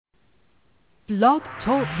Blog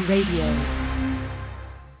Talk Radio.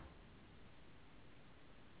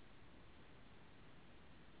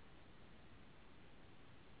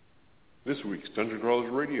 This week's Dungeon Crawlers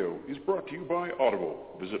Radio is brought to you by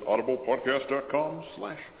Audible. Visit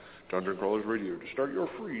audiblepodcast.com/Dungeon Crawlers Radio to start your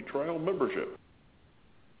free trial membership.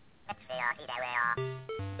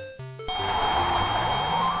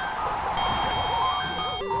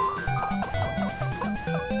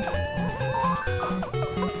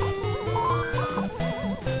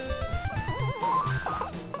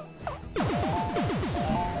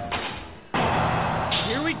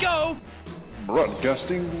 Here we go!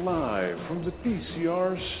 Broadcasting live from the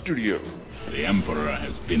DCR studios. The Emperor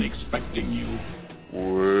has been expecting you.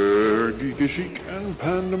 Where Geeky Chic and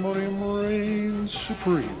Pandemonium reign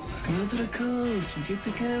supreme. Come to the coast and get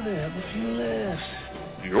together, have a few laughs.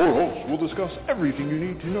 Your hosts will discuss everything you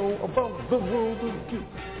need to know about the world of geek.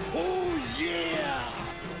 Oh, yeah!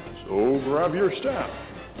 So grab your staff,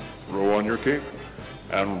 throw on your cape,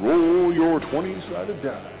 and roll your 20-sided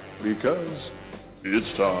die, because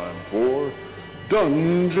it's time for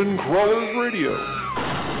Dungeon Crawlers Radio.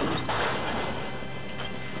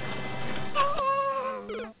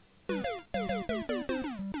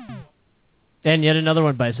 And yet another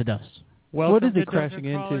one bites the dust. Welcome What is to he crashing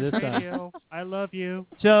Dungeon into this Crawlers time? Radio. I love you.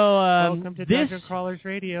 So, Welcome to this... Dungeon Crawlers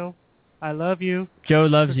Radio. I love you. Joe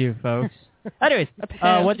loves you, folks. Anyways,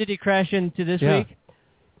 what did he crash into this week?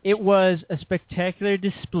 It was a spectacular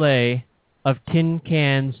display of tin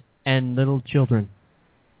cans and little children.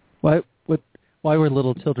 Why were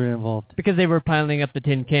little children involved? Because they were piling up the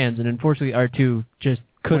tin cans, and unfortunately R2 just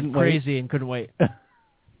Couldn't went crazy and couldn't wait.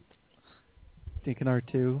 Thinking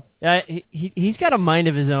R2. He's got a mind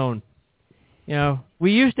of his own. You know,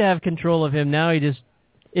 we used to have control of him. Now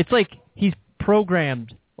it's like he's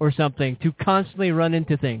programmed or something to constantly run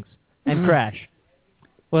into things and crash.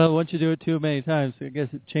 Well, once you do it too many times, I guess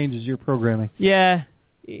it changes your programming. Yeah,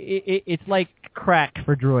 it's like crack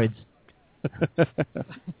for droids.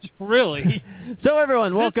 Really? So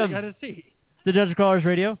everyone, I welcome gotta see. to Dungeon Crawlers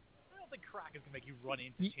Radio. I don't think crack is gonna make you run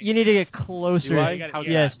into. You need to get closer. Do I?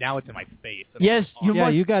 Yes. Now it's in my face. Yes, you Yeah,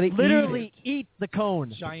 must you gotta literally eat the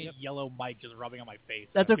cone. Giant yellow mic just rubbing on my face.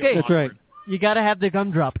 That's I feel okay. That's right. awkward. You got to have the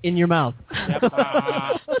gumdrop in your mouth. Yep.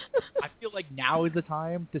 I feel like now is the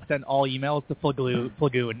time to send all emails to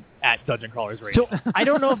Flagoon at Dungeon Crawlers Radio. So I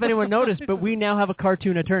don't know if anyone noticed, but we now have a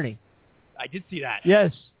cartoon attorney. I did see that.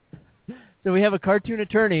 Yes. So we have a cartoon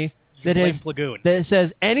attorney that Blame Flagoon. says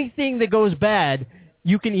anything that goes bad,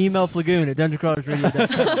 you can email Flagoon at DungeonCrawlersRadio.com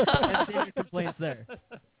and send your complaints there.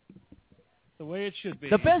 The way it should be.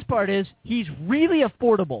 The best part is he's really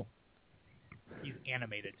affordable. He's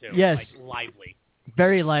animated too. Yes. Like lively.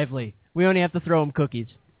 Very lively. We only have to throw him cookies.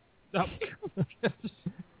 Oh.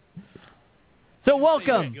 So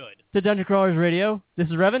welcome Good. to Dungeon Crawlers Radio. This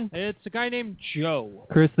is Revan. It's a guy named Joe.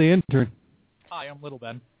 Chris the intern. Hi, I'm Little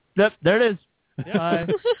Ben. Yep, there it is. Hi.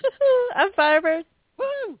 I'm Firebird.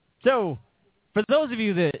 Woo! So, for those of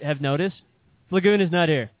you that have noticed, Flagoon is not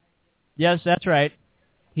here. Yes, that's right.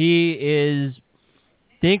 He is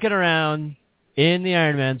dinking around in the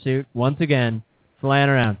Iron Man suit once again, flying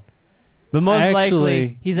around. But most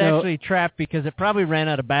likely, he's actually trapped because it probably ran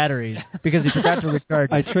out of batteries because he forgot to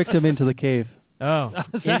recharge. I tricked him into the cave. Oh,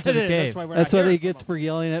 into the cave. That's what he gets for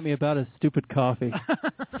yelling at me about his stupid coffee.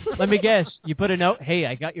 Let me guess. You put a note, hey,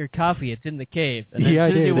 I got your coffee. It's in the cave. And then Yeah,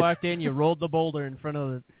 as soon I as you did. walked in, you rolled the boulder in front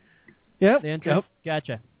of Yep. the entrance.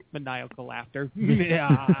 Gotcha. Maniacal laughter.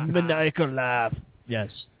 Maniacal laugh. Yes.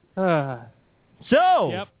 Ah. So,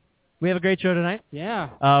 Yep. we have a great show tonight.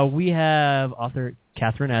 Yeah. We have author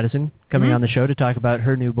Catherine Addison coming on the show to talk about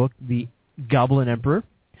her new book, The Goblin Emperor.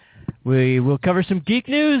 We will cover some geek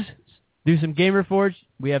news, do some Gamer Forge.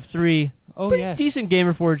 We have 3 pretty decent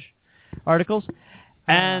Gamer Forge articles.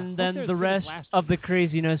 And then the rest of the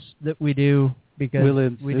craziness that we do because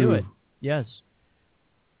we do it. Yes.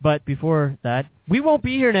 But before that, we won't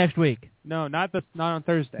be here next week. No, not on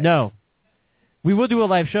Thursday. No. We will do a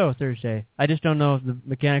live show Thursday. I just don't know the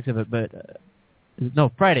mechanics of it, but...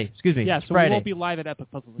 no, Friday. Excuse me. Yeah, It's so Friday. we won't be live at Epic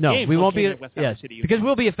Puzzle. No, we won't be... At West Valley City, Utah. because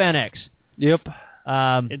we'll be at Fan X. Yep.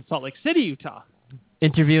 In Salt Lake City, Utah.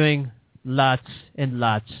 Interviewing lots and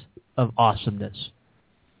lots of awesomeness.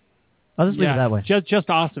 I'll just leave it that way. Just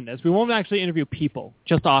awesomeness. We won't actually interview people.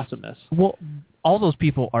 Just awesomeness. Well, all those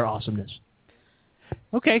people are awesomeness.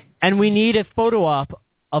 Okay. And we need a photo op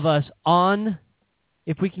of us on,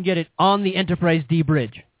 if we can get it, on the Enterprise D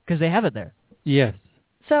bridge, because they have it there. Yes.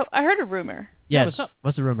 So I heard a rumor. Yes. what's up?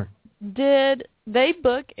 What's the rumor? Did they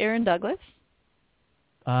book Aaron Douglas?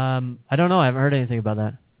 I don't know. I haven't heard anything about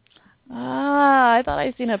that. I thought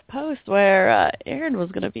I seen a post where Aaron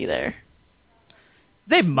was going to be there.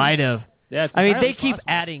 They might have. Yeah, it's I mean, they entirely keep possible.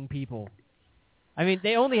 adding people. I mean,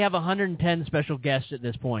 they only have 110 special guests at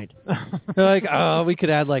this point. They're like, oh, we could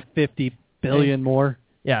add like 50 billion more.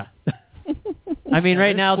 Yeah. I mean,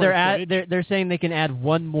 right now square they're saying they can add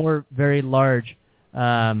one more very large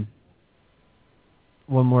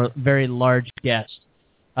guest,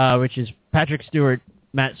 which is Patrick Stewart,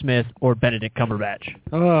 Matt Smith, or Benedict Cumberbatch.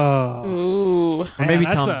 Oh. Ooh. Or maybe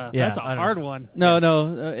that's Tom. a yeah, I don't hard know. one.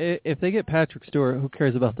 No. If they get Patrick Stewart, who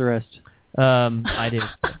cares about the rest? I do.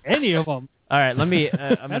 Any of them. All right, let me.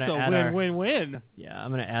 I'm That's gonna a add win-win-win.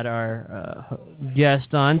 I'm gonna add our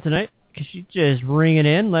guest on tonight because she's just ringing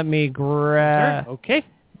in. Let me grab. Sure. Okay.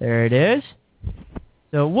 There it is.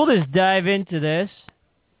 So we'll just dive into this.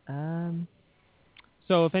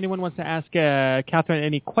 So if anyone wants to ask Catherine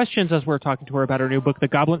any questions as we're talking to her about her new book, The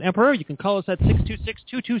Goblin Emperor, you can call us at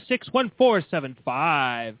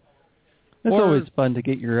 626-226-1475. It's Or- always fun to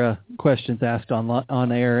get your questions asked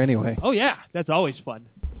on air anyway. Oh, yeah. That's always fun.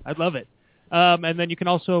 I'd love it. And then you can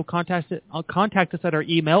also contact us at our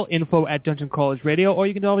email, info@Dungeon Crawlers Radio, or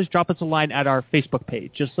you can always drop us a line at our Facebook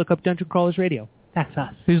page. Just look up Dungeon Crawlers Radio. That's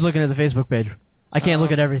us. Who's looking at the Facebook page? I can't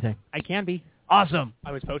look at everything. I can be. Awesome.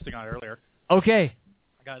 I was posting on it earlier. Okay.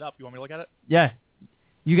 I got it up. You want me to look at it? Yeah.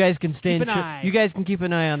 You guys can stay Keep in an eye. You guys can keep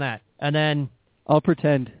an eye on that. And then I'll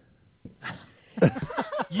pretend.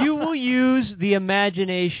 you will use the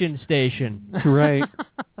imagination station. Right.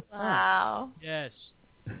 Wow. Yes.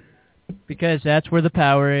 Because that's where the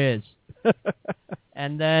power is.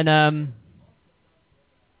 And then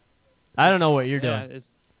I don't know what you're doing.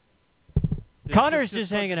 Connor's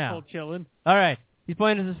just hanging out. Chilling. All right. He's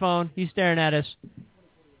pointing at his phone. He's staring at us.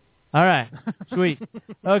 All right. Sweet.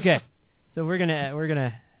 Okay. So we're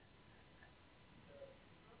gonna.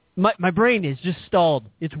 My brain is just stalled.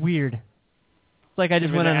 It's weird. It's like I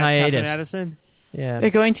just went on hiatus. Addison? Yeah. They're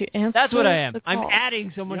going to answer. That's what I am. the I'm call.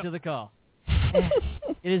 adding someone to the call.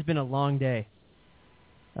 It has been a long day.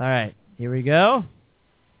 All right. Here we go.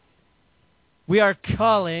 We are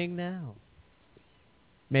calling now.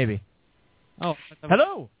 Maybe. Oh.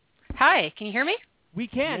 Hello. Hi, can you hear me? We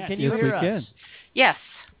can. Yes. Can you Yes, hear we us? can. Yes.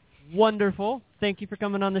 Wonderful. Thank you for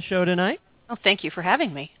coming on the show tonight. Well, thank you for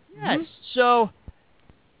having me. Yes. So,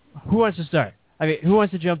 who wants to start? I mean, who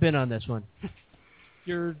wants to jump in on this one?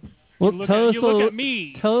 You Well, look tell at us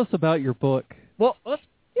me. Tell us about your book. Well,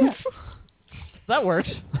 yeah. That works.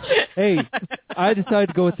 Hey, I decided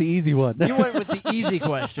to go with the easy one. You went with the easy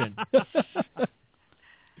question.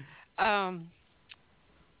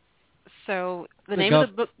 So the name of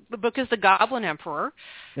the book is The Goblin Emperor.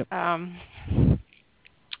 Yep.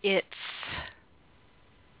 It's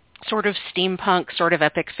sort of steampunk, sort of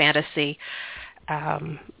epic fantasy.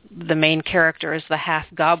 The main character is the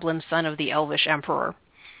half-goblin son of the Elvish emperor.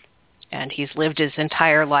 And he's lived his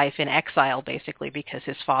entire life in exile, basically, because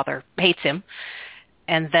his father hates him.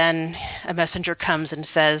 And then a messenger comes and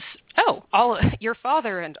says, your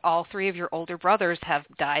father and all three of your older brothers have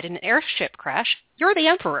died in an airship crash. You're the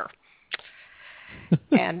emperor.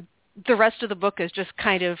 And the rest of the book is just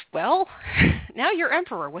kind of, well, now you're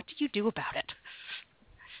emperor. What do you do about it?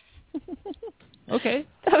 Okay.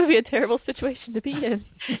 That would be a terrible situation to be in.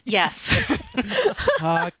 Yes.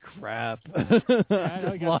 Ah, crap.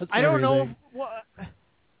 I don't know.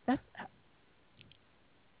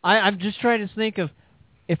 I'm just trying to think of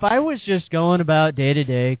if I was just going about day to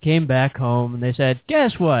day, came back home, and they said,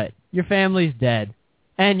 guess what? Your family's dead,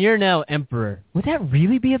 and you're now emperor. Would that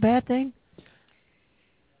really be a bad thing?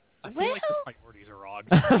 I feel like the priorities are wrong.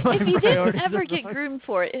 If you didn't ever get groomed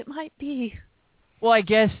for it, it might be. Well, I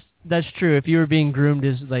guess that's true. If you were being groomed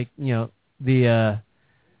as, like, the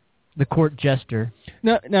court jester.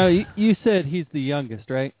 Now, you said he's the youngest,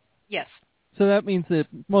 right? Yes. So that means that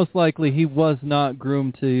most likely he was not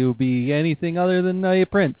groomed to be anything other than a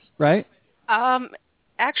prince, right?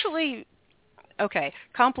 Actually, okay,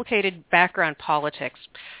 complicated background politics.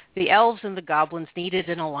 The elves and the goblins needed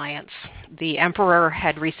an alliance. The emperor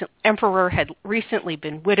had recently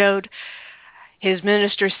been widowed. His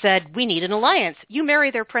minister said, we need an alliance. You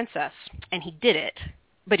marry their princess. And he did it,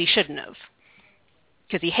 but he shouldn't have.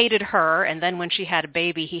 Because he hated her, and then when she had a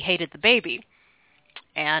baby, he hated the baby.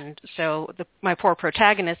 And so my poor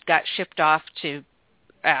protagonist got shipped off to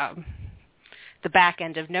the back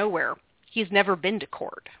end of nowhere. He's never been to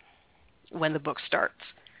court when the book starts.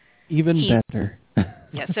 Even better.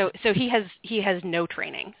 Yeah, so he has no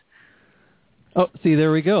training. Oh, see,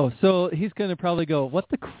 there we go. So he's going to probably go, what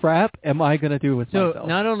the crap am I going to do with myself? So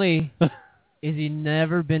not only is he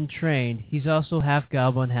never been trained, he's also half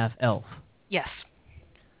goblin, half elf. Yes.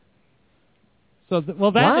 So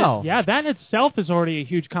that in itself is already a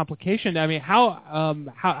huge complication. I mean,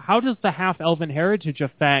 how does the half-elven heritage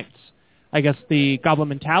affect, I guess, the goblin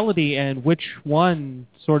mentality, and which one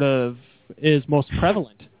sort of is most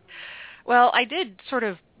prevalent? Well, I did sort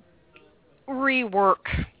of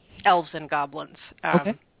rework elves and goblins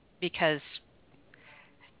because,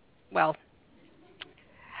 well,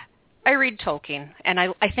 I read Tolkien, and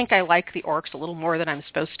I think I like the orcs a little more than I'm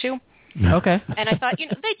supposed to. Okay. And I thought,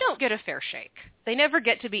 they don't get a fair shake. They never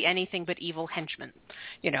get to be anything but evil henchmen.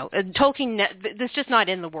 Tolkien, that's just not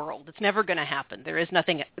in the world. It's never going to happen. There is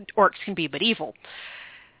nothing orcs can be but evil.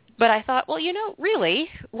 But I thought, well, really,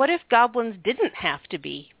 what if goblins didn't have to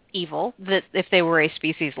be evil, that if they were a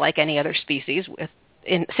species like any other species,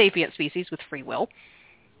 sapient species with free will?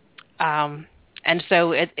 And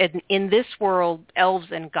so in this world, elves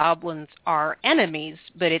and goblins are enemies,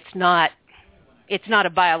 but it's not a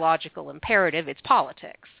biological imperative, it's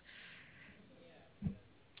politics.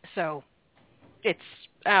 So it's,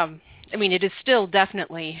 it is still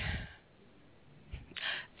definitely,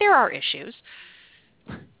 there are issues,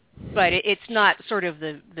 but it's not sort of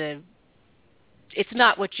it's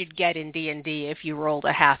not what you'd get in D&D if you rolled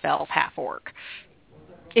a half-elf, half-orc,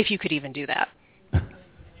 if you could even do that.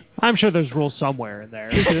 I'm sure there's rules somewhere in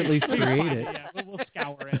there. You could at least create it. Yeah, we'll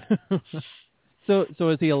scour it. So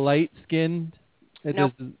is he a light-skinned?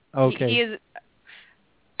 Nope. Okay. He is.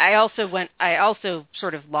 I also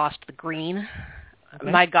sort of lost the green.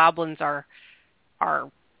 Okay. My goblins are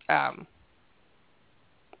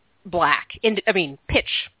black.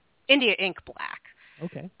 Pitch India ink black.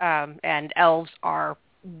 Okay. And elves are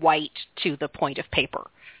white to the point of paper.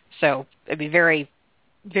 So it'd be very,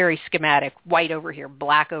 very schematic. White over here,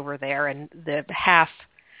 black over there, and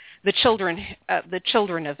the children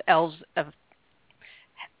of elves of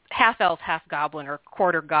half elf, half goblin, or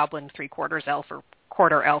quarter goblin, 3/4 elf, or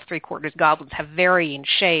quarter elf, 3/4 goblins have varying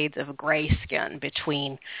shades of gray skin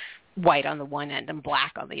between white on the one end and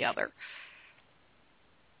black on the other.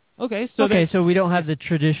 Okay, so we don't have the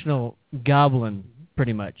traditional goblin,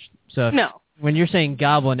 pretty much. So no. When you're saying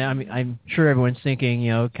goblin, I'm sure everyone's thinking,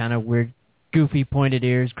 kind of weird, goofy, pointed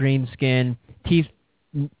ears, green skin, teeth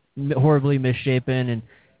horribly misshapen, and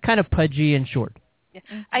kind of pudgy and short. Yeah.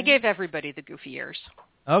 I gave everybody the goofy ears.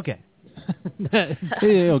 Okay.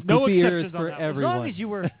 Goofy ears for everyone. As long as you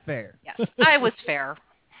were fair. Yes, I was fair.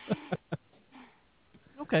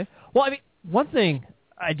 Okay. Well, one thing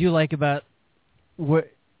I do like about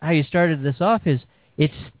how you started this off is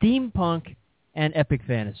it's steampunk and epic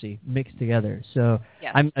fantasy mixed together. So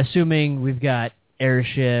yes. I'm assuming we've got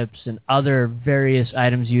airships and other various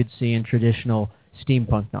items you'd see in traditional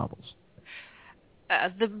steampunk novels.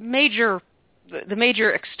 The major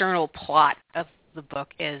external plot of the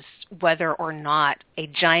book is whether or not a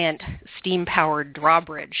giant steam-powered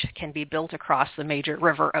drawbridge can be built across the major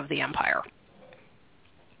river of the Empire.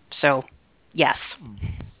 So, yes.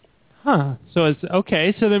 Huh. So it's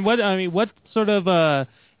okay. So then, what sort of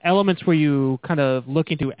elements were you kind of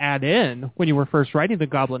looking to add in when you were first writing the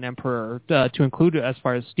Goblin Emperor to include as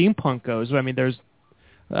far as steampunk goes? There's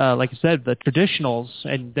like you said, the traditionals,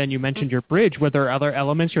 and then you mentioned your bridge. Were there other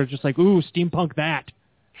elements you're just like, ooh, steampunk that?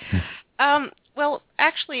 Well,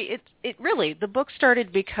 actually, it really, the book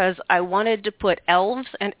started because I wanted to put elves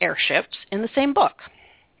and airships in the same book.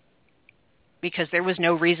 Because there was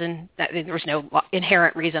no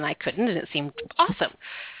inherent reason I couldn't, and it seemed awesome.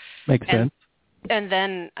 Makes sense. And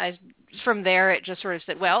then from there, it just sort of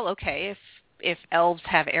said, well, okay, if elves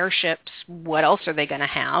have airships, what else are they going to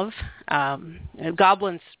have?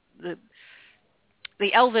 Goblins,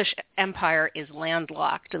 the Elvish Empire is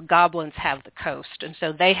landlocked. The goblins have the coast, and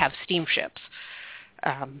so they have steamships.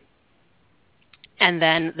 And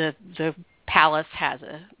then the palace has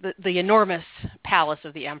the enormous palace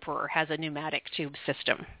of the Emperor has a pneumatic tube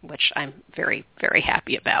system, which I'm very, very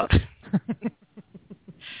happy about.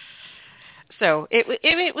 So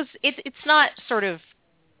it's not sort of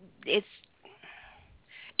it's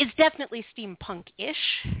definitely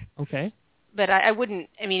steampunk-ish. Okay. But I wouldn't.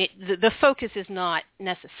 The focus is not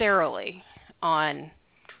necessarily on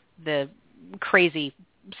the crazy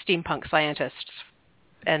steampunk scientists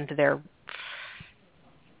and their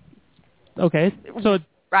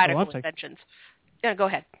radical inventions. Yeah, go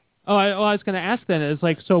ahead. I was going to ask then. Is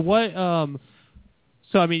like, so what?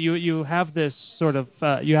 You have this sort of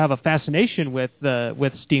you have a fascination with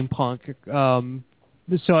steampunk.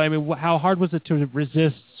 How hard was it to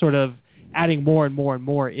resist sort of adding more and more and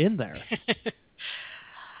more in there?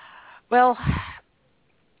 Well,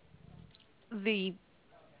 the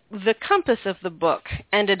compass of the book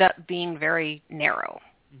ended up being very narrow,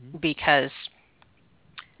 because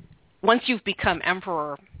once you've become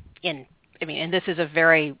emperor in I mean, and this is a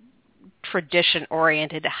very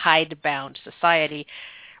tradition-oriented, hidebound society.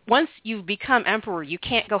 Once you become emperor, you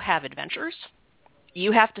can't go have adventures.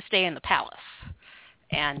 You have to stay in the palace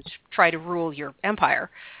and try to rule your empire.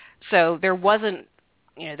 So there wasn't,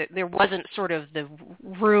 there wasn't sort of the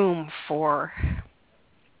room for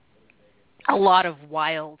a lot of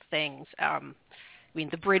wild things. I mean,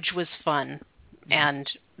 the bridge was fun, and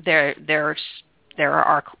there is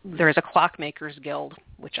a clockmakers guild,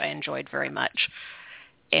 which I enjoyed very much,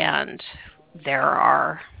 and there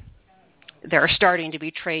are starting to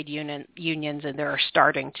be trade unions, and there are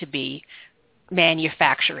starting to be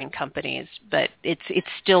manufacturing companies, but it's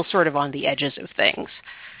still sort of on the edges of things.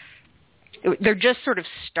 They're just sort of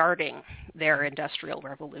starting their industrial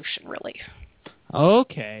revolution, really.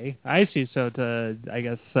 Okay, I see. So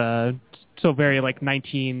so very like I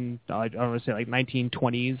don't want to say like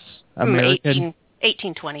 1920s American.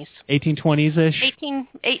 1820s. 1820s-ish?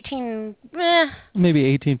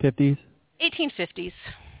 Maybe 1850s. 1850s.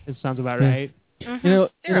 It sounds about right.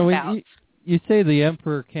 Mm-hmm. When you say the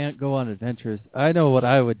emperor can't go on adventures, I know what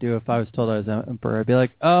I would do if I was told I was emperor. I'd be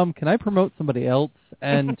like, can I promote somebody else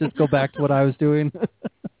and just go back to what I was doing?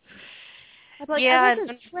 I'd be like, I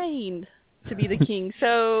wasn't trained to be the king,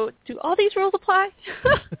 so do all these rules apply?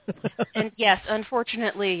 And yes,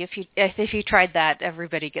 unfortunately, if you tried that,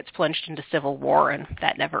 everybody gets plunged into civil war, and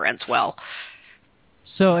that never ends well.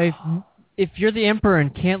 So if you're the emperor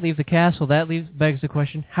and can't leave the castle, that begs the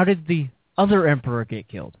question: how did the other emperor get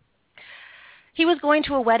killed? He was going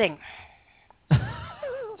to a wedding. That's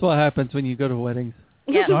what happens when you go to weddings.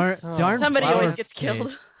 Yes. Darn somebody flower always gets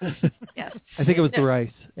killed. Yes. I think it was the rice.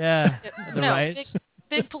 Yeah, the rice.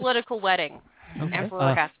 Big political wedding. Okay.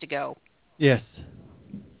 Emperor has to go. Yes.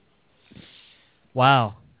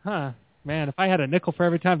 Wow. Huh. Man, if I had a nickel for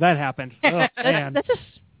every time that happened. Oh, man. That's just...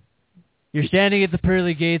 You're standing at the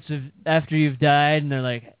pearly gates after you've died, and they're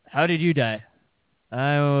like, "How did you die?"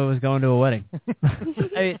 I was going to a wedding. I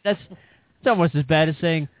mean, it's almost as bad as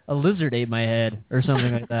saying a lizard ate my head or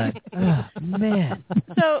something like that. Oh, man.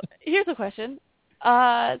 So here's a question: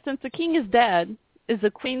 since the king is dead, is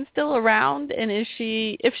the queen still around? And if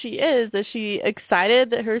she is she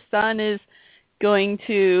excited that her son is going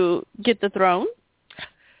to get the throne?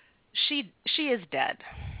 She is dead.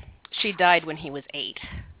 She died when he was 8.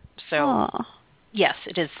 So yes,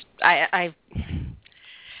 it is.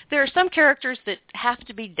 There are some characters that have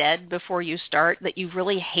to be dead before you start, that you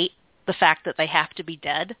really hate the fact that they have to be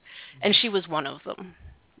dead, and she was one of them,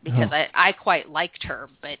 because I quite liked her,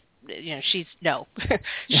 but she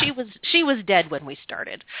was dead when we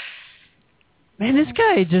started. Man, this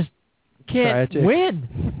guy just can't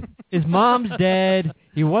win. His mom's dead.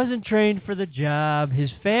 He wasn't trained for the job. His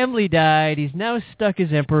family died. He's now stuck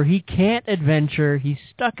as emperor. He can't adventure. He's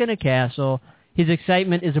stuck in a castle. His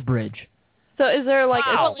excitement is a bridge. So is there like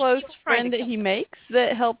a close friend that he makes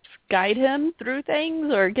that helps guide him through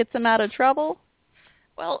things or gets him out of trouble?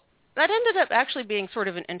 Well, that ended up actually being sort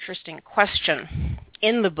of an interesting question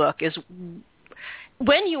in the book, is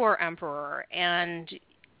when you are emperor and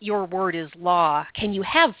your word is law, can you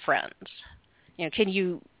have friends? You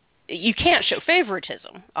can't show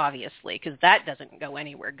favoritism, obviously, because that doesn't go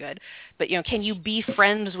anywhere good. But, can you be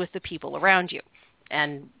friends with the people around you?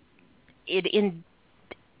 And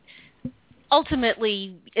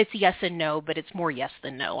ultimately, it's yes and no, but it's more yes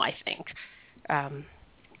than no, I think.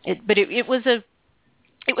 It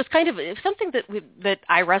was kind of something that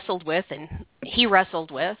I wrestled with, and he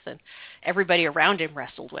wrestled with, and everybody around him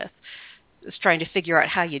wrestled with, is trying to figure out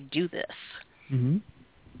how you do this. Mm-hmm.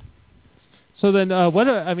 So then, how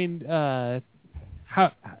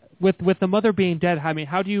with the mother being dead? I mean,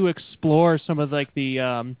 how do you explore some of like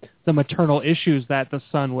the maternal issues that the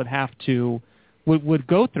son would have to would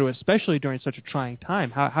go through, especially during such a trying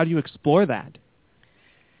time? How do you explore that?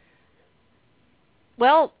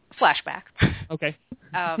 Well, flashback. Okay.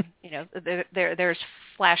 There's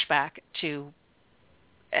flashback to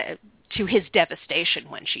his devastation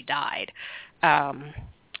when she died,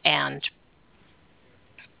 and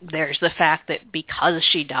there's the fact that because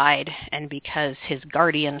she died and because his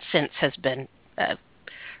guardian since has been a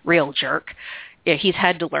real jerk, he's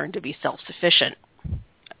had to learn to be self-sufficient.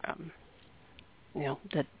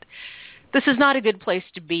 That this is not a good place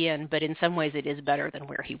to be in, but in some ways it is better than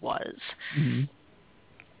where he was. Mm-hmm.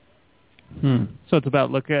 So it's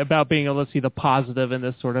about being able to see the positive in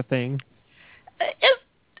this sort of thing.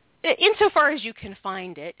 Insofar as you can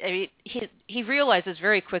find it, I mean, he realizes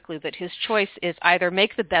very quickly that his choice is either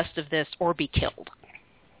make the best of this or be killed.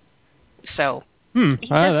 So he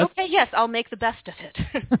says, okay, yes, I'll make the best of it.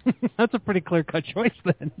 That's a pretty clear-cut choice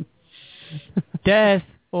then. Death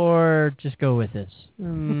or just go with this?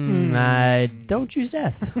 I don't choose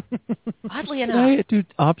death. Oddly Can enough, I do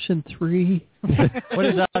option 3? What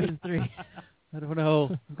is option 3? I don't know.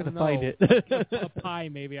 I'm going to find it. A pie,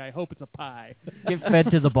 maybe. I hope it's a pie. Get fed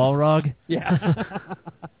to the Balrog? Yeah.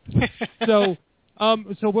 So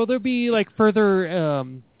will there be like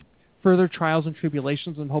further trials and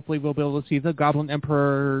tribulations, and hopefully we'll be able to see the Goblin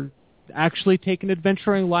Emperor actually take an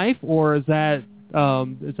adventuring life, or is that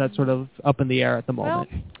sort of up in the air at the moment?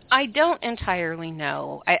 well, I don't entirely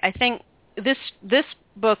know. I think this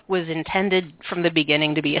book was intended from the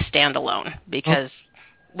beginning to be a standalone because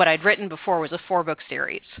what I'd written before was a 4-book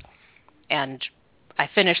series, and I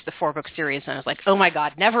finished the 4-book series and I was like, oh my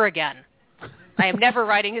God, never again. I am never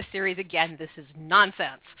writing a series again. This is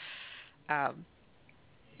nonsense.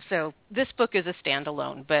 So this book is a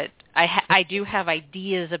standalone, but I do have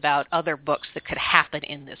ideas about other books that could happen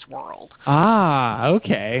in this world. Ah,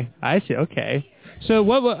 okay. I see. Okay. So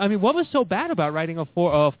what was so bad about writing a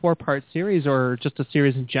 4-part series, or just a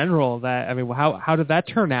series in general? How did that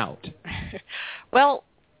turn out? Well,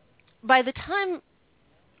 by the time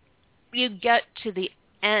you get to the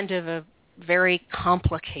end of a very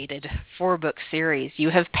complicated 4-book series, you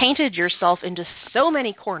have painted yourself into so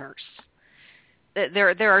many corners.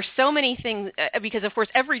 There are so many things, because of course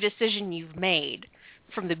every decision you've made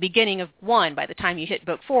from the beginning of 1, by the time you hit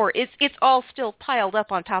book 4, it's all still piled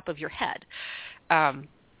up on top of your head. And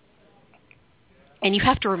you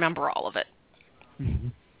have to remember all of it. Mm-hmm.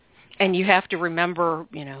 And you have to remember,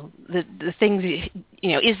 the things,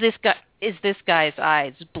 is this guy's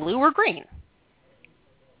eyes blue or green?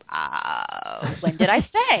 When did I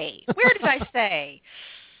say? Where did I say?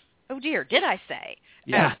 Oh dear, did I say?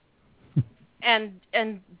 Yeah. And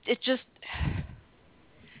it just,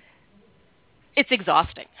 it's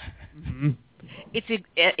exhausting. Mm-hmm.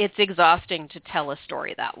 It's exhausting to tell a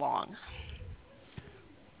story that long.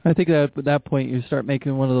 I think that at that point you start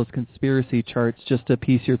making one of those conspiracy charts just to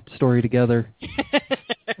piece your story together.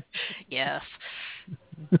 Yes.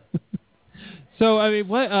 So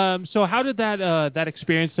what? So how did that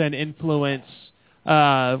experience then influence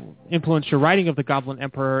your writing of the Goblin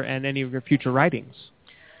Emperor and any of your future writings?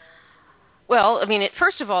 Well,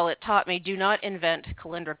 first of all, it taught me do not invent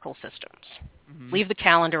calendrical systems. Mm-hmm. Leave the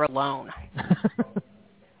calendar alone.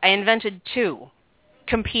 I invented 2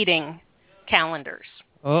 competing calendars.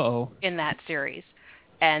 In that series,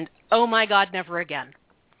 and oh my God, never again.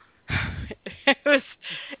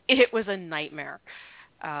 It was a nightmare.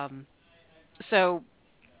 So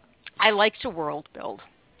I like to world build.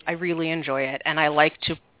 I really enjoy it, and I like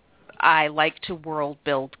to world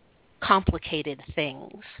build complicated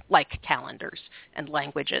things like calendars and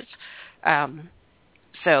languages.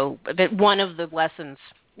 So that one of the lessons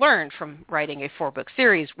learned from writing a 4-book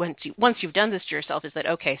series, once you've done this to yourself, is that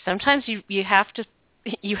okay, sometimes you have to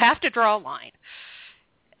draw a line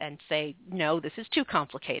and say, no, this is too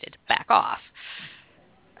complicated, back off.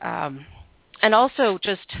 And also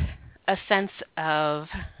just a sense of,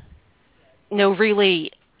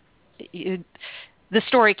 really, the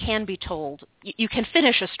story can be told. You can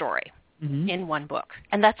finish a story in 1 book,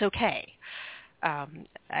 and that's okay. I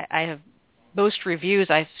have most reviews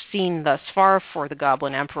I've seen thus far for The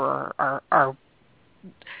Goblin Emperor are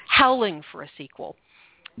howling for a sequel,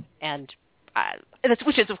 and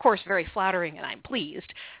which is, of course, very flattering, and I'm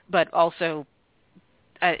pleased, but also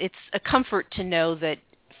it's a comfort to know that,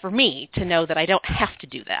 for me, to know that I don't have to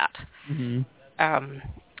do that. Mm-hmm.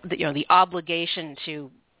 The obligation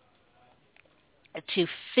to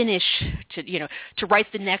finish, to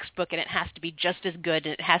write the next book, and it has to be just as good,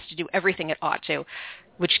 and it has to do everything it ought to,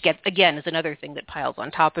 which again is another thing that piles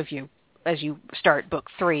on top of you as you start book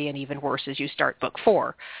 3, and even worse as you start book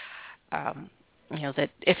 4. That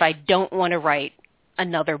if I don't want to write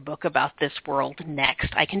another book about this world next,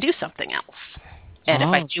 I can do something else. And if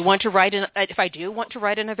I do want to write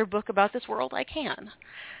another book about this world, I can.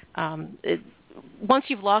 Once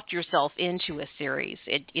you've locked yourself into a series,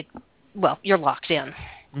 you're locked in.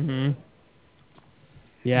 Mm-hmm.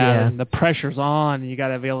 Yeah, and the pressure's on, and you got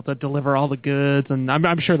to be able to deliver all the goods. And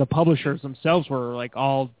I'm sure the publishers themselves were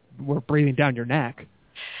breathing down your neck.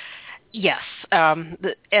 Yes.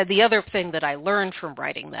 The other thing that I learned from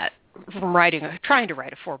trying to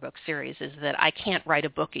write a 4-book series, is that I can't write a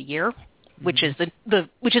book a year, which is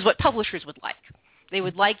which is what publishers would like. They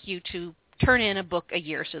would like you to turn in a book a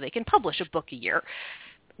year so they can publish a book a year,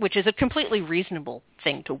 which is a completely reasonable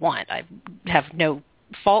thing to want. I have no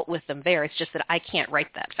fault with them there. It's just that I can't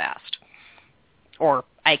write that fast. Or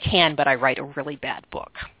I can, but I write a really bad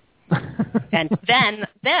book. And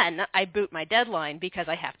then I boot my deadline because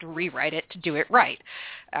I have to rewrite it to do it right.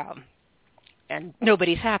 And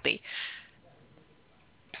nobody's happy.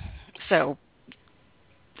 So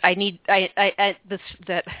I need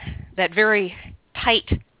that very tight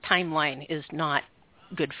timeline is not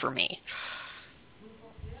good for me.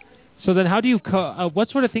 So then, how do you what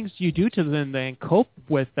sort of things do you do to then cope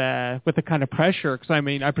with the kind of pressure? Because I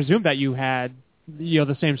mean, I presume that you had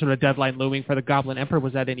the same sort of deadline looming for the Goblin Emperor.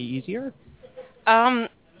 Was that any easier?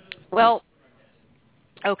 Well,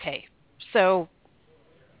 okay. So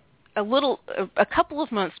a couple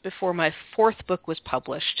of months before my fourth book was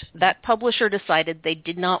published, that publisher decided they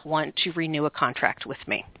did not want to renew a contract with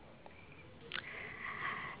me.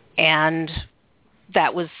 And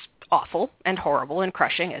that was awful and horrible and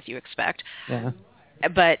crushing, as you expect. Yeah.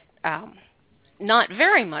 But not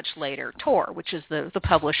very much later, Tor, which is the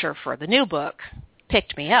publisher for the new book,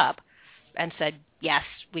 picked me up and said, yes,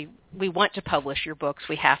 we want to publish your books.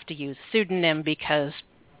 We have to use a pseudonym because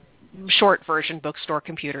short version bookstore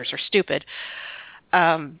computers are stupid.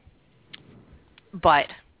 But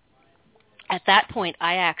at that point,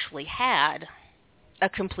 I actually had a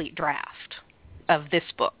complete draft of this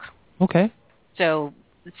book. Okay. So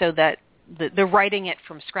that the writing it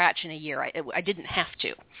from scratch in a year, I didn't have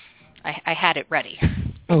to. I had it ready.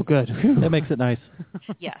 Oh, good. That makes it nice.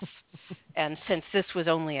 Yes. And since this was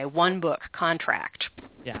only a one-book contract,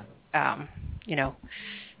 yeah,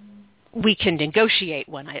 we can negotiate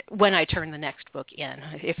when I turn the next book in,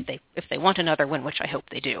 if they want another one, which I hope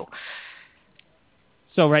they do.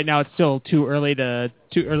 So right now it's still too early to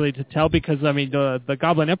tell, because I mean the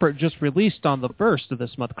Goblin Emperor just released on the 1st of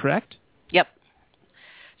this month, correct? Yep.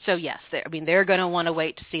 So yes, they're going to want to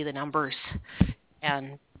wait to see the numbers,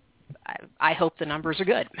 and I hope the numbers are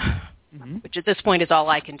good, which at this point is all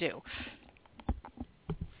I can do.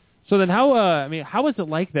 So then, how is it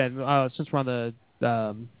like then? Since we're on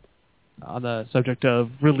the subject of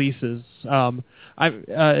releases,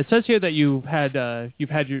 it says here that you've had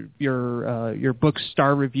your book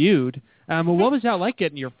star reviewed. What was that like,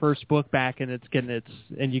 getting your first book back and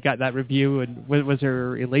and you got that review? And was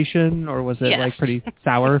there elation, or was it like pretty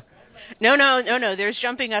sour? No. There's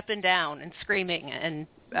jumping up and down and screaming and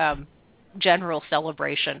general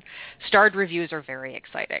celebration. Starred reviews are very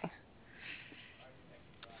exciting.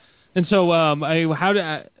 And so, I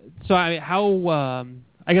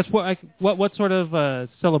guess what sort of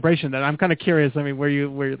celebration? That I'm kind of curious. I mean, were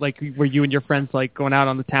you and your friends like going out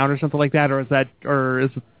on the town or something like that, or is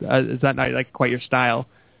that not like quite your style?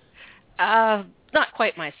 Not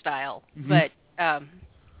quite my style, but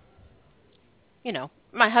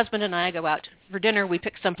my husband and I go out for dinner. We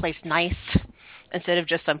pick someplace nice instead of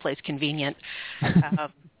just someplace convenient.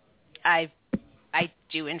 I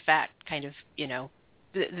do, in fact, kind of,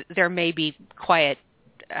 there may be quiet,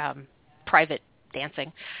 private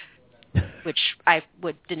dancing, which I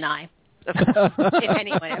would deny if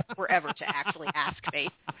anyone were ever to actually ask me.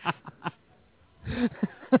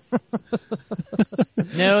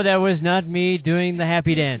 No, that was not me doing the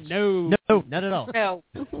happy dance. No, not at all. No.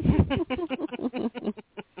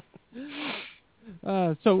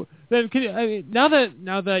 So then, now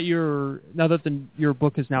that your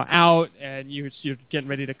book is now out and you're getting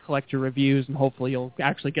ready to collect your reviews and hopefully you'll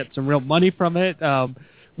actually get some real money from it, how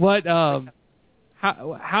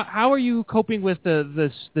are you coping with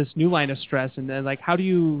this new line of stress, and then how do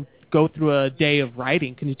you go through a day of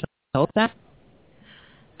writing? Can you tell us that?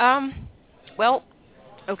 Well,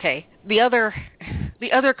 okay. The other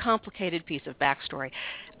complicated piece of backstory,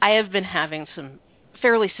 I have been having some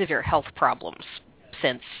fairly severe health problems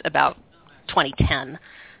since about 2010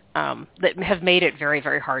 that have made it very,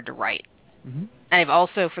 very hard to write. Mm-hmm. I've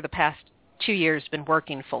also, for the past 2 years, been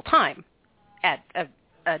working full-time at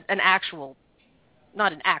not an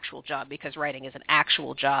actual job, because writing is an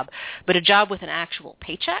actual job, but a job with an actual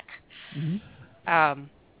paycheck. Mm-hmm.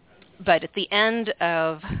 But at the end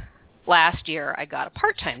of last year, I got a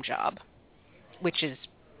part-time job, which is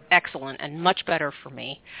excellent and much better for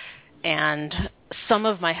me. And some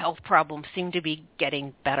of my health problems seem to be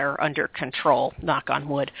getting better, under control, knock on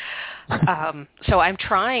wood. So I'm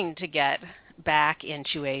trying to get back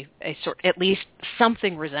into a sort, at least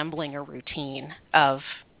something resembling a routine of,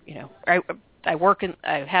 I work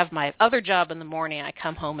I have my other job in the morning. I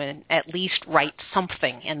come home and at least write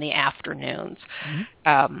something in the afternoons.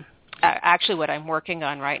 Mm-hmm. Actually, what I'm working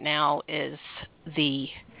on right now is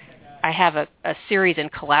I have a series in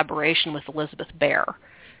collaboration with Elizabeth Bear.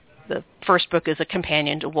 The first book is A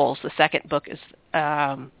Companion to Wolves. The second book is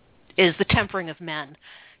The Tempering of Men.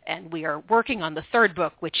 And we are working on the third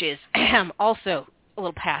book, which is also a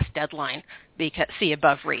little past deadline, because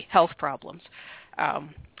health problems.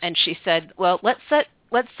 And she said, well, let's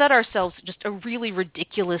set ourselves just a really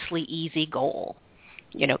ridiculously easy goal.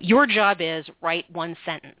 Your job is write one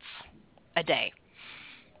sentence a day.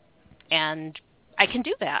 and I can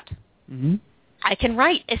do that. Mm-hmm. I can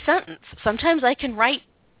write a sentence. Sometimes I can write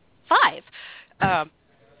 5.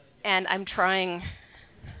 And I'm trying,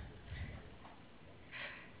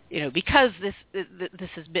 because this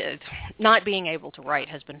has been, not being able to write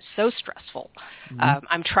has been so stressful. Mm-hmm.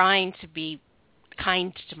 I'm trying to be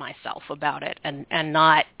kind to myself about it and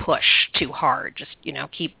not push too hard. Just,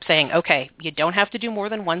 keep saying, okay, you don't have to do more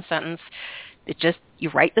than one sentence. You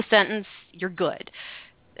write the sentence, you're good.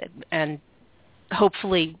 And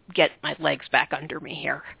hopefully get my legs back under me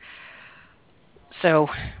here. So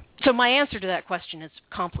my answer to that question is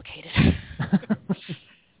complicated.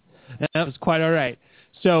 That was quite all right.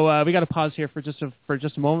 So we got to pause here for just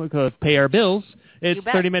a moment to pay our bills. It's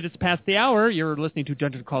 30 minutes past the hour. You're listening to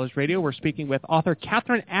Dungeon Crawlers Radio. We're speaking with author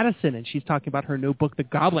Catherine Addison, and she's talking about her new book, The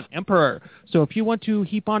Goblin Emperor. So if you want to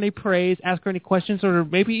heap on a praise, ask her any questions, or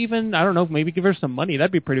maybe even, I don't know, maybe give her some money,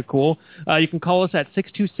 that'd be pretty cool. You can call us at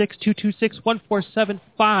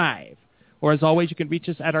 626-226-1475. Or as always, you can reach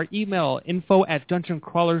us at our email,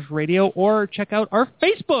 info@DungeonCrawlersRadio, or check out our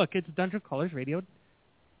Facebook. It's Dungeon Crawlers Radio.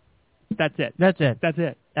 That's it.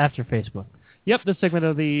 After Facebook. Yep, this segment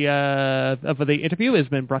of the interview has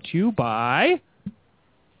been brought to you by...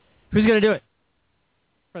 Who's going to do it?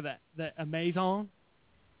 For the Amazon.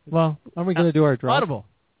 Well, aren't we going to do our drop? Audible.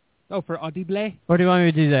 Oh, for Audible? Or do you want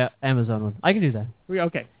me to do the Amazon one? I can do that.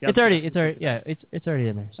 Okay. Yep. It's already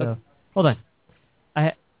in there. So, hold on.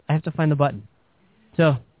 I have to find the button.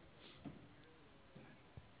 So,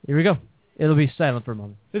 here we go. It'll be silent for a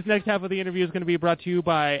moment. This next half of the interview is going to be brought to you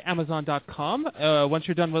by Amazon.com. Once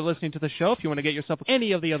you're done with listening to the show, if you want to get yourself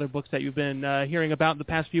any of the other books that you've been hearing about in the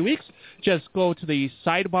past few weeks, just go to the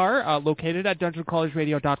sidebar located at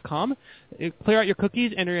DungeonCrawlersRadio.com. Clear out your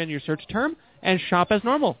cookies, enter in your search term, and shop as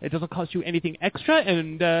normal. It doesn't cost you anything extra,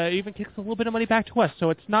 and even kicks a little bit of money back to us. So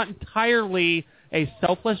it's not entirely a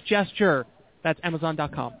selfless gesture. That's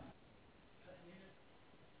Amazon.com.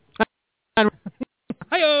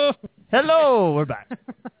 Hi-yo! Hello, we're back.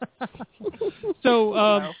 So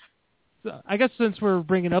I guess since we're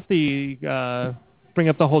bringing up the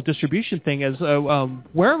whole distribution thing,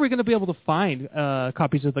 where are we going to be able to find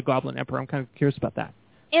copies of The Goblin Emperor? I'm kind of curious about that.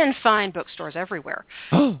 In fine bookstores everywhere.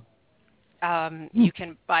 You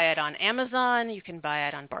can buy it on Amazon. You can buy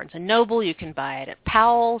it on Barnes & Noble. You can buy it at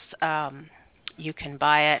Powell's. You can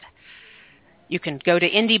buy it. You can go to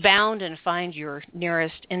IndieBound and find your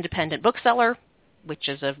nearest independent bookseller, which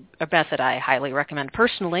is a method I highly recommend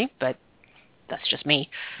personally, but that's just me.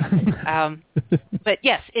 But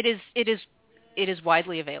yes, it is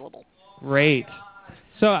widely available. Great.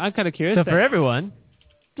 So I'm kind of curious. So for everyone,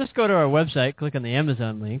 just go to our website, click on the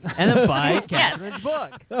Amazon link, and then buy Catherine's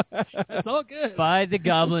book. It's all good. Buy The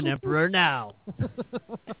Goblin Emperor now.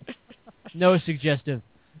 No suggestive.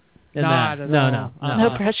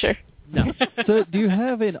 No pressure. No. So do you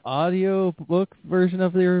have an audio book version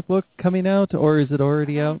of your book coming out, or is it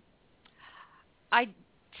already out? To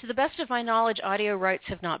the best of my knowledge, audio rights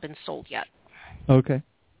have not been sold yet. Okay.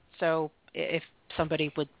 So if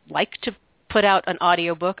somebody would like to put out an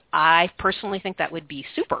audio book, I personally think that would be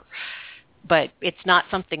super. But it's not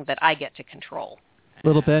something that I get to control.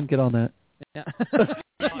 Little Ben, get on that. Yeah.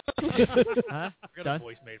 I've got a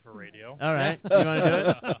voice made for radio. All right. You want to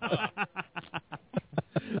do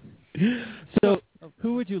it? So,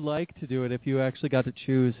 who would you like to do it if you actually got to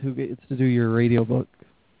choose who gets to do your radio book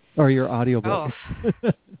or your audio book?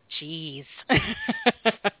 Oh, jeez.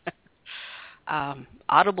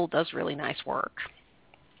 Audible does really nice work.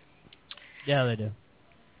 Yeah, they do.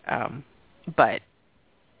 But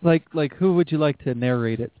like who would you like to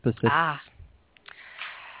narrate it specifically?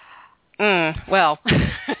 Well,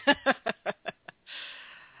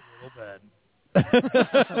 Little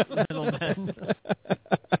Ben.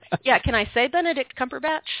 Yeah, can I say Benedict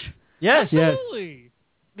Cumberbatch? Yes. Absolutely.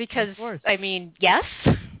 Because, I mean, yes.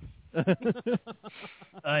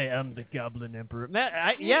 I am the Goblin Emperor. Man,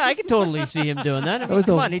 I could totally see him doing that. I mean, was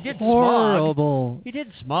come on, he did horrible. Smog. He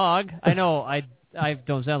did Smog. I know, I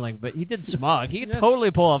don't sound like, but he did Smog. He could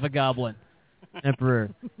totally pull off a Goblin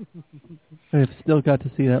Emperor. I've still got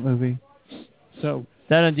to see that movie. So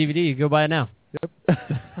that on DVD. You go buy it now. Yep.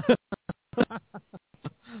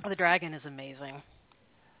 The dragon is amazing.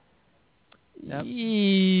 Yep.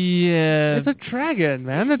 Yeah. It's a dragon,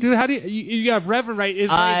 man. Dude, how do you have Reverend right?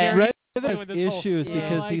 I right have issues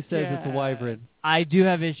because he says it's a wyvern. I do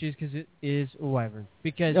have issues because it is a wyvern.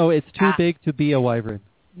 Because it's too big to be a wyvern.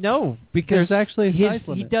 No, because there's actually a size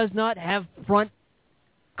he limit. does not have front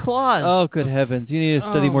claws. Oh, good heavens. You need to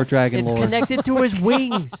study more dragon lore. It's connected to his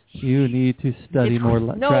wings. You need to study more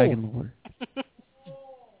dragon lore.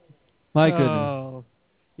 My goodness.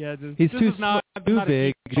 Yeah, He's this too is not big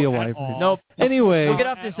to be a at wyvern. all. Nope. Anyway, We'll get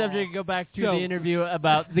off this subject and go back to So- the interview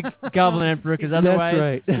about the Goblin Emperor, because That's otherwise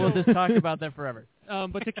right. we'll just talk about that forever.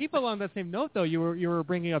 But to keep along that same note, though, you were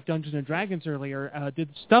bringing up Dungeons and Dragons earlier.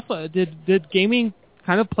 Did gaming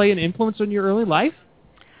kind of play an influence on your early life?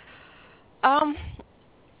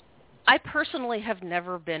 I personally have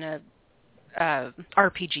never been a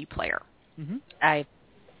RPG player. Mm-hmm. I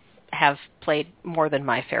have played more than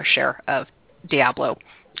my fair share of Diablo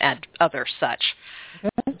and other such,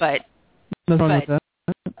 but nothing wrong with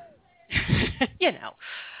that. you know,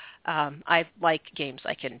 I like games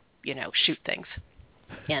I can shoot things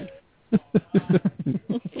in.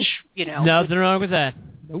 You know, Nothing wrong with that.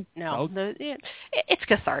 no, it's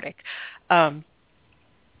cathartic.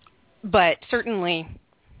 But certainly,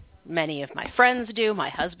 many of my friends do. My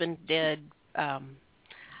husband did.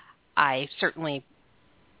 I certainly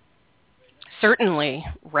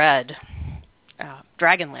read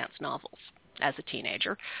Dragonlance novels as a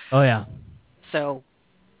teenager. Oh yeah. So,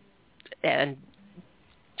 and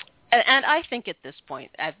I think at this point,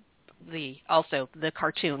 the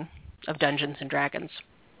cartoon of Dungeons and Dragons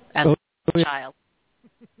as a child.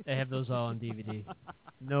 They have those all on DVD.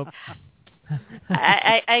 Nope.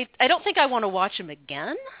 I don't think I want to watch them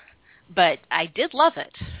again, but I did love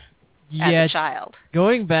it as a child.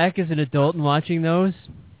 Going back as an adult and watching those,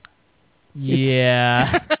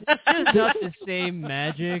 yeah, it's not the same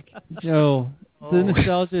magic. No, the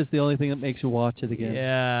nostalgia is the only thing that makes you watch it again.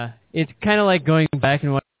 Yeah, it's kind of like going back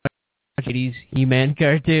and watching the 80s He-Man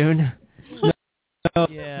cartoon.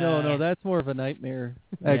 No, that's more of a nightmare.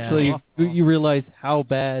 Actually, you realize how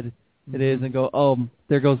bad it is and go, oh,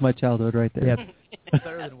 there goes my childhood right there. Yep. It's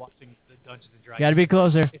better than watching the Dungeons and Dragons. Got to be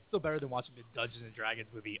closer. It's still better than watching the Dungeons and Dragons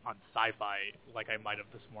movie on Sci-Fi, like I might have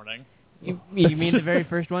this morning. You mean the very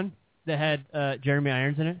first one that had Jeremy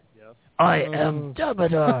Irons in it? Yes. I am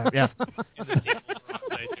Dumbledore. Yeah.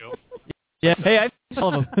 Yeah. Hey, I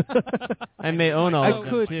all of them. I may own all of them I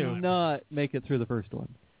could too. not make it through the first one.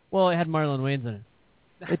 Well, it had Marlon Wayans in it.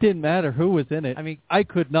 It didn't matter who was in it. I mean, I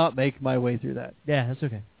could not make my way through that. Yeah, that's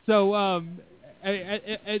okay. So,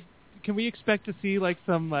 can we expect to see like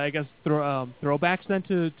some, I guess, throwbacks then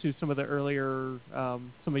to some of the earlier,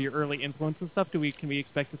 some of your early influence and stuff? Can we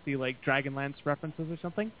expect to see like Dragonlance references or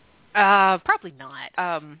something? Probably not.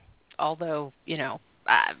 Although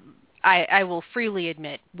I will freely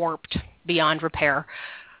admit warped beyond repair.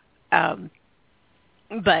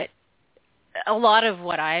 But a lot of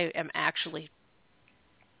what I am actually,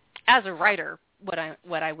 as a writer, what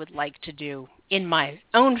I would like to do in my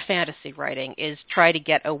own fantasy writing is try to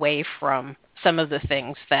get away from some of the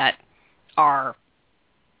things that are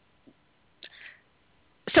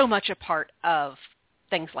so much a part of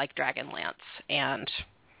things like Dragonlance and,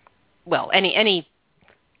 well, any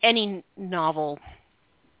novel,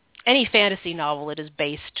 any fantasy novel that is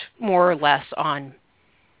based more or less on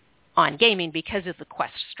gaming because of the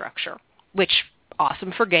quest structure, which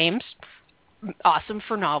awesome for games, awesome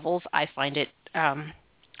for novels. I find it,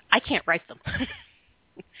 I can't write them,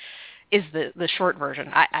 is the short version.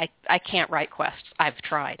 I can't write quests. I've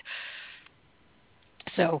tried.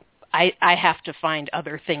 So I have to find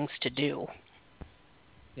other things to do.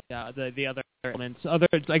 Yeah, the other elements, other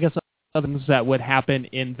things that would happen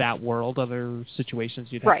in that world, other situations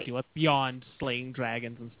you'd have to deal with beyond slaying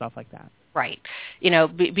dragons and stuff like that. Right.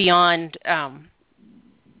 Beyond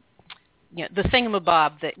the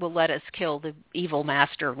thingamabob that will let us kill the evil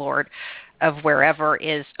master lord of wherever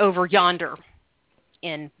is over yonder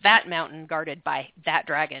in that mountain guarded by that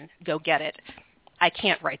dragon. Go get it. I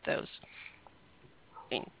can't write those.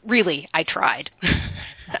 I mean, really, I tried,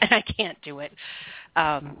 and I can't do it.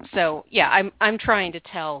 So yeah, I'm trying to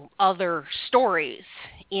tell other stories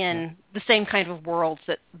in the same kind of worlds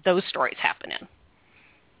that those stories happen in.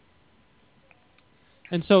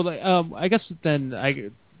 And so, I guess then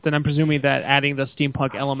I'm presuming that adding the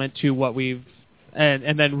steampunk element to what we've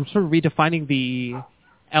and then sort of redefining the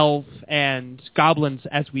elves and goblins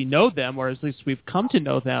as we know them, or at least we've come to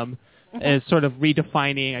know them, is sort of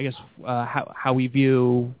redefining, I guess, how we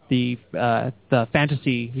view the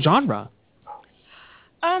fantasy genre.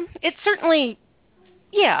 It's certainly,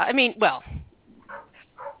 yeah. I mean, well,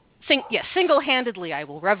 single-handedly, I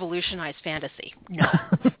will revolutionize fantasy. No,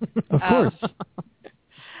 of course.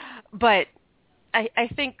 But I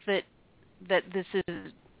think that this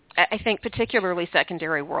is, I think particularly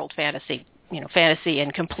secondary world fantasy, fantasy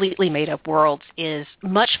in completely made-up worlds is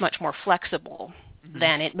much, much more flexible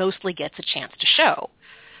than it mostly gets a chance to show.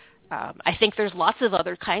 I think there's lots of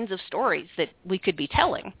other kinds of stories that we could be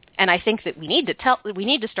telling, and I think that we need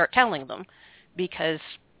to start telling them, because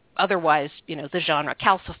otherwise, the genre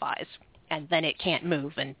calcifies, and then it can't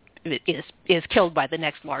move and it is killed by the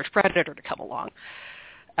next large predator to come along.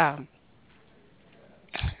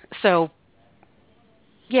 So,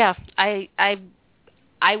 yeah, I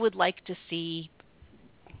would like to see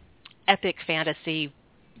epic fantasy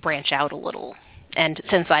branch out a little. And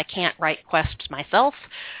since I can't write quests myself,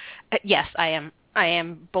 yes, I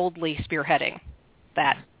am boldly spearheading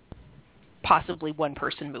that possibly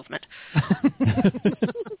one-person movement.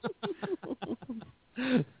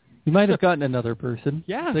 You might have gotten another person.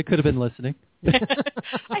 Yeah. They could have been listening.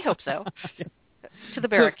 I hope so. To the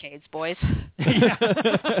barricades, boys.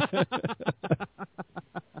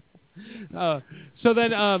 So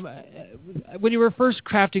then, when you were first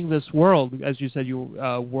crafting this world, as you said,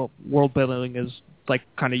 world building is like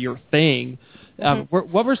kind of your thing.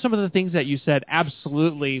 What were some of the things that you said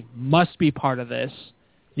absolutely must be part of this?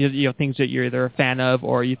 You know, things that you're either a fan of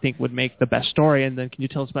or you think would make the best story. And then can you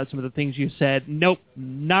tell us about some of the things you said, nope,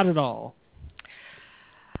 not at all?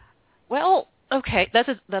 Well, okay, that's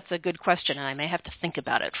a good question, and I may have to think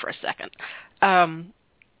about it for a second.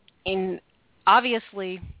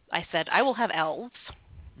 Obviously, I said I will have elves,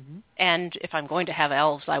 and if I'm going to have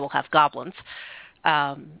elves, I will have goblins,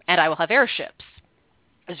 and I will have airships.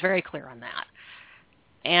 I was very clear on that.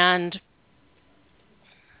 And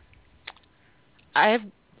I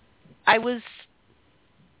was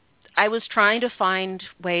trying to find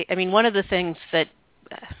way. I mean, one of the things that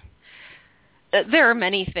there are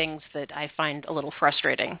many things that I find a little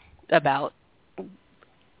frustrating about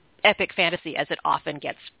epic fantasy, as it often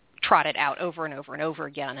gets trotted out over and over and over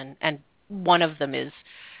again, and one of them is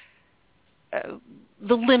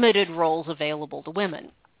the limited roles available to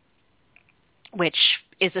women, which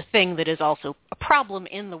is a thing that is also a problem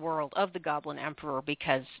in the world of the Goblin Emperor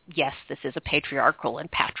because, yes, this is a patriarchal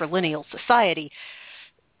and patrilineal society.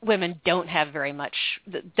 Women don't have very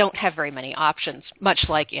many options, much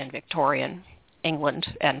like in Victorian England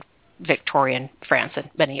and Victorian France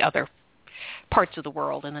and many other parts of the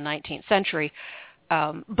world in the 19th century.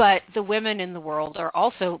 But the women in the world are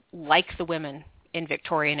also like the women in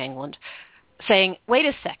Victorian England, saying, wait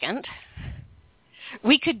a second,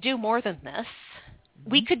 we could do more than this.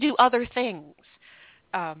 We could do other things.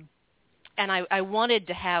 And I wanted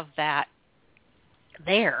to have that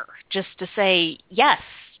there, just to say, yes,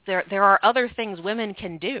 there are other things women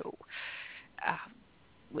can do.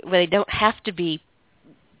 They don't have to be.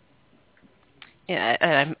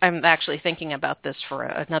 I'm actually thinking about this for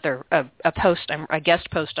another a guest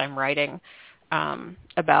post I'm writing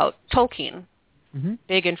about Tolkien.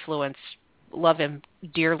 Big influence, love him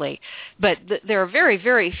dearly, but there are very,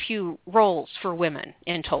 very few roles for women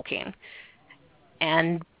in Tolkien,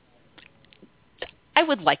 and I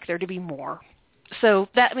would like there to be more. So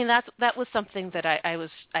that was something that I was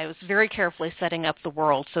very carefully setting up the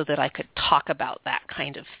world so that I could talk about that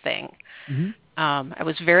kind of thing. I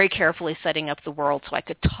was very carefully setting up the world so I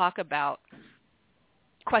could talk about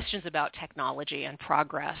questions about technology and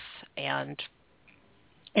progress and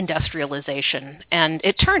industrialization. And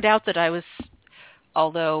it turned out that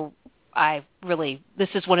although this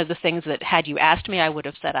is one of the things that had you asked me, I would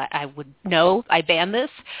have said I would know, I ban this.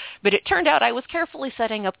 But it turned out I was carefully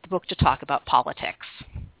setting up the book to talk about politics.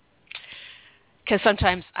 Because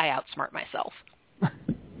sometimes I outsmart myself.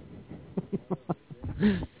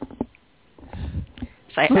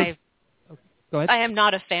 So Go ahead. I am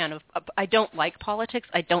not a fan of, I don't like politics.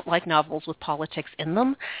 I don't like novels with politics in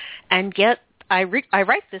them. And yet I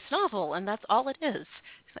write this novel, and that's all it is.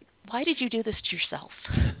 It's like, why did you do this to yourself?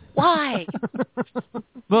 Why?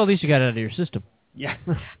 Well, at least you got it out of your system. Yeah.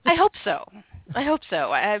 I hope so.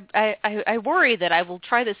 I worry that I will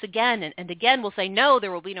try this again, and again will say, no,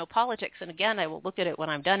 there will be no politics. And again, I will look at it when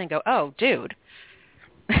I'm done and go, oh, dude,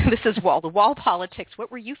 this is wall-to-wall politics. What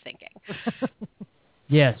were you thinking?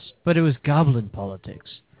 Yes, but it was goblin politics.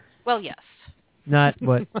 Well, yes. Not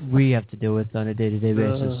what we have to deal with on a day-to-day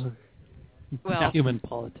basis. Well, human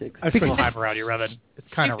politics. I spent time around you, Revan. It's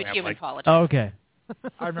kind of stupid human rambling. politics. Oh, okay.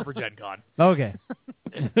 I remember Gen Con. Okay.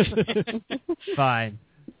 Fine.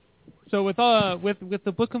 So with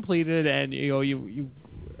the book completed, and you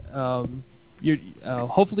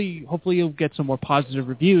hopefully you'll get some more positive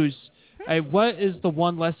reviews. What is the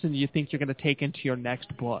one lesson you think you're going to take into your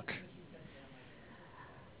next book?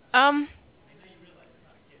 I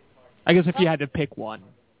guess if you had to pick one.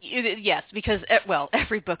 Yes, because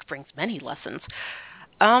every book brings many lessons.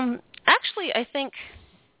 Actually, I think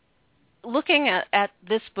looking at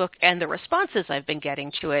this book and the responses I've been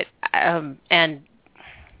getting to it, my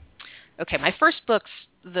first books,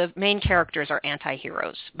 the main characters are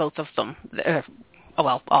anti-heroes, both of them.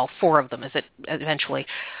 All four of them, eventually.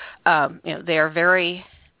 They are very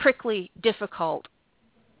prickly, difficult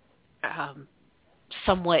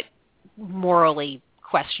somewhat morally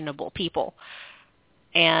questionable people.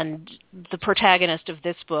 And the protagonist of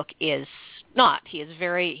this book is not. He is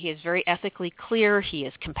very ethically clear. He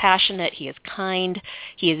is compassionate. He is kind.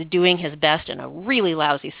 He is doing his best in a really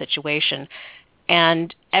lousy situation.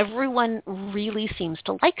 And everyone really seems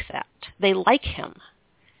to like that. They like him.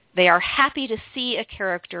 They are happy to see a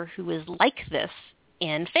character who is like this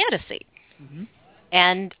in fantasy. Mm-hmm.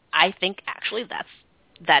 And I think actually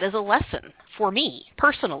that is a lesson for me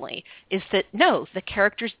personally, is that no, the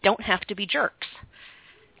characters don't have to be jerks.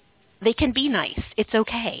 They can be nice. It's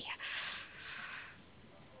okay.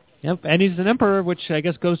 Yep, and he's an emperor, which I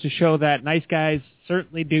guess goes to show that nice guys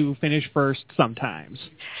certainly do finish first sometimes.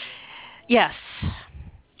 Yes,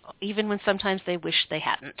 even when sometimes they wish they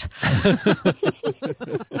hadn't.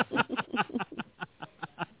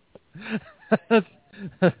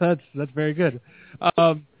 That's very good.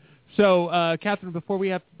 So, Catherine, before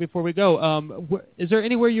we go, is there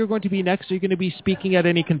anywhere you're going to be next? Are you going to be speaking at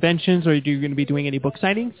any conventions, or are you going to be doing any book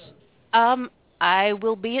signings? I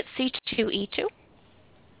will be at C2E2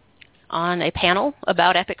 on a panel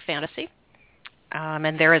about epic fantasy.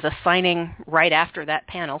 And there is a signing right after that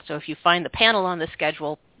panel. So if you find the panel on the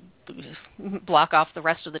schedule, block off the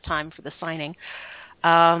rest of the time for the signing.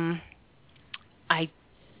 I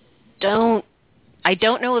don't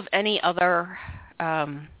know of any other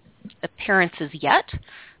appearances yet,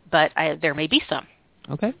 but there may be some.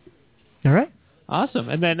 Okay. All right. Awesome.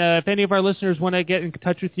 And then if any of our listeners want to get in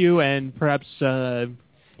touch with you and perhaps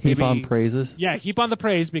heap on praises. Yeah, heap on the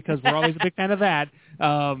praise, because we're always a big fan of that.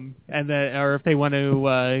 Or if they want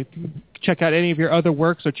to check out any of your other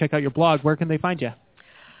works or check out your blog, where can they find you?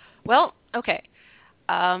 Well, okay.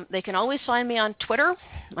 They can always find me on Twitter.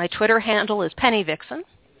 My Twitter handle is Penny Vixen,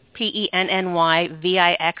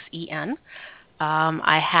 PennyVixen.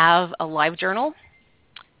 I have a live journal.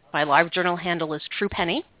 My live journal handle is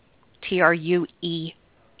TruePenny, TruePenny.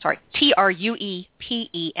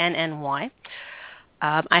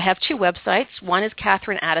 I have two websites. One is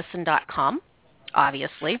CatherineAddison.com,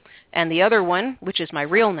 obviously, and the other one, which is my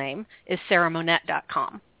real name, is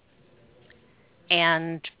SarahMonette.com.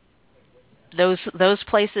 And those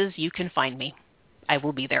places you can find me. I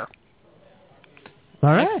will be there. All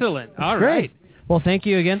right. Excellent. All Great. right. Well, thank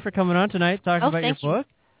you again for coming on tonight, talking about your book.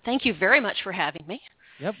 Thank you very much for having me.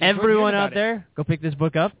 Yep. Everyone out there, go pick this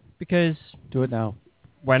book up, because... Do it now.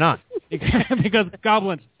 Why not? Because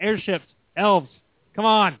goblins, airships, elves, come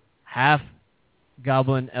on. Half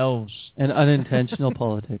goblin elves. And unintentional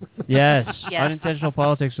politics. Yes. Yes. Unintentional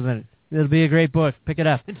politics within it. It'll be a great book. Pick it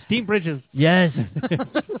up. And steam bridges. Yes.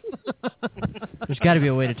 There's got to be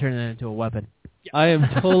a way to turn that into a weapon. I am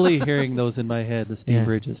totally hearing those in my head, the steam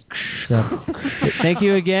bridges. So, thank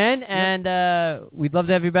you again, and we'd love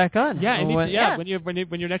to have you back on. Yeah, when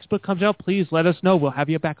your next book comes out, please let us know. We'll have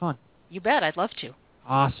you back on. You bet. I'd love to.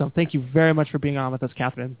 Awesome. Thank you very much for being on with us,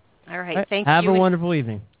 Catherine. All right. Thank you. Have you. a wonderful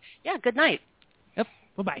evening. Yeah, good night. Yep.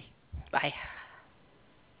 Bye-bye. Bye.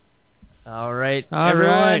 All right, All everyone.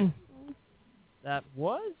 right. That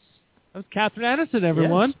was Catherine Addison,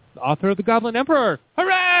 everyone. Yes. Author of The Goblin Emperor.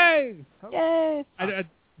 Hooray! Yay!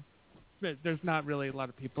 There's not really a lot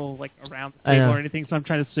of people around the table or anything, so I'm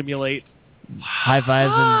trying to simulate high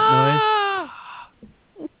fives and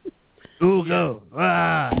noise. Ooh, go.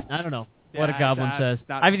 Ah. I don't know what a goblin says.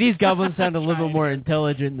 These goblins sound a little bit more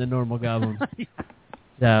intelligent than normal goblins.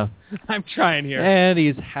 So I'm trying here. And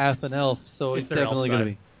he's half an elf, so he's definitely going to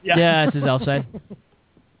be. Yeah, it's his elf side.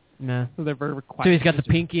 No. So they're very required. So he's got the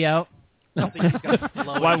pinky out. I think he's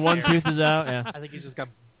got Why one tooth is out? Yeah. I think he's just got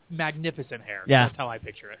magnificent hair. Yeah. That's how I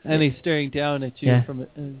picture it. And he's staring down at you from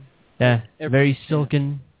very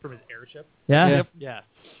silken. From his airship? Yeah. Yeah.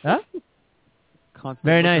 Huh?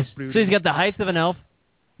 Very nice. So he's got the height of an elf,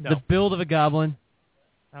 the build of a goblin.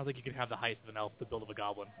 I don't think you can have the height of an elf, the build of a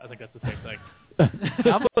goblin. I think that's the same thing.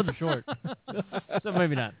 Goblins are short. So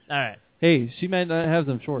maybe not. All right. Hey, she might not have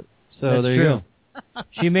them short. So That's there true. you go.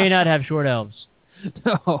 She may not have short elves.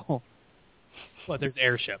 No. But there's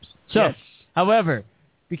airships. So, however,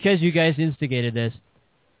 because you guys instigated this,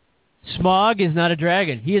 Smaug is not a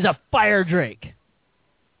dragon. He is a fire drake.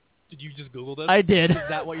 Did you just Google this? I did. Is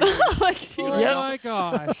that what you're doing? Oh my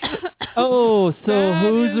gosh. Oh, so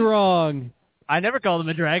who's wrong? I never called him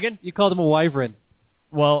a dragon. You called him a wyvern.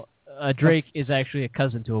 Well, a drake is actually a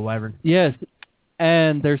cousin to a wyvern. Yes,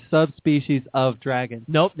 and they're subspecies of dragon.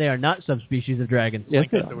 Nope, they are not subspecies of dragons. Yes,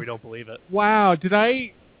 Like that, we don't believe it. Wow, did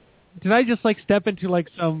I just step into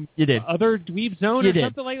some You did. other dweeb zone You or did.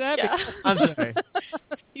 something like that? Yeah. I'm sorry.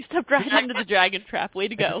 You stepped right into the dragon trap. Way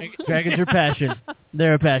to go. Dragons are passion.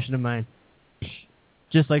 They're a passion of mine.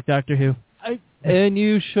 Just like Doctor Who. And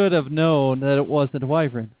you should have known that it wasn't a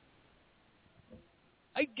wyvern.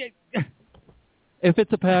 If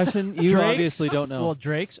it's a passion, you Drakes? obviously don't know. Well,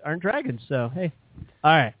 drakes aren't dragons, so hey.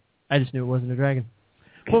 All right. I just knew it wasn't a dragon.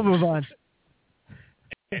 We'll move on.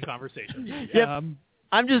 Conversation. Yep.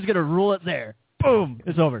 I'm just going to rule it there. Boom.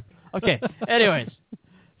 It's over. Okay. Anyways.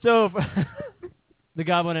 So, The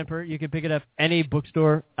Goblin Emperor, you can pick it up any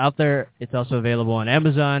bookstore out there. It's also available on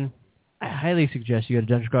Amazon. I highly suggest you go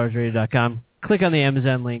to DungeonCrawlersRadio.com, click on the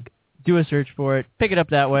Amazon link, do a search for it, pick it up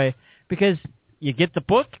that way, because you get the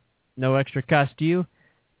book, no extra cost to you,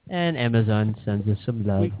 and Amazon sends us some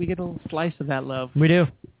love. We get a little slice of that love. We do.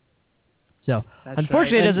 So, That's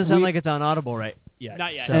unfortunately, right. it doesn't sound like it's on Audible right yet.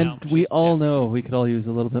 Not yet. So. And we all know we could all use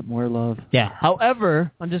a little bit more love. Yeah.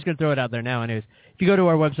 However, I'm just going to throw it out there now anyways. If you go to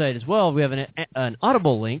our website as well, we have an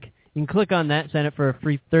Audible link. You can click on that, sign up for a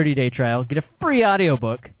free 30-day trial, get a free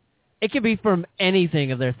audiobook. It can be from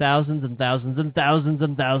anything of their thousands and thousands and thousands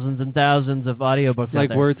and thousands and thousands of audiobooks Like out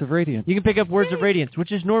there. Words of Radiance. You can pick up Words of Radiance,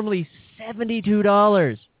 which is normally $72.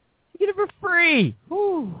 You get it for free.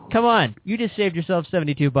 Come on. You just saved yourself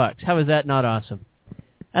 $72. How is that not awesome?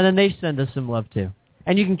 And then they send us some love, too.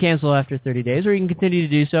 And you can cancel after 30 days, or you can continue to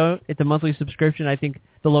do so. It's a monthly subscription. I think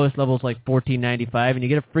the lowest level is like $14.95, and you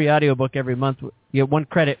get a free audiobook every month. You get 1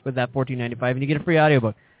 credit with that $14.95, and you get a free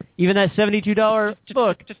audiobook. Even that $72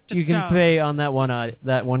 book, you can pay on that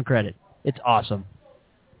one credit. It's awesome.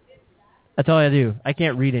 That's all I do. I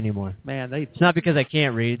can't read anymore. Man, It's not because I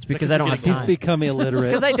can't read. It's because I don't have time. He's become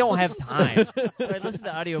illiterate. Because I don't have time. So I listen to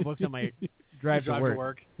audiobooks on my drive to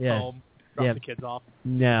work. Yeah. Home, drop the kids off.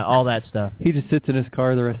 Yeah, all that stuff. He just sits in his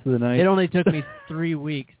car the rest of the night. It only took me 3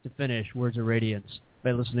 weeks to finish Words of Radiance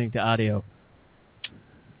by listening to audio.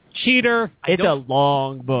 Cheater. It's a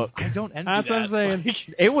long book. I don't envy That's what I'm saying.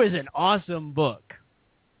 It was an awesome book.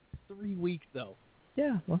 3 weeks, though.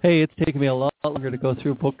 Yeah. Well, Hey, it's taken me a lot longer to go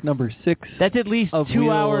through book number 6. that's at least Of 2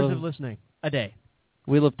 Wheel hours of- of listening a day.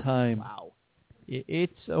 Wheel of Time. Wow.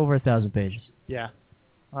 It's over 1,000 pages. Yeah.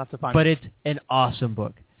 I'll have to find But it's an awesome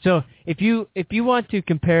book. So if you want to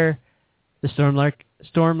compare the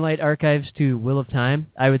Stormlight Archives to Wheel of Time,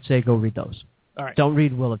 I would say go read those. All right. Don't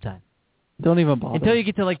read Wheel of Time. Don't even bother. Until you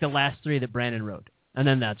get to like the last 3 that Brandon wrote. And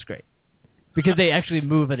then that's great. Because they actually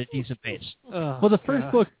move at a decent pace. Well, the first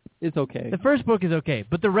book is okay. The first book is okay,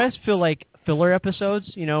 but the rest feel like filler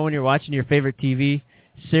episodes, you know, when you're watching your favorite TV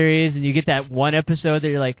series and you get that one episode that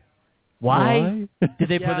you're like, why did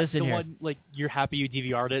they put this in the here? One, like, you're happy you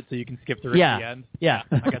DVR'd it so you can skip through Yeah. at the end. Yeah.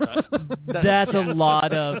 I get that. That's a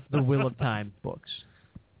lot of the Wheel of Time books.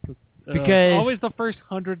 Because always the first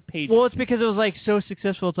 100 pages. Well, it's because it was like so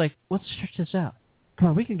successful. It's like, let's stretch this out. Come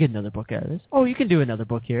on, we can get another book out of this. Oh, you can do another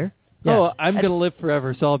book here. Yeah. Oh, I'm going to live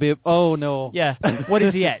forever, so I'll be... Oh, no. Yeah. What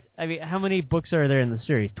is he at? I mean, how many books are there in the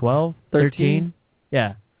series? 12? 13?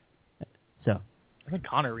 Yeah. So. I think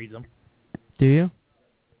Connor reads them. Do you?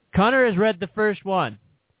 Connor has read the first one.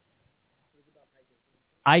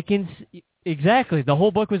 Exactly. The whole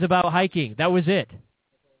book was about hiking. That was it.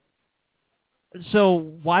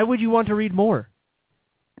 So why would you want to read more?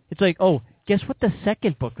 It's like, oh, guess what the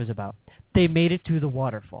second book was about? They made it to the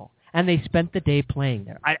waterfall. And they spent the day playing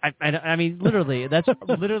there. I mean, literally, that's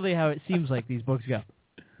literally how it seems like these books go.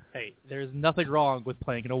 Hey, there's nothing wrong with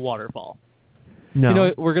playing in a waterfall. No. You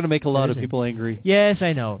know, we're going to make a lot There of isn't. people angry. Yes,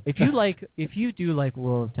 I know. If you do like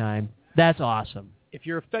Wheel of Time, that's awesome. If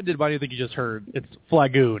you're offended by anything you just heard, it's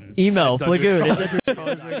Flagoon. Email at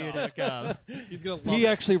Flagoon@DungeonCrawlersRadio.com. He's gonna love He it.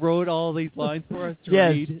 actually wrote all these lines for us to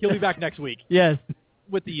Yes. read. He'll be back next week Yes.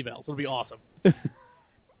 with the emails. It'll be awesome.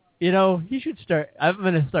 You know, he should start. I'm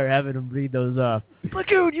going to start having him read those.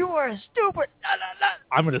 Flagoon, you are stupid.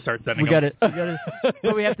 I'm going to start sending We them. got it.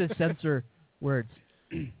 But we have to censor words.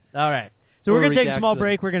 All right. So Or we're going to take a redact small them.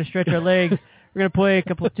 break. We're going to stretch our legs. We're going to play a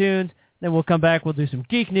couple of tunes. Then we'll come back. We'll do some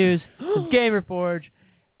geek news, some Gamer Forge,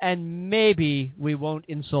 and maybe we won't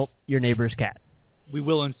insult your neighbor's cat. We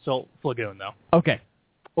will insult Flagoon, though. Okay.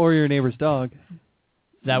 Or your neighbor's dog.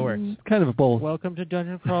 That works. It's kind of a both. Welcome to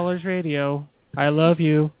Dungeon Crawlers Radio. I love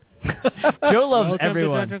you. Joe loves Welcome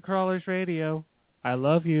everyone. to Dungeon Crawlers Radio. I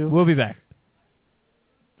love you. We'll be back.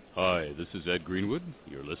 Hi, this is Ed Greenwood.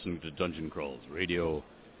 You're listening to Dungeon Crawls Radio,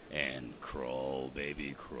 and crawl,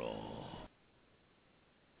 baby, crawl.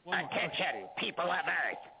 Attention, people of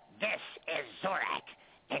Earth. This is Zorak,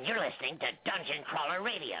 and you're listening to Dungeon Crawler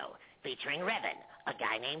Radio, featuring Revan, a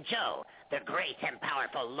guy named Joe, the great and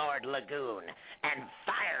powerful Lord Lagoon, and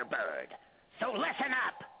Firebird. So listen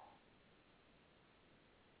up.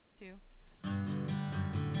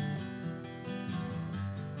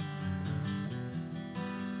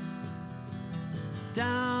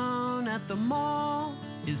 Down at the mall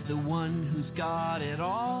is the one who's got it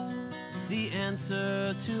all, the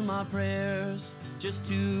answer to my prayers, just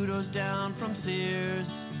 2 doors down from Sears.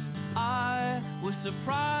 I was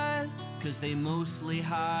surprised, 'cause they mostly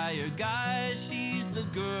hire guys. She's the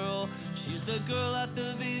girl at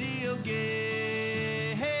the video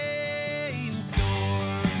game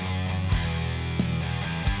store.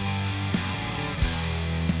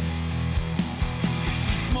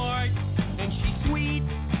 She's smart, and she's sweet,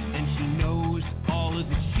 and she knows all of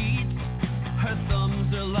the cheats. Her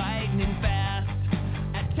thumbs are lightning fast,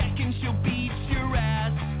 at Tekken she'll beat your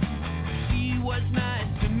ass. She was nice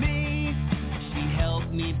to me, she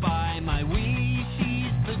helped me buy my Wii.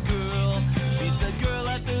 She's the girl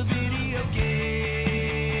at the video game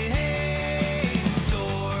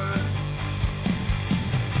store.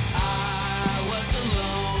 I was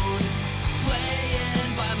alone,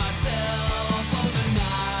 playing by myself. Oh, the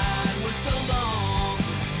night was so long,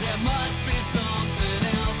 there must be something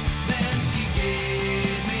else. Then she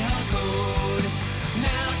gave me her code,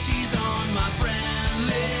 now she's on my friend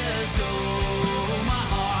list. Oh, my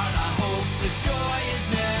heart, I hope the joy is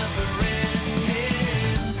never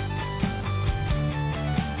ending.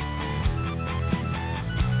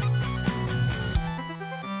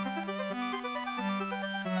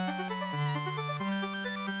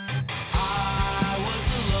 I was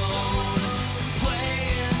alone,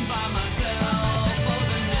 playing by myself. Oh,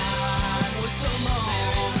 the night was so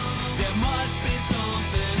long, there must be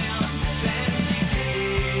something else. Then she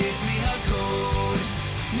gave me her code,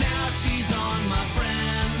 now she's on my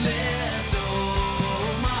friend list.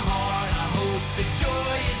 Oh, my heart, I hope the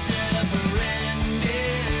joy is never ending.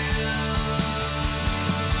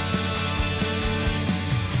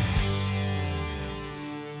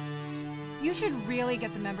 You should really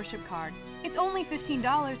get the membership card. It's only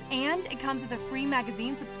 $15 and it comes with a free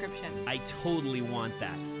magazine subscription. I totally want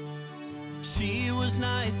that. She was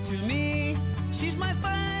nice to me, she's my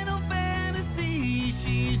Final Fantasy.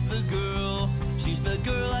 She's the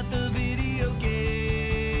girl at the video game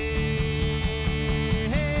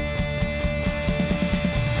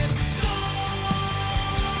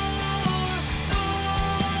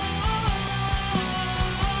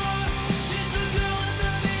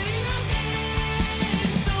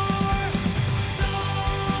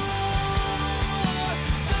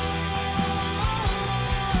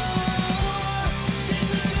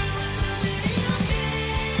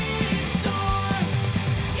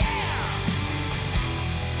Yeah!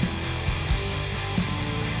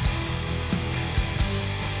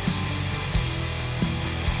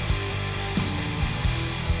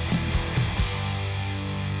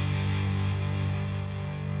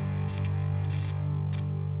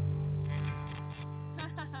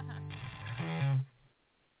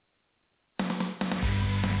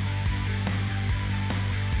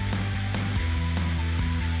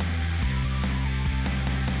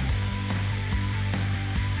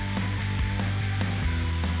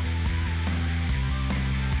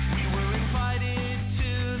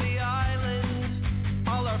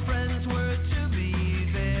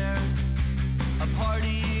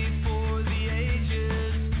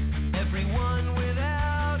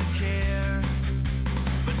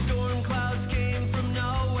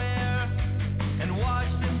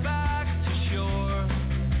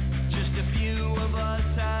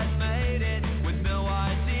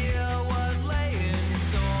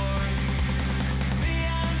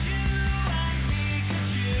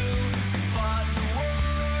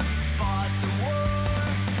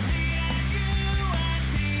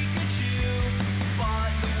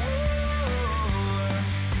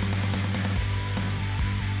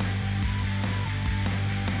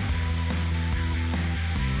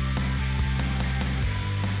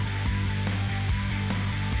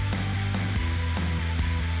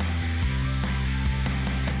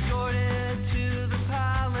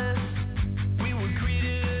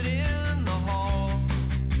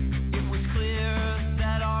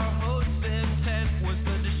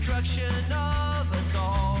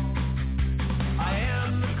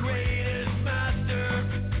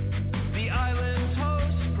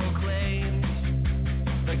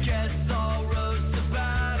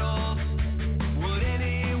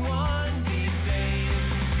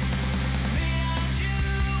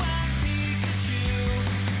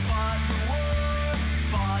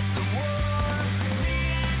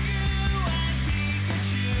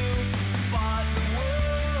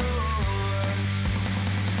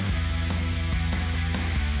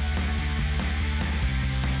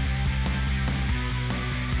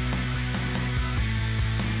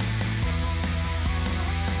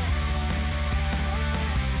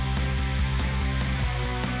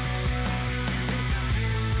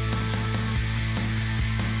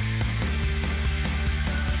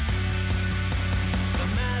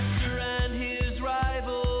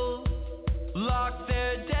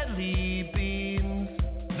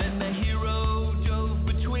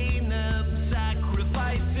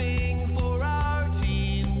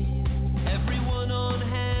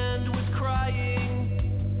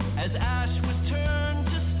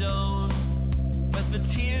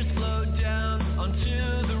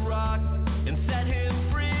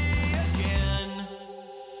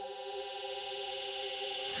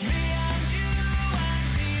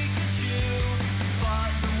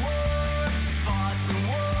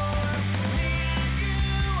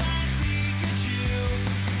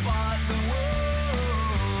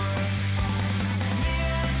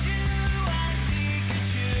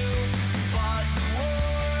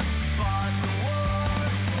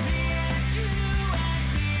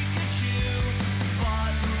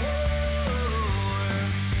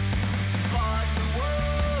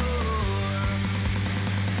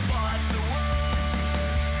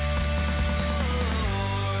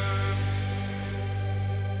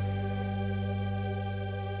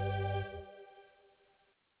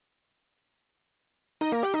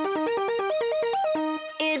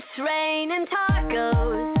 It's raining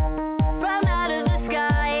tacos from out of the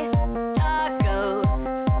sky. Tacos,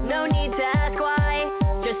 no need to ask why.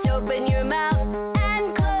 Just open your mouth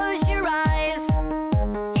and close your eyes.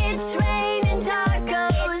 It's raining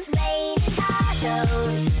tacos. It's raining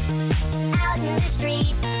tacos out in the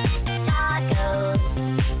street. Tacos,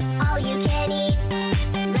 all you can eat.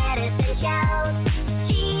 Lettuce and shells,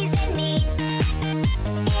 cheese and meat.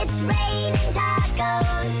 It's raining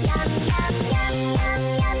tacos. Yum, yum, yum, yum,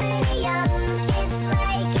 yum, yum. It's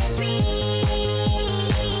like a dream.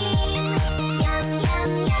 Yum, yum,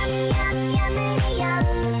 yum, yum, yum, yum.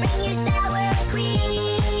 Bring your sour cream.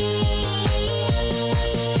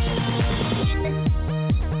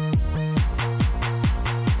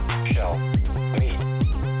 Shell, meat,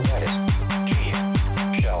 lettuce, cheese.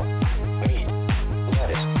 Shell, meat,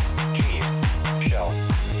 lettuce, cheese. Shell,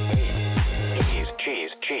 meat,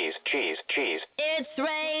 cheese. It's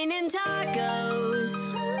raining tacos.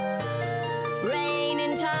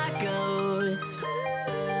 Raining tacos.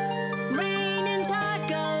 Raining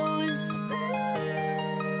tacos.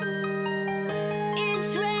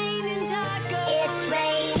 It's raining tacos. It's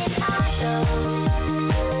raining tacos.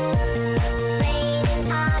 Raining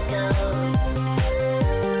tacos.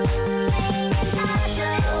 Raining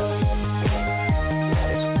tacos.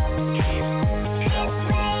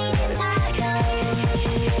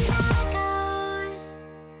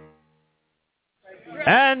 It's raining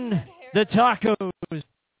And the tacos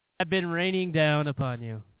have been raining down upon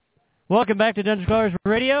you. Welcome back to Dungeon Crawlers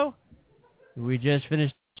Radio. We just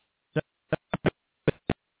finished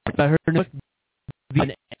her book,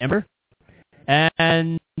 The Ember,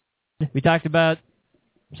 and we talked about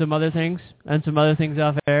some other things and some other things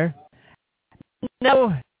off air.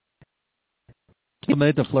 No.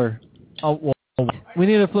 Flamme de fleur. Oh, well, we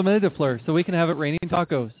need a flamme de fleur so we can have it raining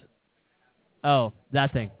tacos. Oh,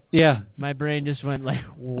 that thing. Yeah. My brain just went like,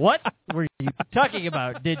 what were you talking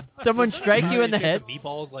about? Did someone strike you in the head? The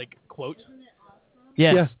meatballs, like, quote?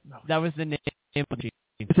 Yes. Yes. That was the name of the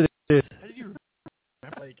Yes, it is. How did you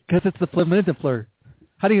remember, like... Because it's the flamme de fleur.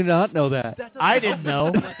 How do you not know that? I didn't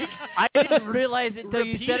know. I didn't realize it until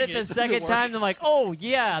you said it Repeating the it second doesn't time. I'm like, oh,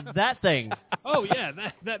 yeah, that thing. Oh, yeah,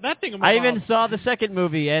 that thing. I even saw the second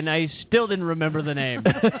movie, and I still didn't remember the name.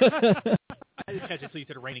 I didn't catch it until you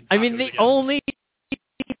said raining I mean, tacos the again. only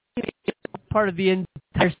part of the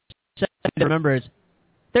entire set I remember is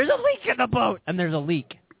there's a leak in the boat, and there's a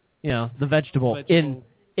leak. You know, the vegetable. in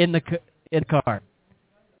the car.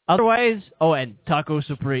 Otherwise, and Taco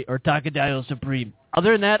Supreme or Tacadillo Supreme.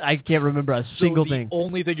 Other than that, I can't remember a single thing. The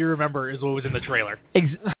only thing you remember is what was in the trailer.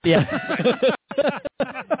 Yeah.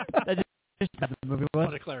 That just the movie I was.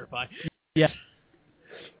 want to clarify. Yeah.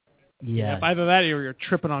 Yeah. Yeah. Either that or you're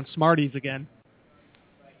tripping on Smarties again.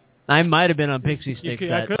 I might have been on Pixie Sticks I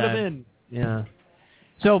that could have time. been. Yeah.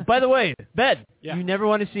 So, by the way, Ben, Yeah. you never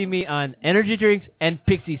want to see me on energy drinks and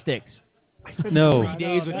Pixie Sticks. No. 3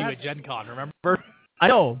 days with you at Gen Con, remember? I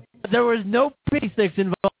know. There was no Pixie Sticks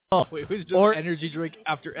involved. Wait, who's just Or- energy drink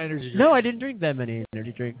after energy drink? No, I didn't drink that many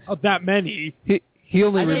energy drinks. Oh, that many. He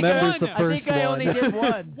only I think remembers I- the first I think I only one. did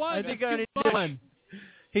one. One, I think that's I only too did much. one.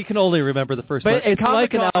 He can only remember the first But one. at It's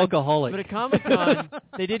like an Comic-Con- alcoholic. But at Comic-Con,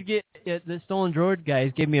 they did get, the Stolen Droid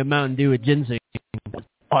guys gave me a Mountain Dew with ginseng.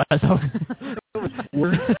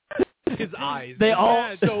 His eyes. They They're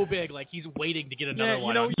all- so big, like he's waiting to get another Yeah, one.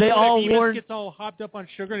 you know, out. They all Beavis warned- gets all hopped up on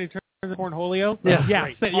sugar and he turns into cornholio. Yeah. yeah,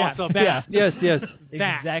 Great. yeah, Awesome. that. Yes, yes.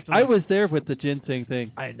 That. Exactly. I was there with the ginseng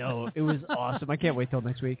thing. I know. It was awesome. I can't wait till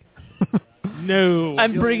next week. No.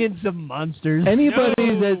 I'm bringing some monsters. Anybody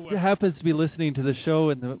No. that happens to be listening to the show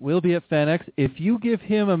and will be at FanX, if you give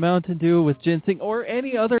him a Mountain Dew with ginseng or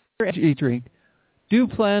any other energy drink, do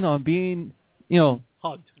plan on being,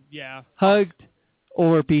 Hugged. Yeah. hugged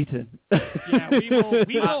or beaten. Yeah, we will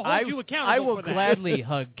hold you accountable I will for that. gladly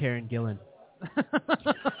hug Karen Gillan.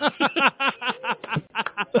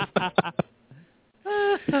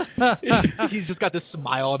 He's just got this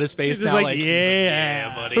smile on his face He's now, like, like,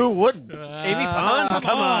 yeah. buddy. Who wouldn't? Amy Pond?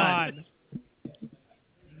 Come on.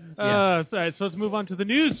 So let's move on to the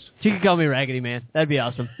news. She could call me Raggedy Man. That'd be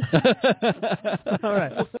awesome. All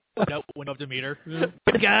right. Nope, went up to meet her.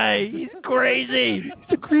 Good guy. He's crazy. He's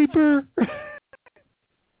a creeper. All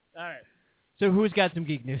right. So who's got some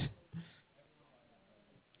geek news?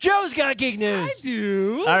 Joe's got geek news. I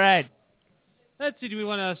do. All right. Let's see. Do we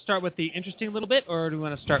want to start with the interesting little bit, or do we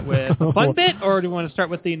want to start with the fun bit, or do we want to start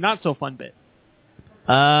with the not so fun bit?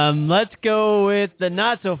 Let's go with the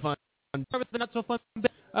not so fun. Start with the not so fun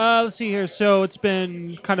bit. Let's see here. So it's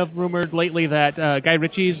been kind of rumored lately that Guy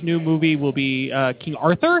Ritchie's new movie will be King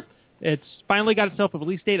Arthur. It's finally got itself a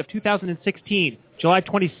release date of 2016, July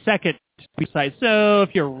 22nd, site. So if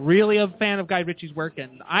you're really a fan of Guy Ritchie's work,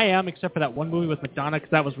 and I am, except for that one movie with Madonna,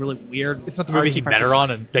 because that was really weird. It's not the movie he met her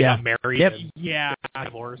on, and they got married. Yep. And Yeah.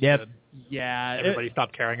 divorced. Yep. And Yeah. everybody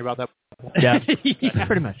stopped caring about that. Yeah. Yeah.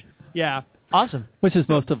 Pretty much. Yeah. Awesome. Which is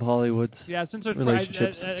most of Hollywood's Yeah. Since it's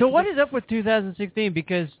relationships. So what is up with 2016?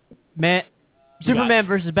 Because Superman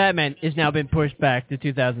versus Batman has now been pushed back to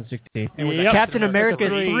 2016. Yep. Captain America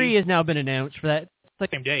 3. 3 has now been announced for that. It's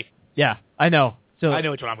like, Same day. yeah, I know. So I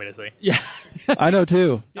know which one I'm going to see. Yeah. I know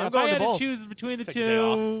too. Yeah, I'm if going I to had both. to choose between the Take a day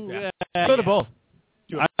off. two, Yeah. Go to both.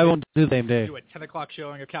 I won't do the same day. Do a 10 o'clock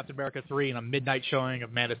showing of Captain America 3 and a midnight showing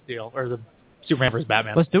of Man of Steel, or the Superman versus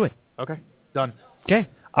Batman. Let's do it. Okay, done. Okay.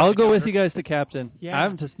 I'll go with you guys to Captain. Yeah.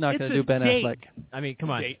 I'm just not going It's to a do Ben date. Affleck. I mean, come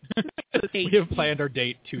on. Date. We have planned our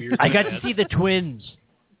date 2 years. I in got to advance. see the twins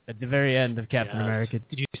at the very end of Captain Yes. America.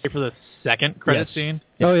 Did you stay for the second credit Yes. scene?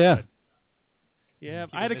 Oh, yeah. Yeah,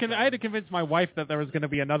 I had to convince my wife that there was going to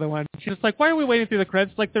be another one. She's just like, "Why are we waiting through the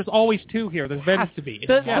credits? Like, there's always two here. There's been Has to be.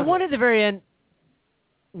 The one at the very end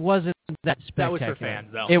wasn't that spectacular. That was for fans,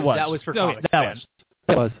 though. It was. That was for No, comics that fans.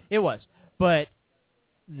 was. It was. But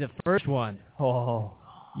the first one, oh,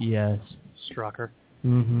 yes. Strucker.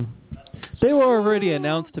 Mm-hmm. They were already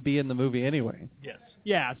announced to be in the movie anyway. Yes.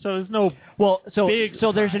 Yeah, so there's no Well, so big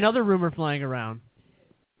there's another rumor flying around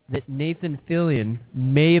that Nathan Fillion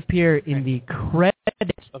may appear in the credits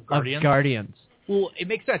Of of Guardians? Guardians. Well, it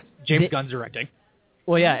makes sense. James They- Gunn's directing.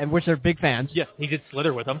 Well, yeah, and which they're big fans. Yes, he did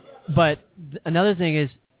Slither with him. But another thing is,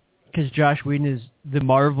 because Josh Whedon is the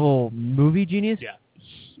Marvel movie genius, Yeah.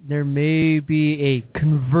 there may be a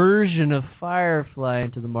conversion of Firefly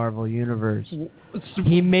into the Marvel universe.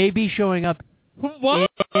 He may be showing up What?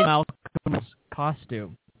 in Malcolm's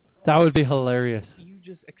costume. That would be hilarious. You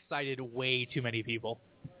just excited way too many people.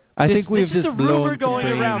 I think we've this is just a rumor blown going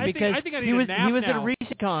some around brains. because I think I need he a was nap at a now.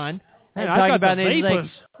 recent con Man, and I've talking got about the it. vapors.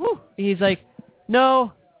 He's like,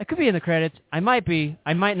 no, I could be in the credits. I might be.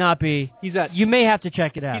 I might not be. He's at You may have to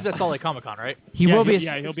check it out. He's at Salt Lake Comic Con, right? He Yeah, will be. he'll be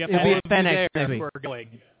at He'll be All at of you FanX there next week. who are going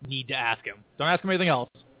need to ask him. Don't ask him anything else.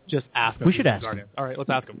 Just ask him. We if should he's ask him. Guardian. All right, let's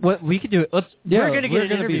ask him. What we could do it. Let's. Yeah, we're gonna get we're an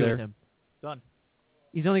gonna be interview there. with him. Done.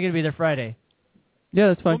 He's only gonna be there Friday, Yeah,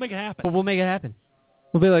 that's fine. We'll make it happen. but we'll make it happen.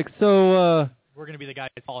 We'll be like, so, We're going to be the guy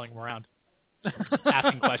following him around,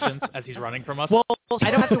 asking questions as he's running from us. Well, I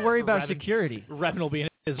don't have to worry about Revan- security. Revan will be in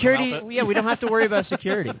his Security. outfit. Yeah, we don't have to worry about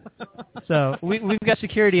security. So we've got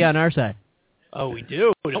security on our side. Oh, we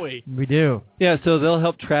do, don't we? We do. yeah, so they'll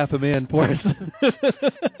help trap him in for us.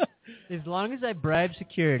 As long as I bribe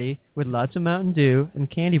security with lots of Mountain Dew and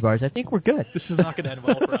candy bars, I think we're good. This is not going to end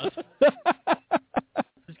well for us.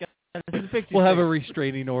 We'll have a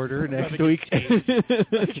restraining order next Revan week.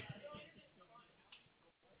 gets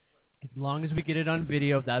As long as we get it on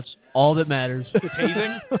video, that's all that matters. The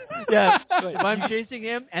tasing? Yeah. If I'm chasing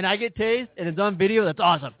him and I get tased and it's on video, that's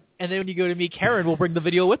awesome. And then when you go to meet Karen, we'll bring the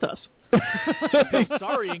video with us. Say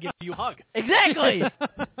sorry and give you a hug. Exactly.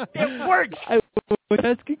 It works. I was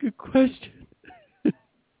asking a question.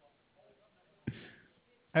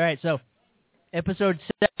 All right, so episode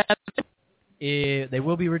 7, they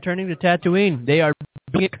will be returning to Tatooine. They are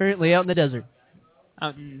being currently out in the desert.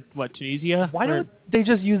 Out in, what, Tunisia? Why Or- don't they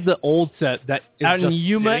just use the old set that is Out in just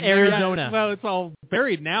Yuma, sitting there? Arizona. Well, it's all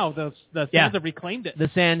buried now. The Yeah. fans have reclaimed it. The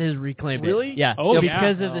sand has reclaimed Really? it. Yeah. Oh, So yeah.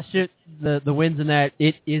 because of the shit, the winds and that,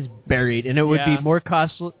 it is buried, and it would Yeah. be more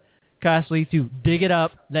costly to dig it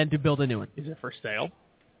up than to build a new one. Is it for sale?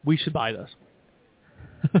 We should buy this.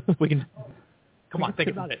 We can. Come on, think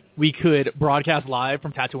about it. We could broadcast live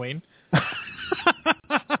from Tatooine. Look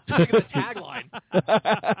at the tagline.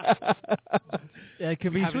 That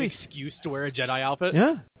could be Have sweet. an excuse to wear a Jedi outfit.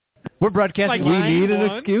 Yeah. We're broadcasting We live. need an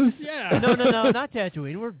one. excuse? Yeah. No, not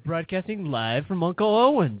Tatooine. We're broadcasting live from Uncle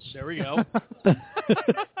Owen's. There we go.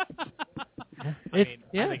 I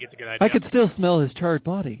think it's a good idea. I could still smell his charred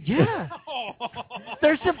body. Yeah.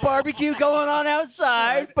 There's some barbecue going on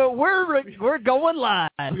outside, but we're going live.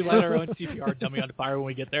 We light our own CPR dummy on fire when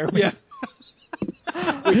we get there. Yeah.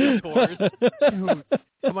 We do tours. Dude,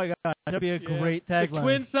 oh my God, that'd be a great The tagline.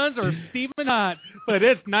 twin sons are steaming hot, but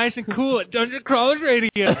it's nice and cool at Dungeon Crawlers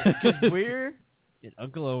Radio. We're at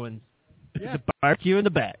Uncle Owen's. There's a barbecue in the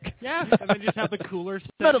back. Yeah, and then just have the cooler set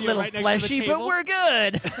Not a you little right next to the fleshy, but table. we're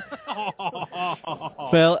good.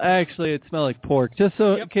 Well, actually, it smelled like pork. Just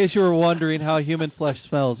so, in case you were wondering how human flesh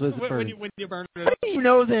smells, was it when you burn it. How do you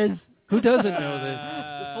know this? Who doesn't know this?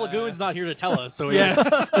 The Lagoon's not here to tell us, so Yeah.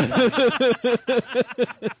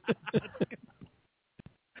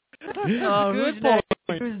 Oh, Good who's next?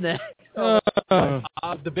 point. Who's next?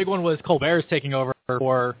 the big one was Colbert's taking over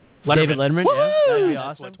for David Letterman. Yeah, That'd be that's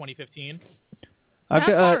awesome. what, 2015. That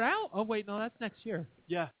far out? Oh, wait, no, that's next year.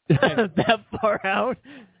 Yeah. That far out?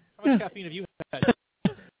 How much caffeine have you had?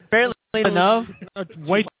 Barely enough.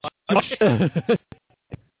 Wait.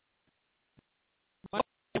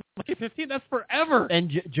 15, that's forever.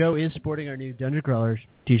 And Joe is sporting our new Dungeon Crawlers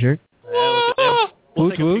T-shirt. We'll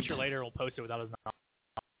take a Woot. picture later. We'll post it without his mouth.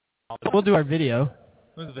 We'll do our video.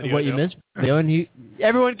 What's the of video, what you Joe? missed. And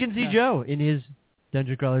everyone can see Joe in his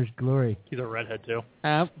Dungeon Crawler's glory. He's a redhead, too.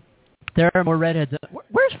 There are more redheads.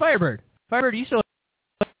 Where's Firebird? Firebird, are you still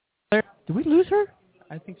there? Did we lose her?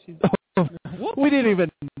 I think she's... We didn't even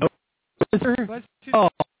know. Oh.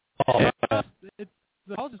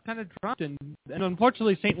 The ball just kind of dropped, and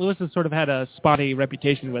unfortunately, St. Louis has sort of had a spotty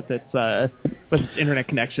reputation with its internet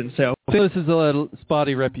connection. So This is a little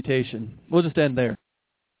spotty reputation. We'll just end there.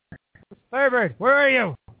 Firebird, where are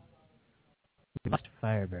you? We lost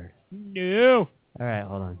Firebird. No. All right,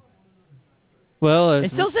 hold on. Well,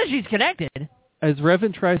 It still says she's connected. as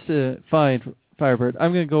Revan tries to find Firebird,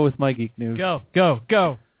 I'm going to go with my geek news. Go.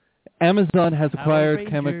 Amazon has Power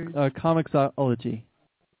acquired Rangers. Comixology.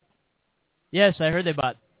 Yes, I heard they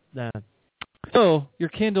bought that. So your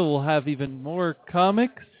Kindle will have even more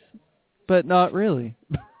comics, but not really.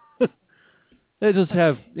 They just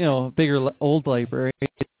have, a bigger old library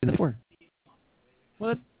than before.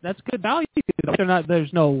 Well, that's good value.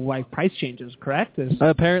 There's no price changes, correct?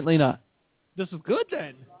 Apparently not. This is good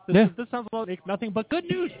then. This sounds like nothing but good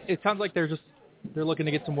news. It sounds like they're looking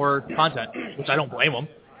to get some more content, which I don't blame them.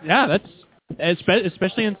 Yeah, that's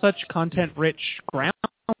especially in such content-rich ground.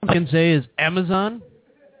 I can say is Amazon.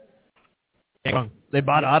 They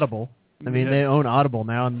bought Audible. I mean, they own Audible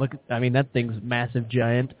now, and that thing's massive,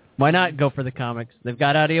 giant. Why not go for the comics? They've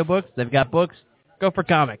got audiobooks. They've got books. Go for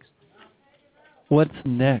comics. What's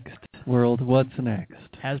next, world? What's next?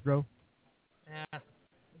 Hasbro.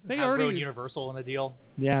 They Hasbro already and Universal in a deal.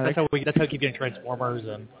 Yeah, that's how we keep getting Transformers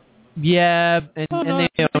and. Yeah, and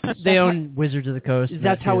they own Wizards of the Coast.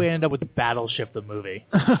 That's how we end up with Battleship the movie.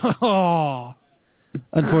 Oh.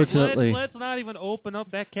 Unfortunately. Let's not even open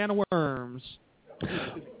up that can of worms.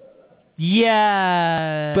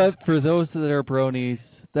 Yeah. But for those that are bronies,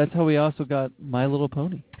 that's how we also got My Little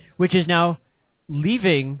Pony. Which is now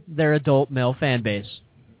leaving their adult male fan base.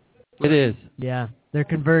 It is. Yeah. They're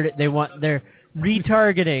converted. They're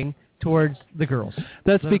retargeting towards the girls.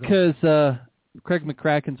 That's because Craig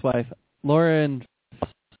McCracken's wife, Lauren,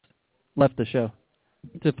 left the show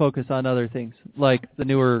to focus on other things, like the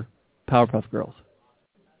newer Powerpuff Girls.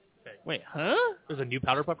 Wait, huh? There's a new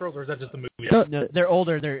Powderpuff Girls, or is that just the movie? No, they're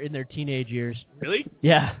older. They're in their teenage years. Really?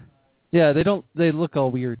 Yeah. Yeah, they look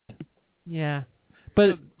all weird. Yeah.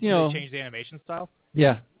 But, Did they change the animation style?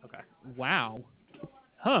 Yeah. Okay. Wow.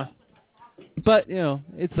 Huh. But,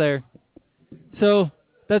 it's there. So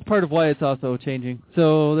that's part of why it's also changing.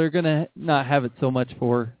 So they're going to not have it so much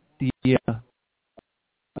for the...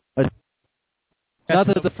 not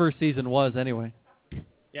that the first season was, anyway.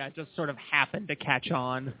 Yeah, it just sort of happened to catch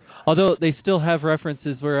on. Although they still have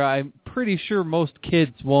references where I'm pretty sure most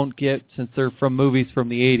kids won't get since they're from movies from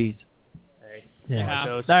the 80s. Yeah.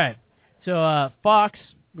 All right. So Fox,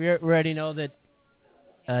 we already know that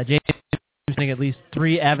James is doing at least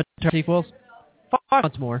 3 Avatar sequels. Fox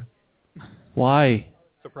wants more. Why?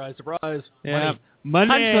 Surprise, surprise. Yeah. Money.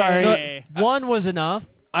 Money. I'm sorry. One was enough.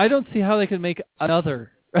 I don't see how they could make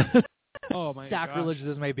another. Oh my Sacrilege as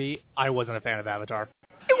this may be, I wasn't a fan of Avatar.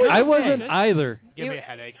 I wasn't either. Give me a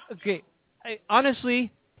headache. Okay.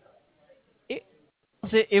 Honestly,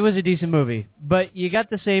 it was a decent movie, but you got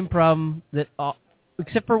the same problem that,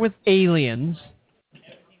 except for with Aliens,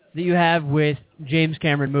 that you have with James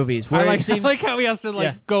Cameron movies. Where I like how he has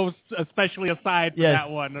to go especially aside from that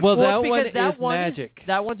one. Well, that one because that is one magic.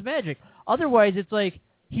 That one's magic. Otherwise, it's like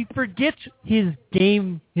he forgets his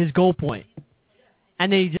goal point,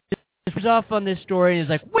 and then he just goes off on this story and is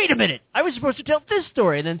like, "Wait a minute, I was supposed to tell this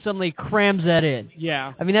story," and then suddenly crams that in.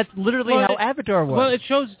 Yeah. I mean, that's literally how Avatar was. Well, it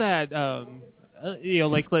shows that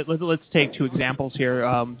let's take 2 examples here: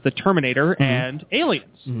 the Terminator and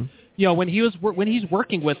Aliens. Mm-hmm. When he's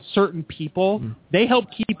working with certain people, they help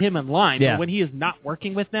keep him in line. Yeah. But when he is not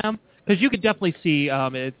working with them, because you could definitely see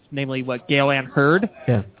it's namely Gail Ann Hurd,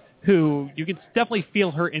 who you can definitely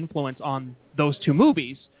feel her influence on those 2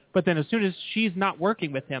 movies. But then as soon as she's not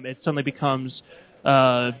working with him, it suddenly becomes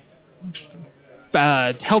helter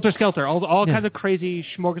skelter, all kinds of crazy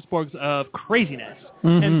smorgasbords of craziness,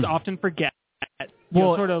 and often forget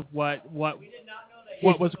sort of what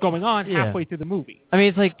was going on halfway through the movie. I mean,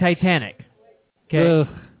 it's like Titanic. Okay,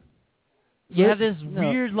 you have this No.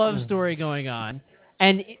 weird love story going on,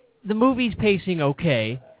 and the movie's pacing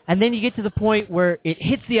okay, And then you get to the point where it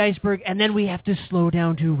hits the iceberg, and then we have to slow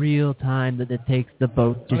down to real time that it takes the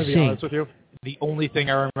boat to I'm gonna be sink. honest with you. The only thing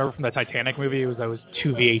I remember from the Titanic movie was that it was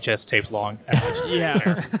 2 VHS tapes long.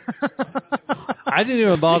 Yeah. I didn't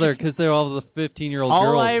even bother because they're all the 15-year-old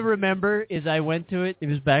All girls. I remember is I went to it. It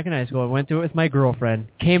was back in high school. I went to it with my girlfriend.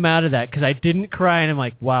 Came out of that because I didn't cry, and I'm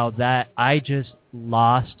like, wow, that I just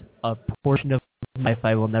lost a portion of my life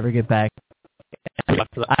I will never get back.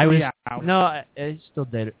 I was I still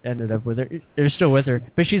ended up with her. They're still with her,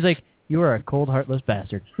 but she's like, "You are a cold, heartless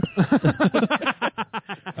bastard."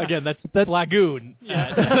 Again, that's Lagoon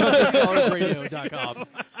at radio.com.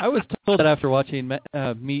 I was told that after watching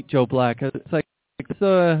Meet Joe Black. It's like it's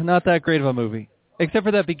not that great of a movie, except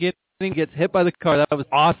for that beginning. Gets hit by the car. That was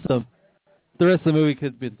awesome. The rest of the movie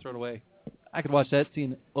could have been thrown away. I could watch that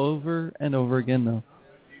scene over and over again, though.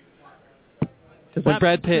 Like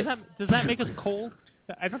Brad Pitt. Does that make us cold?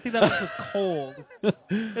 I don't think that makes us cold.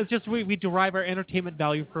 It's just we derive our entertainment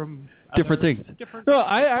value from Different things. No,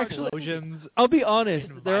 I actually. Explosions. I'll be honest.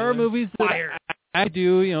 There are movies that I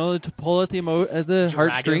do, to pull at the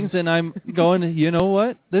heartstrings, and I'm going, you know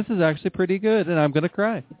what? This is actually pretty good, and I'm going to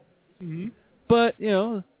cry. Mm-hmm. But,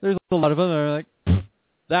 there's a lot of them that are like,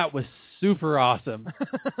 that was super awesome.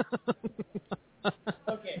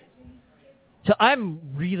 Okay. So I'm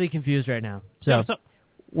really confused right now. So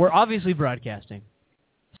we're obviously broadcasting.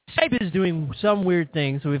 Skype is doing some weird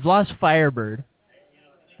thing, so we've lost Firebird,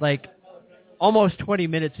 like, almost 20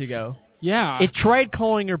 minutes ago. Yeah. It tried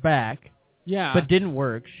calling her back, but didn't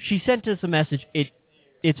work. She sent us a message.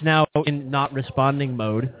 It's now in not responding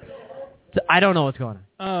mode. So I don't know what's going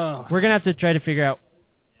on. We're going to have to try to figure out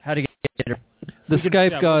how to get her. The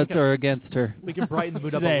Skype gods are against her. We can brighten the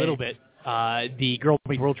mood up a little bit. The Girl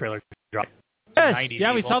Meets World trailer dropped. Yes. 90s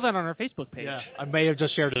Yeah, we people. saw that on our Facebook page. Yeah, I may have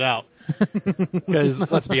just shared it out. Because,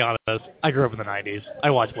 let's be honest, I grew up in the 90s. I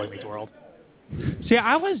watched Boy Meets World. See,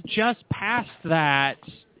 I was just past that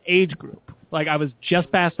age group. Like, I was just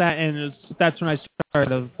past that, and that's when I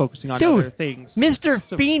started focusing on other things. Mr.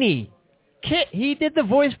 Feeney. Kit, he did the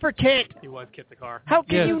voice for Kit. He was Kit the car. How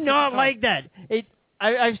can you not like that?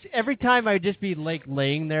 Every time I'd just be like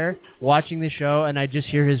laying there watching the show, and I just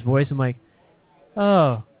hear his voice. I'm like,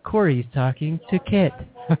 oh, Corey's talking to Kit.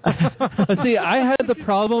 See, I had the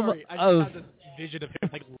problem I just had this vision of him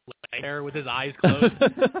like laying there with his eyes closed,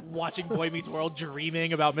 watching Boy Meets World,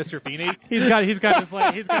 dreaming about Mr. Feeney. He's got his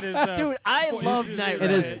Dude, I love Knight in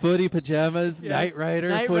Rider. his footy pajamas, Knight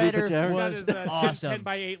Rider, footy pajamas. He's got his awesome.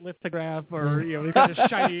 10x8 lithograph, or he's got a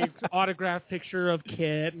shiny autographed picture of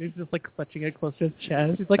Kit, and he's just like clutching it close to his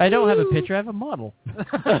chest. He's like, I don't have a "Ooh." picture. I have a model.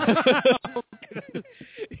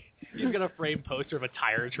 He's got a framed poster of a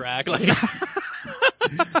tire track. Like,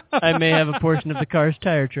 I may have a portion of the car's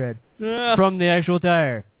tire tread from the actual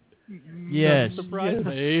tire. Yes. Doesn't surprise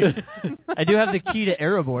me. I do have the key to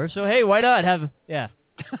Erebor, so hey, why not have? Yeah.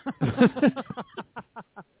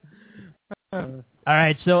 All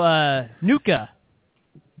right, so Nuka.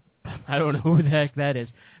 I don't know who the heck that is,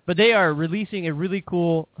 but they are releasing a really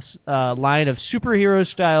cool line of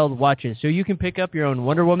superhero-styled watches. So you can pick up your own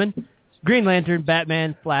Wonder Woman, Green Lantern,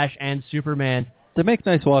 Batman, Flash, and Superman. They make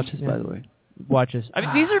nice watches, by the way. Watches. I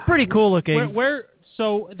mean, these are pretty cool looking.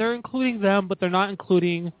 So they're including them, but they're not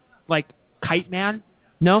including like Kite Man.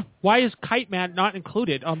 No. Why is Kite Man not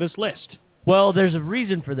included on this list? Well, there's a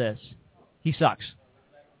reason for this. He sucks.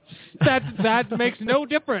 That makes no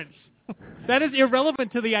difference. That is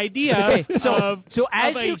irrelevant to the idea of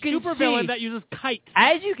as a you can supervillain see, that uses kite.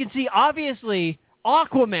 As you can see, obviously,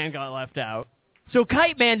 Aquaman got left out, so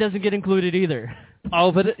Kite Man doesn't get included either.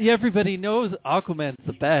 Oh, but everybody knows Aquaman's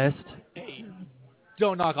the best. Hey,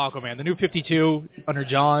 don't knock Aquaman. The new 52 under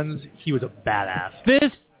Johns, he was a badass.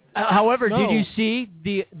 This, however, No. did you see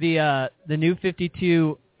the new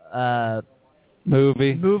 52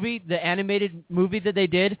 movie, the animated movie that they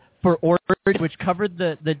did for Origin, which covered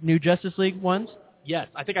the new Justice League ones? Yes,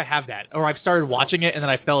 I think I have that. Or I've started watching it and then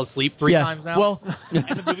I fell asleep 3 times now. Well, and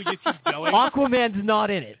the movie just keeps going. Aquaman's not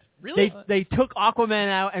in it. Really? They took Aquaman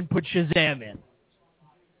out and put Shazam in.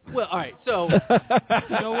 Well, all right. So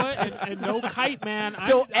You know what? And no Kite Man.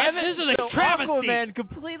 This is a travesty. Aquaman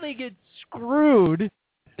completely gets screwed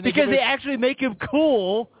because give they us- actually make him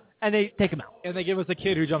cool and they take him out. And they give us a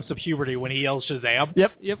kid who jumps to puberty when he yells Shazam.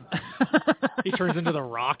 Yep. He turns into the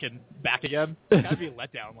Rock and back again. It's gotta be a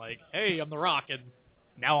letdown. Like, hey, I'm the Rock, and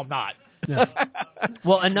now I'm not. Yeah.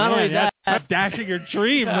 Well, and not only that, that's dashing your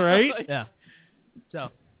dreams, right? Yeah. So,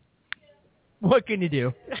 what can you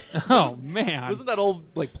do? Oh man! Wasn't that old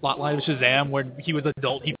like plot line of Shazam where he was an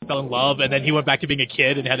adult, he fell in love, and then he went back to being a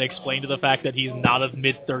kid and had to explain to the fact that he's not a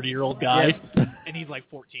mid-30-year-old guy? Yes. and he's like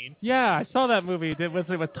 14. Yeah, I saw that movie. It was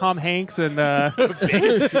with Tom Hanks and.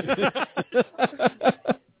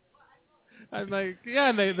 I'm like, yeah,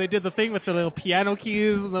 and they did the thing with the little piano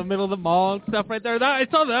keys in the middle of the mall and stuff right there. I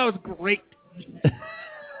saw that was great.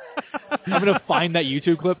 I'm gonna find that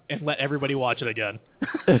YouTube clip and let everybody watch it again.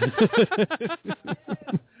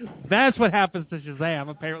 That's what happens to Shazam.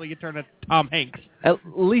 Apparently, you turn to Tom Hanks. At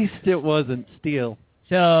least it wasn't Steel.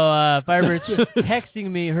 So Firebird's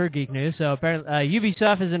texting me her geek news. So apparently,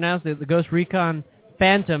 Ubisoft has announced that the Ghost Recon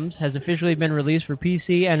Phantoms has officially been released for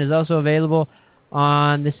PC and is also available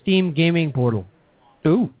on the Steam gaming portal.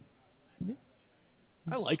 Ooh.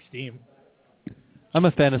 I like Steam. I'm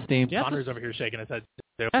a fan of Steam. Yeah, Connor's over here shaking his head.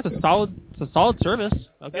 That's a solid service.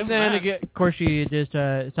 Okay, And then, again, of course, she just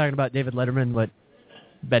is talking about David Letterman, what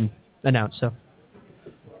been announced. So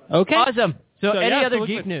okay, awesome. So any yeah, other so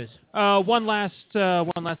geek news? One last.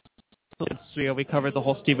 We covered the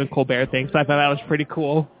whole Stephen Colbert thing, so I thought that was pretty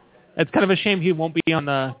cool. It's kind of a shame he won't be on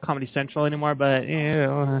the Comedy Central anymore, but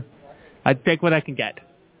I'd take what I can get.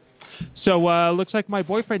 So looks like my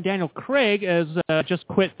boyfriend Daniel Craig has just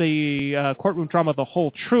quit the courtroom drama The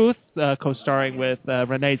Whole Truth, co-starring with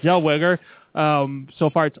Renee Zellweger. So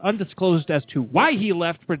far, it's undisclosed as to why he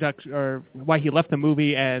left production or why he left the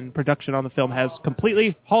movie, and production on the film has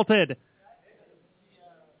completely halted.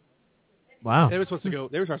 Wow. They were supposed to go.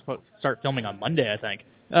 They were supposed to start filming on Monday, I think.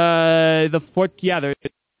 They'll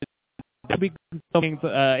be filming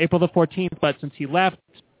April the 14th, but since he left,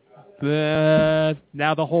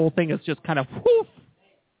 now the whole thing is just kind of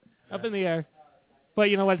up in the air. But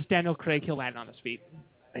you know what? It's Daniel Craig. He'll land on his feet.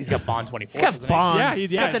 He's got Bond 24. He's got Bond. Yeah, He's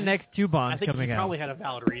got the next two Bonds I think coming he out. probably had a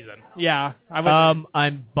valid reason. Yeah. I'm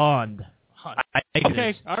Bond.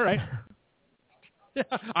 okay, all right.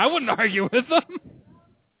 I wouldn't argue with them.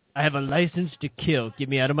 I have a license to kill. Get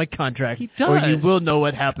me out of my contract, He does. or you will know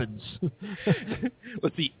what happens.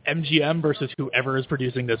 Let's see, MGM versus whoever is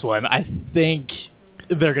producing this one. I think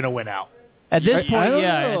they're going to win out. At this I point, don't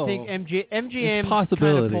yeah, know. I think MGM kind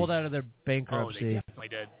Possibility. of pulled out of their Oh, bankruptcy. they definitely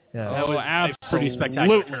did. Yeah. That was a pretty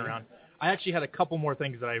spectacular turnaround. I actually had a couple more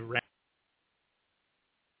things that I ran.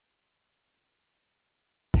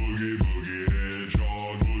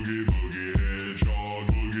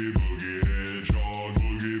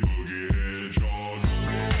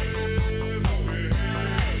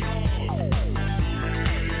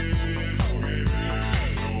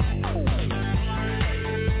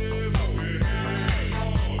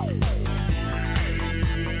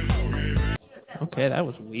 Okay, that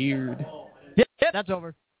was weird. Yep, that's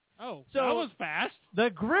over. Oh, So- that was fast. The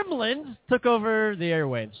Gremlins took over the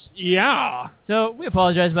airwaves. Yeah. So we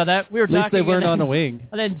apologize about that. We were At least talking, they weren't and on then- a wing.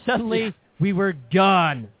 and then suddenly we were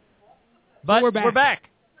gone. But We're back.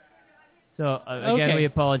 So again, Okay. we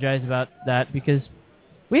apologize about that because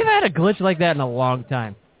we've had a glitch like that in a long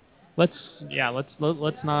time. Let's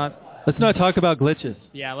not. Let's not talk about glitches.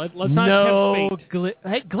 Yeah, let's not No, tempt fate.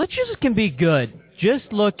 hey, glitches can be good.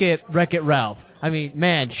 Just look at Wreck-It Ralph. I mean,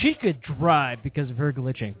 man, she could drive because of her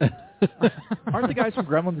glitching. Aren't the guys from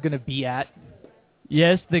Gremlins going to be at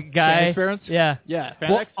Yes, the guy. Fan Experience? Yeah. Yeah.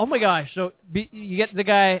 Well, oh my gosh! So you get the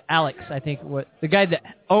guy Alex, I think. The guy that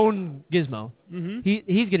owned Gizmo? Mm-hmm.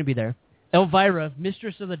 He's going to be there. Elvira,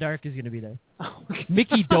 Mistress of the Dark, is going to be there.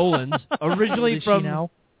 Mickey Dolenz, originally Is she from. now?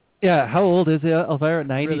 Yeah, how old is Elvira?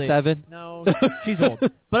 97? No, she's old.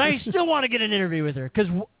 But I still want to get an interview with her because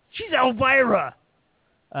she's Elvira.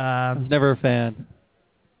 I was never a fan.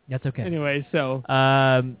 That's okay. Anyway, so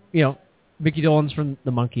Mickey Dolenz from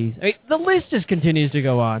the Monkees. I mean, the list just continues to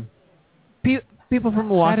go on. People from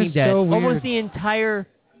The Walking is Dead. so weird. Almost the entire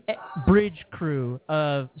bridge crew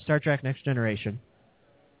of Star Trek Next Generation.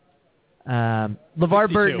 LeVar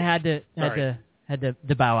 62. Burton had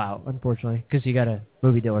to bow out, unfortunately, because he got a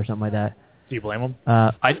movie deal or something like that. Do you blame them?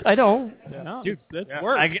 I don't. no, Dude, that's yeah.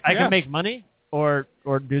 work. I Yeah. can make money or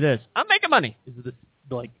do this. I'm making money. Is it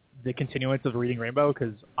the continuance of Reading Rainbow?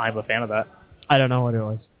 Because I'm a fan of that. I don't know what it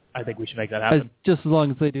was. I think we should make that happen. Just as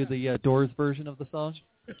long as they do the Doors version of the song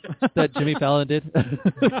that Jimmy Fallon did.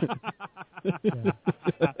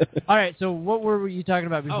 All right, so what were you talking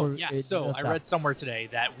about before? Oh, yeah. So I read somewhere today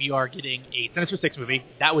that we are getting a Sinister Six movie.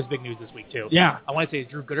 That was big news this week, too. Yeah. I want to say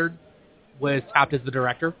Drew Goddard was tapped as the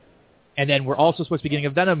director. And then we're also supposed to be getting a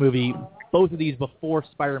Venom movie, both of these before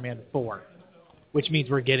Spider-Man 4, which means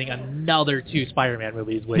we're getting another 2 Spider-Man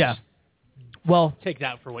movies, which Well, take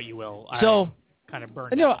that for what you will. So- I kind of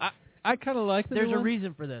burned No, out. I kind of like the there's new a one.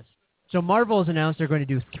 reason for this. So Marvel has announced they're going to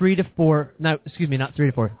do 3 to 4. No, excuse me, not 3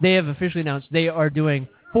 to 4. They have officially announced they are doing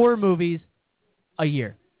 4 movies a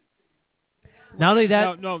year. Not only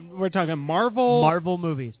that, No, we're talking Marvel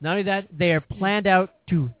movies. Not only that, they are planned out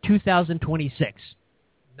to 2026.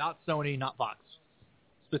 Not Sony, not Fox.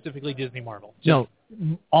 Specifically Disney Marvel. No,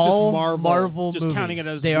 all Marvel, just movies. counting it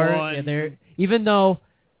as they one. are. They're even though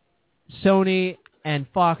Sony and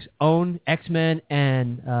Fox own X-Men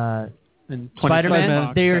and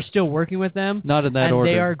Spider-Man, they are still working with them. Not in that and order.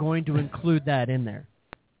 they are going to include that in there.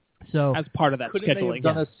 So as part of that Couldn't they scheduling. have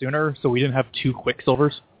done this sooner so we didn't have 2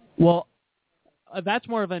 Quicksilvers? Well, that's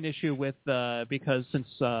more of an issue with because since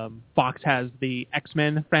Fox has the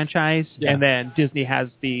X-Men franchise and then Disney has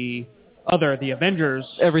the Avengers,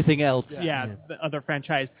 everything else. The other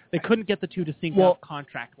franchise, they couldn't get the two to sync up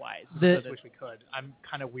contract-wise. I wish we could. I'm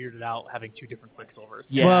kind of weirded out having 2 different Quicksilvers.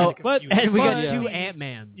 Yeah, well, but and we got 2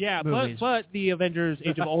 Ant-Man movies. but the Avengers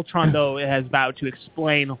Age of Ultron though has vowed to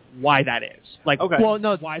explain why that is. Well,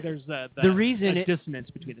 no, why there's the reason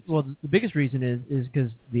dissonance between the two. Well, the biggest reason is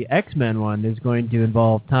because the X-Men one is going to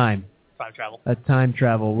involve time travel. Time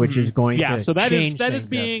travel, which is going to so that change that is things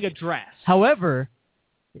being up. addressed. However,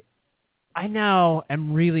 I now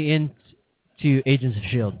am really into Agents of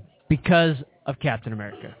S.H.I.E.L.D. because of Captain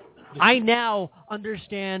America. I now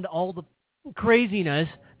understand all the craziness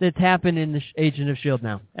that's happened in the Agent of S.H.I.E.L.D.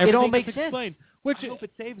 now. It all makes sense. Explained. Which I hope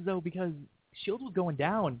it saves, though, because S.H.I.E.L.D. was going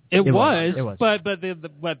down. It was. But but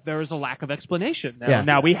there was a lack of explanation.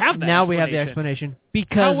 Now we have that. Now we have the explanation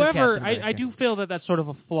because. However, of Captain I do feel that that's sort of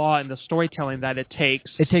a flaw in the storytelling that it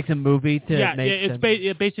takes. It takes a movie to make it's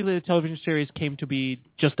sense. basically the television series came to be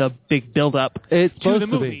just a big build-up It's to supposed the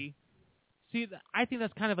to movie. be. See, I think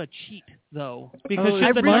that's kind of a cheat, though, because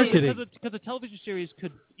marketing. because the television series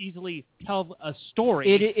could easily tell a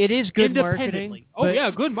story. It is good independently.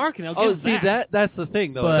 marketing. Good marketing. I'll give That's the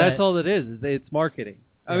thing, though. But- That's all it is it's marketing.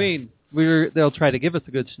 I mean, they'll try to give us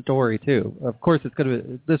a good story, too. Of course, it's going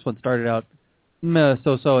to. This one started out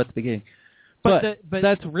so at the beginning. But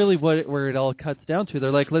that's really where it all cuts down to.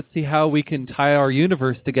 They're like, let's see how we can tie our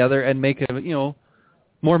universe together and make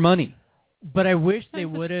more money. But I wish they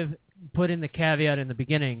would have put in the caveat in the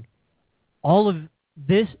beginning. All of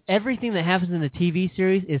this, everything that happens in the TV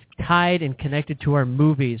series is tied and connected to our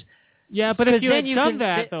movies. Yeah, but if you then had done can-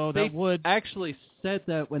 that, though, They that would... actually said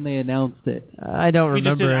that when they announced it. I don't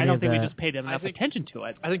remember I any don't of think we that. just paid enough attention to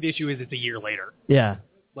it. I think the issue is it's a year later. Yeah.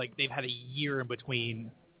 Like, they've had a year in between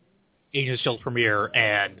Agents of S.H.I.E.L.D. premiere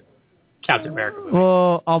and Captain America movie.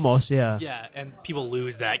 Well, almost, yeah. Yeah, and people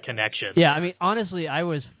lose that connection. Yeah, I mean, honestly, I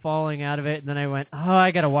was falling out of it, and then I went,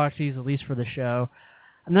 I got to watch these at least for the show.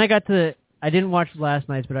 And then I didn't watch the last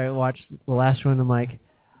night's, but I watched the last one, and I'm like,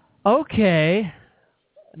 okay,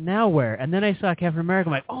 now where? And then I saw Captain America,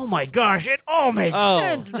 I'm like, oh my gosh, it all makes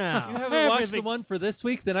sense now. You haven't watched the one for this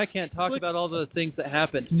week? Then I can't talk about all the things that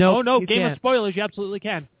happened. No, no, you Game can't. of Spoilers, you absolutely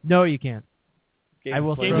can. No, you can't. Game I of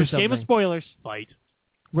will Spoilers. throw something. Game of Spoilers. Fight.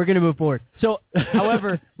 We're going to move forward. So,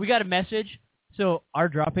 however, we got a message. So our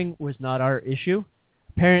dropping was not our issue.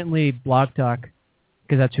 Apparently, Blog Talk,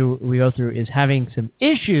 because that's who we go through, is having some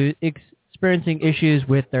issues, experiencing issues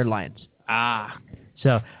with their lines.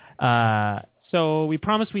 So we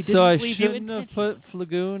promised we didn't So I leave you shouldn't have put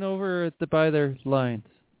Flagoon over by their lines.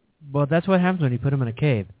 Well, that's what happens when you put him in a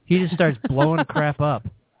cave. He just starts blowing crap up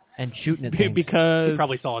and shooting at things. because He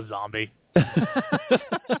probably saw a zombie.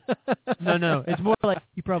 No. It's more like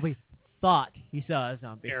he probably thought he saw a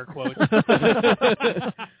zombie. Air quotes.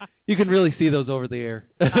 You can really see those over the air.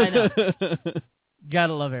 I know.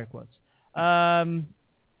 Gotta love air quotes. What else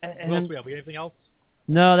And, we have? We got anything else?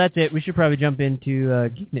 no, that's it. We should probably jump into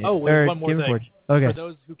Geek News. Oh, wait, or one more Game thing. Forge. Okay. For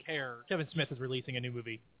those who care, Kevin Smith is releasing a new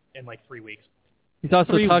movie in like 3 weeks. He's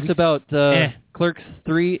also 3 talked weeks. about Clerks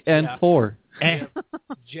 3 and 4.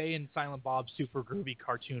 Jay and Silent Bob's Super Groovy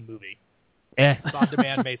cartoon movie. Eh. It's on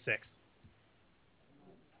demand May 6th.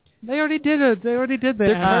 they already did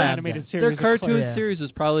the animated series. Their cartoon Yeah. series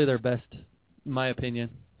is probably their best, in my opinion.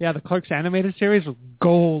 Yeah, the Clerks animated series was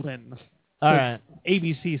golden. All right.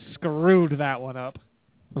 ABC screwed that one up.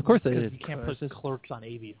 Of course they Because did. you can't put Clerks on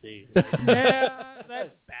ABC. Yeah, that's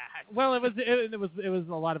bad. Well, it was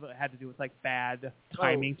a lot of it had to do with like bad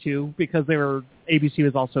timing too, because ABC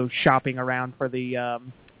was also shopping around for the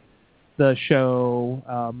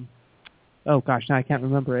show. Oh gosh, now I can't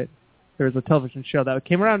remember it. There was a television show that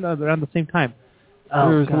came around the same time. There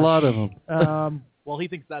was a lot of them. Well, he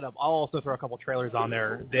thinks that up. I'll also throw a couple trailers on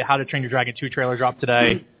there. The How to Train Your Dragon 2 trailer dropped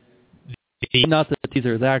today. Not the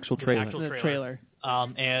teaser, the actual trailer.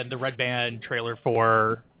 And the Red Band trailer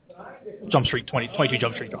for Jump Street 22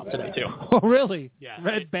 Jump Street dropped today too. Oh, really? Yeah.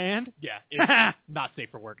 Red Band? Yeah. It's not safe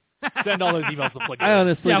for work. Send all those emails to Flickr. I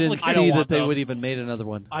honestly didn't I don't see want that they those. would even made another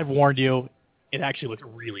one. I've warned you. It actually looks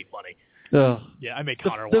really funny. Ugh. Yeah, I made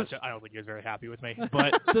Connor The- watch it. I don't think he was very happy with me.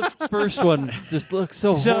 But The first one just looks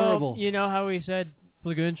so horrible. You know how we said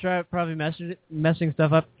Lagoon's probably messing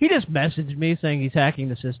stuff up? He just messaged me saying he's hacking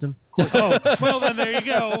the system. oh, well then there you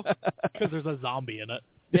go. Because there's a zombie in it.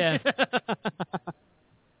 Yeah.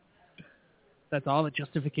 That's all the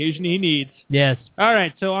justification he needs. Yes. All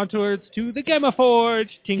right, so onwards to the Gamer Forge.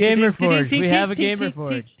 Gamer Forge. We have a Gamer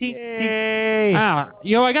Forge. Yay! I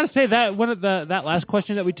got to say that one of that last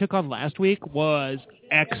question that we took on last week was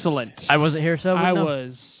excellent. I wasn't here, so I no.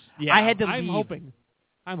 was. Yeah, I had to I'm leave.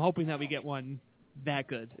 hoping that we get one that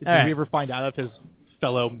good. Did we ever find out if his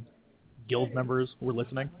fellow guild members were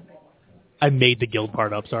listening? I made the guild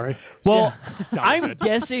part up, sorry. Well, Yeah. I'm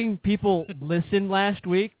guessing people listened last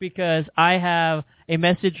week because I have a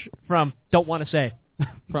message from Don't Want to Say.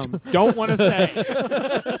 From Don't Want to Say.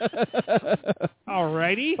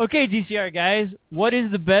 Alrighty. Okay, GCR guys, what is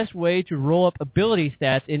the best way to roll up ability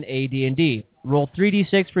stats in AD&D? Roll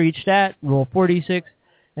 3d6 for each stat, roll 4d6,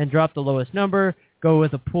 and drop the lowest number. Go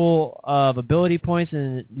with a pool of ability points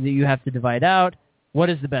and you have to divide out. What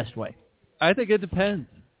is the best way? I think it depends.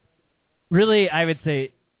 Really, I would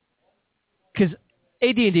say, because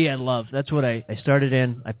AD&D I love. That's what I started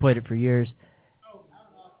in. I played it for years.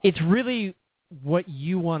 It's really what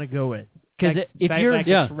you want to go with. Because if you're...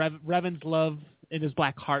 Revan's love in his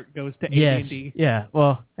black heart goes to Yes, AD&D. yeah.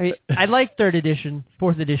 Well, I like 3rd edition.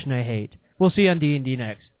 4th edition I hate. We'll see on D&D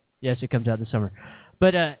next. Yes, it comes out this summer.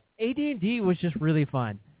 But AD&D was just really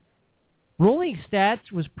fun. Rolling stats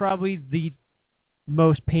was probably the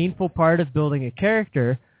most painful part of building a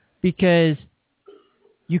character because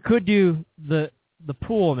you could do the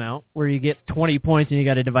pool amount where you get 20 points and you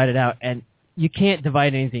got to divide it out, and you can't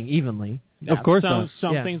divide anything evenly. Yeah, of course not.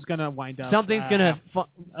 Something's going to wind up Something's going to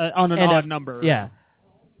on an odd number. Yeah.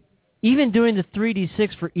 Even doing the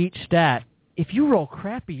 3d6 for each stat, if you roll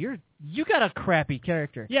crappy, you got a crappy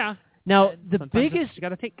character. Yeah. Now the Sometimes biggest you got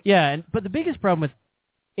to take. Yeah, but the biggest problem with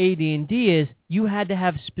AD&D is you had to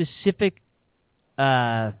have specific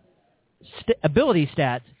ability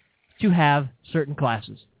stats to have certain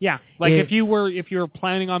classes. Yeah, like if you were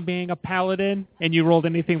planning on being a paladin and you rolled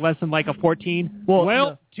anything less than like a 14,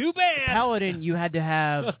 too bad. Paladin, you had to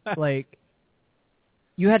have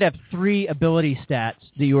you had to have 3 ability stats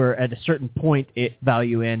that you were at a certain point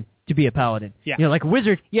value in to be a paladin. Yeah. You know, like a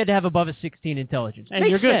wizard, you had to have above a 16 intelligence. And Makes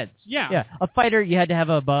you're good. sense. Yeah. A fighter, you had to have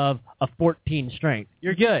above a 14 strength.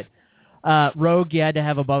 You're good. Rogue, you had to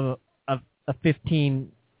have above a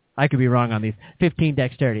 15. I could be wrong on these. 15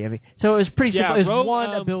 dexterity. I mean, so it was pretty simple. It was Rogue,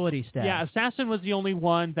 one ability stat. Yeah, Assassin was the only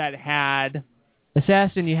one that had.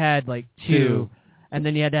 Assassin, you had like 2. And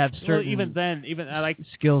then you had to have certain even like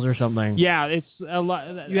skills or something. Yeah, it's a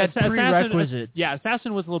lot. You had prerequisites.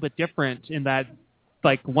 Assassin was a little bit different in that,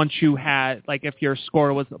 like once you had if your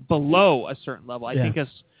score was below a certain level, I think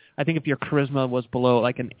if your charisma was below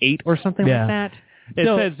like an 8 or something like that, it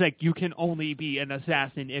says like you can only be an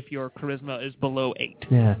assassin if your charisma is below 8.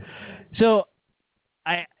 Yeah. So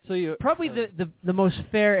probably the most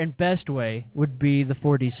fair and best way would be the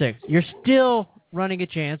 4d6. You're still running a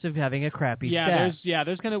chance of having a crappy stat.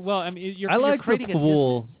 There's gonna I like the creating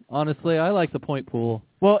pool. Honestly, I like the point pool.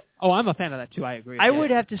 Well, I'm a fan of that too. I agree. I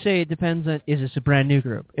would have to say it depends on is this a brand new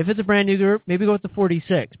group. If it's a brand new group, maybe go with the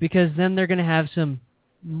 46 because then they're going to have some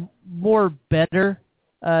more better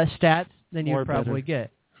stats than you probably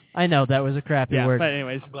get. I know that was a crappy word. But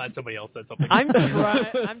anyways, I'm glad somebody else said something.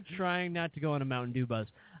 I'm trying not to go on a Mountain Dew buzz.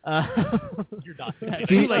 You're not.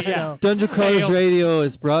 Dungeon Crawlers Radio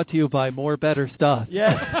is brought to you by More Better Stuff.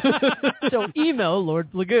 Yeah. So email Lord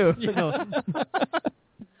Lagoon. Yeah.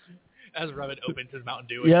 As Revan opens his Mountain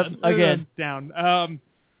Dew again. Down.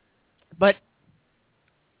 But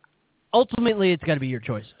ultimately, it's got to be your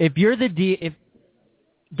choice. If you're the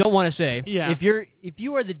don't want to say. Yeah. If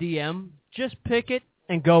you are the DM, just pick it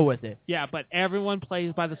and go with it. Yeah, but everyone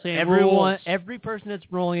plays by the same rules. Every person that's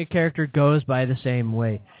rolling a character goes by the same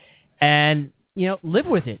way, and live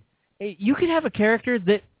with it. You could have a character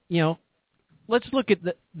that let's look at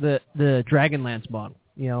the Dragonlance model.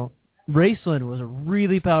 Raceland was a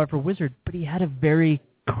really powerful wizard, but he had a very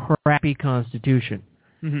crappy constitution.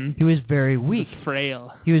 Mm-hmm. He was very weak.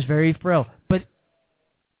 Frail. He was very frail, but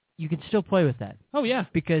you could still play with that. Oh yeah,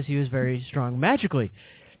 because he was very strong magically.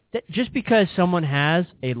 Just because someone has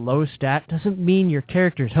a low stat doesn't mean your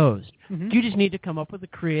character's hosed. Mm-hmm. You just need to come up with a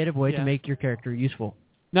creative way to make your character useful.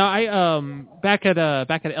 Now, I back at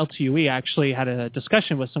LTUE, I actually had a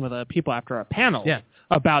discussion with some of the people after our panel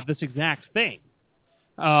about this exact thing.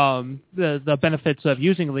 The benefits of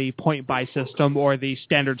using the point buy system or the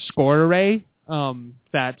standard score array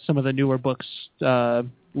that some of the newer books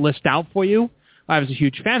list out for you. I was a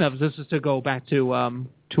huge fan of. This is to go back to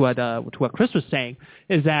what Chris was saying,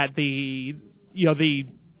 is that the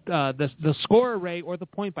score array or the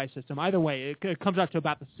point buy system, either way, it comes out to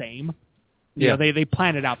about the same. You know, they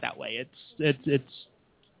plan it out that way. It's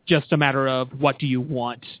just a matter of what do you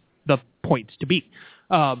want the points to be,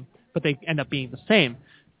 but they end up being the same.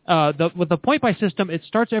 With the point buy system, it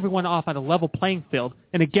starts everyone off at a level playing field,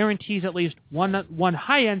 and it guarantees at least one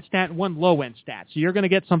high end stat and one low end stat. So you're going to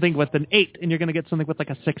get something with an 8, and you're going to get something with like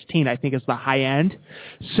a 16. I think is the high end.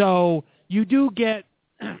 So you do get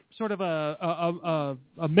sort of a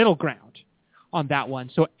middle ground on that one.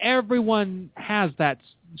 So everyone has that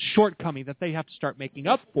shortcoming that they have to start making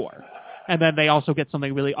up for, and then they also get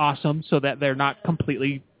something really awesome, so that they're not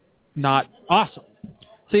completely not awesome.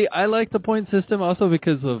 See, I like the point system also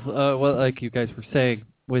because of what, like you guys were saying,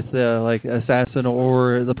 with like Assassin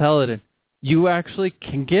or the Paladin. You actually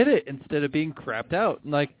can get it instead of being crapped out.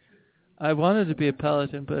 Like, I wanted to be a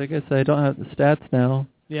Paladin, but I guess I don't have the stats now.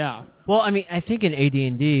 Yeah. Well, I mean, I think in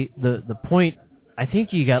AD&D, the point, I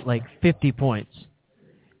think you got like 50 points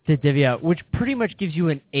to divvy out, which pretty much gives you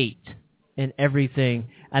an 8 in everything,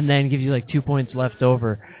 and then gives you like 2 points left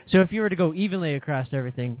over. So if you were to go evenly across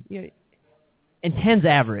everything, and 10's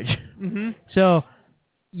average. Mm-hmm. So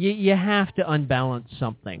you have to unbalance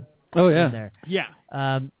something. Oh yeah. In there. Yeah.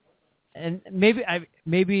 And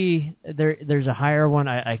maybe there's a higher one.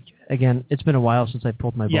 I again, it's been a while since I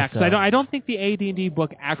pulled my book. Yeah, because I don't think the AD&D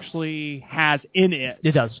book actually has in it.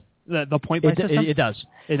 It does. The point by system. It does.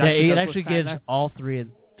 It actually gives all the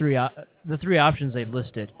three options they've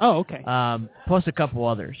listed. Oh, okay. Plus a couple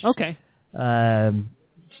others. Okay.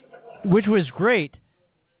 Which was great.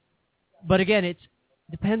 But again, it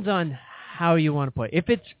depends on how you want to play. If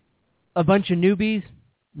it's a bunch of newbies,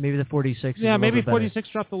 maybe the 46. Yeah, is maybe better. 46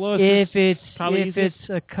 drop the lowest. If easiest. it's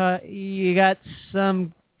a cut, you got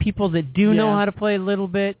some people that do know how to play a little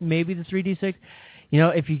bit. Maybe the 3d6.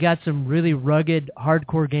 If you got some really rugged,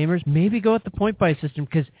 hardcore gamers, maybe go with the point buy system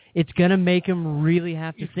because it's going to make them really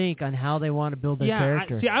have to think on how they want to build their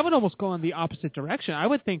character. I would almost go in the opposite direction. I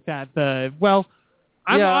would think that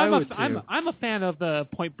I'm a fan of the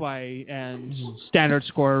point buy and standard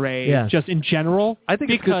score array just in general. I think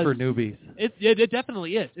it's good for newbies. It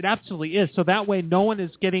definitely is. It absolutely is. So that way no one is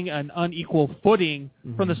getting an unequal footing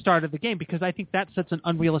from the start of the game, because I think that sets an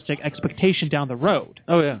unrealistic expectation down the road.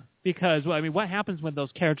 Oh, yeah. Because, what happens when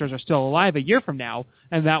those characters are still alive a year from now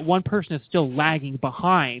and that one person is still lagging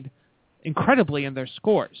behind incredibly in their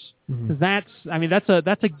scores? Because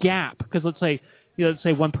that's a gap. Because let's say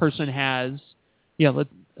one person has...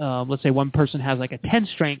 let's say one person has like a 10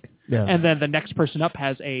 strength, and then the next person up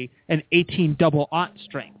has an 18 double aught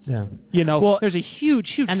strength. Yeah. There's a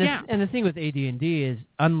huge gap. And the thing with AD&D is,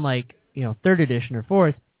 unlike 3rd edition or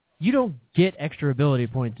 4th, you don't get extra ability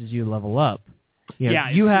points as you level up.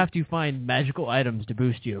 You have to find magical items to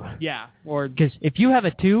boost you. Yeah. Or because if you have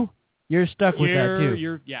a 2, you're stuck with that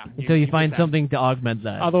 2. Until you find something to augment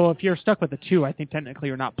that. Although if you're stuck with a 2, I think technically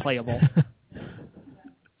you're not playable.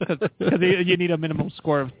 Because you need a minimum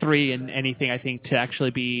score of 3 in anything, I think, to actually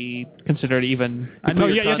be considered even.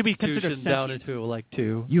 You have to be considered down into like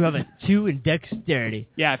 2. You have a 2 in dexterity.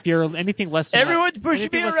 Yeah, if you're anything less than everyone's pushing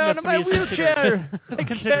me around in my wheelchair. I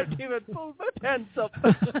can't even pull my pants up.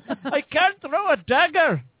 I can't throw a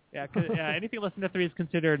dagger. Yeah, anything less than a 3 is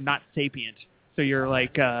considered not sapient. So you're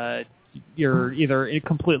like you're either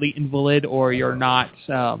completely invalid or you're not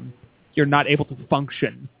able to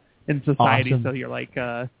function in society. Awesome. So you're like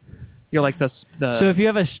the So if you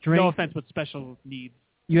have a strength, no offense, with special needs,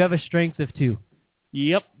 you have a strength of 2.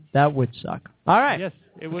 Yep, that would suck. All right. Yes,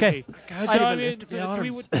 it would be. Can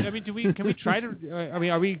we try to?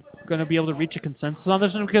 Are we going to be able to reach a consensus on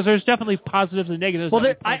this one? Because there's definitely positives and negatives. Well,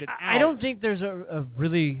 I don't think there's a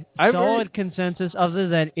really solid consensus other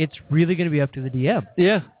than it's really going to be up to the DM.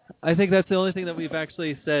 Yeah. I think that's the only thing that we've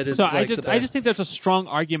actually said. Is so I just think there's a strong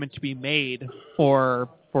argument to be made for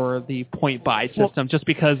the point buy system, just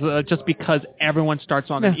because everyone starts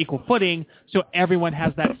on an equal footing, so everyone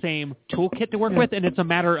has that same toolkit to work with, and it's a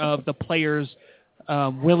matter of the player's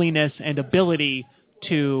willingness and ability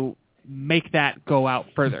to make that go out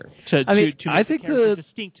further. I think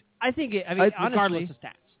distinct. I think regardless honestly, of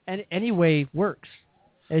stats, and any way works.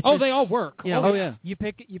 They all work. You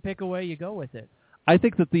pick a way, you go with it. I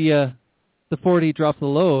think that the 40 drop the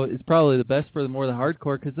low is probably the best for the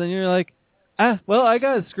hardcore, because then you're like, well, I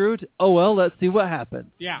got screwed. Oh, well, let's see what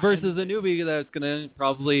happens. Yeah. Versus a newbie that's going to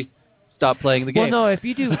probably stop playing the game. Well, no, if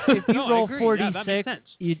you roll 46,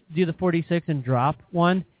 you do the 46 and drop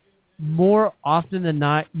one, more often than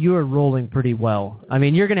not, you are rolling pretty well. I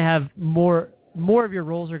mean, you're going to have more of your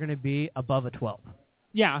rolls are going to be above a 12.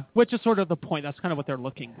 Yeah, which is sort of the point. That's kind of what they're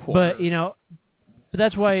looking for. But but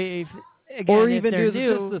that's why if again, Or if even they're do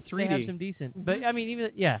new, just the they have 3D. some decent. But I mean,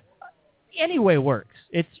 even any way works.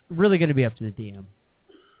 It's really going to be up to the DM.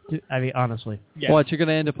 Honestly. Yeah. Watch, you're going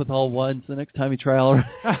to end up with all ones the next time you try all.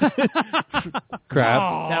 Crap.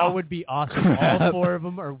 Oh, that would be awesome. All 4 of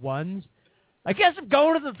them are ones. I guess I'm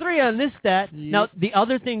going to the 3 on this stat. Yep. Now, the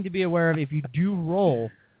other thing to be aware of, if you do roll,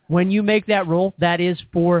 when you make that roll, that is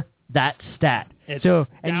for that stat. It's and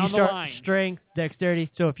down you the start line. strength,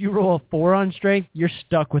 dexterity. So if you roll a 4 on strength, you're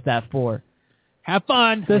stuck with that 4. Have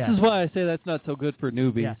fun. This is why I say that's not so good for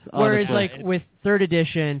newbies. Yeah. Whereas, honestly. like with 3rd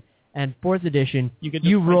edition and 4th edition,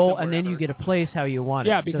 you roll and then you get a place how you want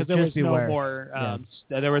it. Yeah, because so there was just no beware. more.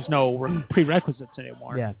 There was no prerequisites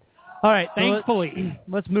anymore. Yeah. All right. so Thankfully.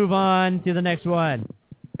 let's move on to the next one.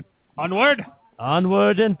 Onward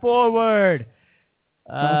and forward.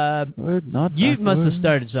 Not you must have backward.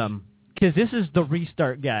 started some, because this is the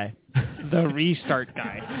restart guy. The restart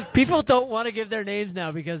guy. People don't want to give their names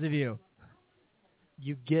now because of you.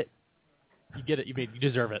 You get it. You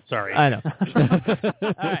deserve it. Sorry. I know.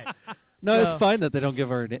 All right. No, So- it's fine that they don't give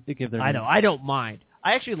their I know. name. I don't mind.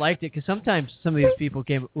 I actually liked it because sometimes some of these people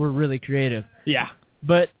were really creative. Yeah.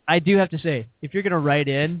 But I do have to say, if you're going to write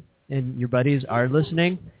in and your buddies are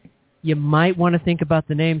listening, you might want to think about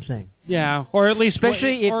the name thing. Yeah, or at least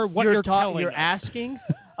Especially if what you're telling you're us. asking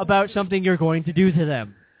about something you're going to do to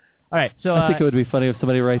them. All right, so I think it would be funny if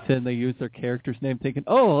somebody writes in, they use their character's name, thinking,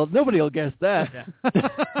 "Oh, well, nobody will guess that."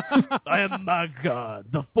 I am my God,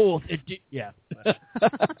 the 4th edition. Yeah.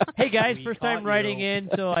 Hey guys, first time writing in,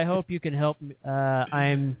 so I hope you can help me.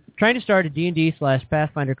 I'm trying to start a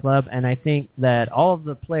D&D/Pathfinder club, and I think that all of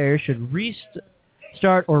the players should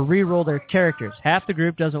restart or re-roll their characters. Half the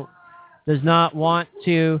group does not want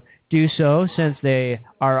to do so since they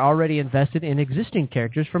are already invested in existing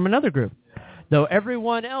characters from another group, though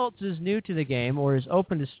everyone else is new to the game or is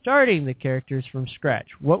open to starting the characters from scratch.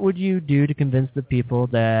 What would you do to convince the people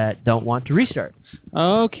that don't want to restart?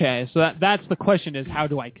 Okay, so that's the question: is how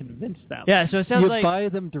do I convince them? Yeah, so it sounds You like buy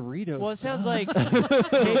them Doritos. Well, it sounds like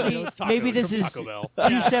maybe this is Taco Bell.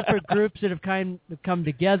 2 separate groups that have come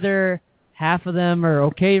together. Half of them are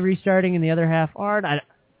okay restarting, and the other half aren't.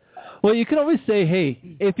 Well, you can always say, hey,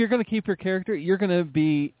 if you're going to keep your character, you're going to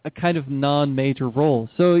be a kind of non-major role.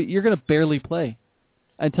 So you're going to barely play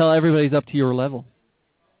until everybody's up to your level.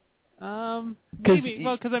 Maybe,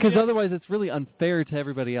 Because otherwise it's really unfair to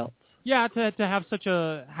everybody else. Yeah, to have such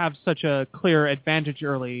a clear advantage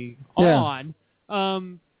early Yeah. on.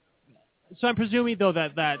 So I'm presuming though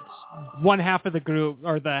that one half of the group,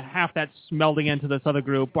 or the half that's melding into this other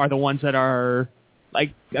group, are the ones that are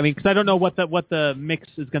because I don't know what the mix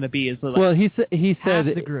is going to be. Is it like Well, he said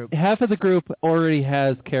half the group. half of the group already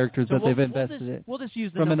has characters So that they've invested in. We'll just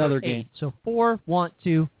use the from number another 8. game. So 4 want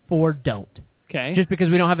to, 4 don't. Okay. Just because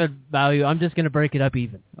we don't have a value, I'm just going to break it up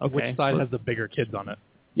even. Okay. Which side has the bigger kids on it?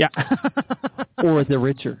 Yeah. Or the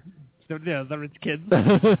richer. The rich kids.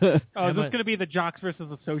 Yeah, Is this but- going to be the jocks versus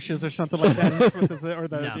the socias or something like that? Or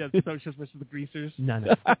the No. socias versus the greasers? No.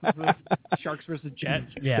 Sharks versus Jet?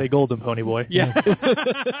 Yeah. Stay golden, pony boy. Yeah.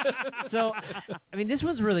 So, I mean, this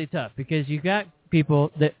one's really tough because you got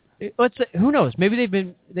people that who knows?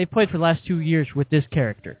 Maybe they've played for the last 2 years with this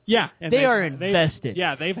character. Yeah, and They are invested.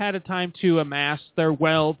 Yeah, they've had a time to amass their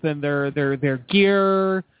wealth and their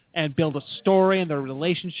gear and build a story and their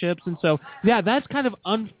relationships, and so that's kind of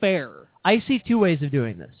unfair. I see 2 ways of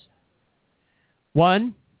doing this.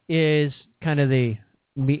 One is kind of you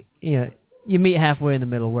meet halfway in the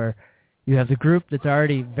middle where you have the group that's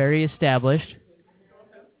already very established,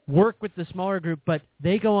 work with the smaller group, but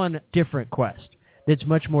they go on a different quest that's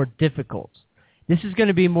much more difficult. This is going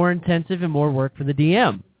to be more intensive and more work for the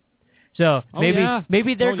DM. So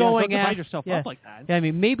maybe they're going don't divide after yourself up like that. Yeah, I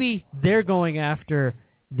mean, maybe they're going after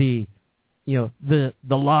the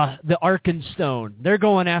Arkenstone. They're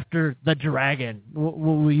going after the dragon.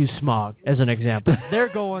 We'll use Smog as an example.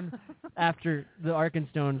 They're going after the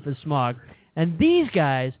Arkenstone for Smog. And these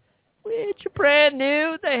guys, which are brand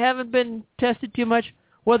new, they haven't been tested too much,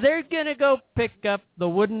 well, they're going to go pick up the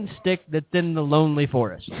wooden stick that's in the lonely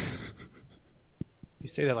forest. You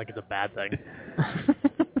say that like it's a bad thing.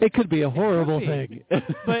 It could be a horrible thing.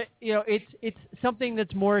 But, it's something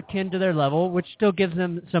that's more akin to their level, which still gives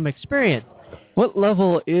them some experience. What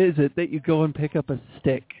level is it that you go and pick up a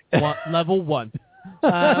stick? Level 1.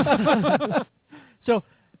 So,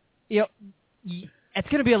 it's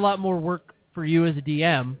going to be a lot more work for you as a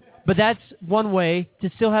DM, but that's one way to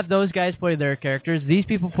still have those guys play their characters, these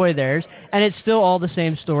people play theirs, and it's still all the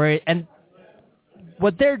same story. And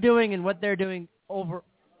what they're doing over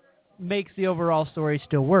makes the overall story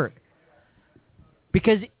still work.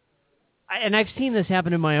 because, and I've seen this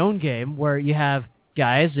happen in my own game where you have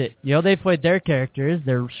guys that, they've played their characters,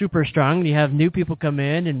 they're super strong, and you have new people come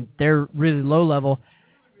in and they're really low level.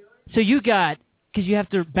 So because you have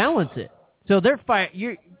to balance it. So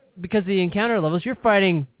because of the encounter levels, you're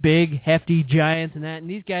fighting big, hefty giants and that, and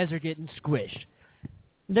these guys are getting squished.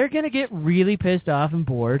 They're going to get really pissed off and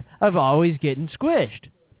bored of always getting squished.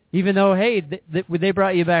 Even though, hey, they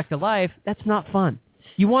brought you back to life, that's not fun.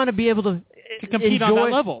 You want to be able to compete on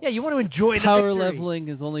that level. Yeah, you want to enjoy the Power victory. leveling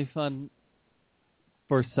is only fun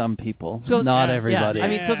for some people, So- not yeah, everybody. yeah. I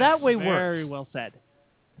mean, so that way works. Very well said.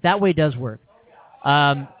 That way does work.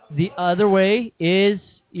 The other way is,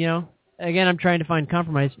 again, I'm trying to find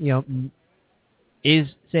compromise, is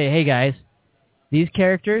say, hey, guys, these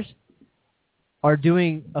characters are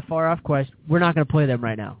doing a far-off quest. We're not going to play them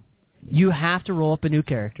right now. You have to roll up a new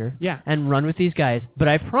character and run with these guys. But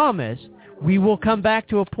I promise we will come back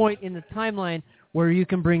to a point in the timeline where you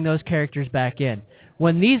can bring those characters back in.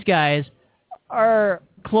 When these guys are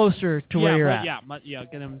closer to where you're at.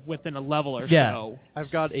 Get them within a level or Yeah. so. I've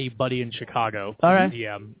got a buddy in Chicago, All right.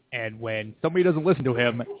 DM, and when somebody doesn't listen to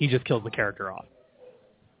him, he just kills the character off.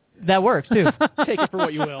 That works, too. Take it for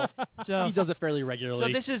what you will. So, He does it fairly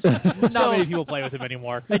regularly. So this is Not many people play with him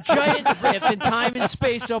anymore. a giant rift in time and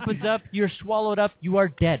space opens up. You're swallowed up. You are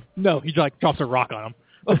dead. No, he drops a rock on him.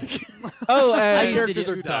 Oh, I used to characters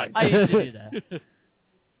do- are done. I used to do that.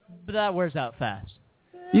 But that wears out fast.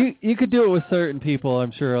 You could do it with certain people,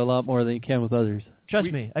 I'm sure, a lot more than you can with others.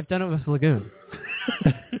 Trust me, I've done it with Lagoon.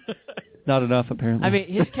 Not enough, apparently. I mean,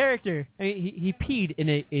 his character, he peed in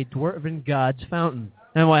a dwarven god's fountain.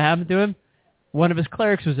 And what happened to him? One of his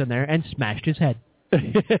clerics was in there and smashed his head.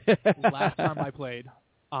 Last time I played,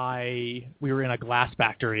 we were in a glass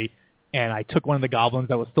factory, and I took one of the goblins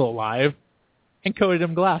that was still alive and coated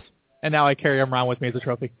him glass. And now I carry him around with me as a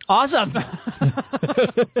trophy. Awesome!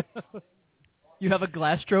 You have a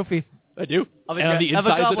glass trophy. I do. Of a And on the of a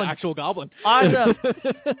inside is an goblin. actual goblin. Awesome!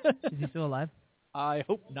 Is he still alive? I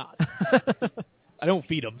hope not. I don't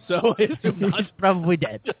feed him, so I assume not. He's probably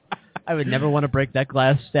dead. I would never want to break that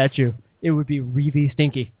glass statue. It would be really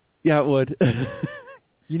stinky. Yeah, it would.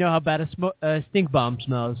 You know how bad a stink bomb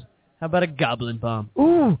smells. How about a goblin bomb?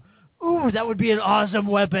 Ooh, that would be an awesome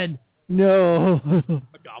weapon. No.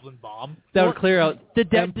 A goblin bomb? That would clear out the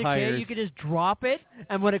dead empires. decay. You could just drop it,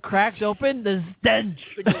 and when it cracks open, the stench.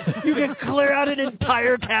 You can clear out an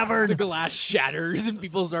entire cavern. The glass shatters and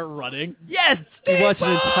people start running. Yes! You watch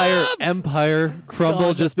an entire empire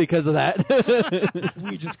crumble just because of that.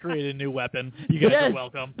 We just created a new weapon. You guys are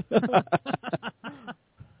welcome.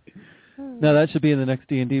 Now that should be in the next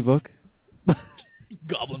D&D book.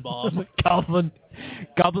 Goblin bomb.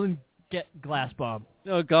 Goblin get glass bomb.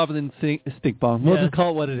 No, goblin stink bomb. We'll Yeah. just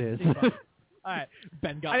call it what it is. All right.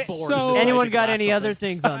 Ben got bored. so- Anyone got any other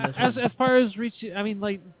things on this one? As far as reach, I mean,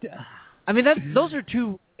 those are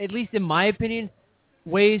two, at least in my opinion,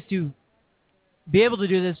 ways to be able to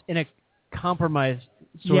do this in a compromised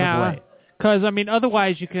sort of way. Because I mean,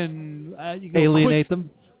 otherwise you can Alienate them.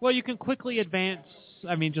 Well, you can quickly advance.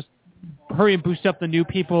 I mean, just hurry and boost up the new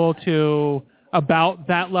people to about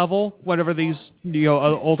that level, whatever these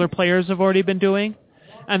older players have already been doing,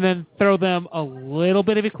 and then throw them a little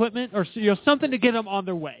bit of equipment or something to get them on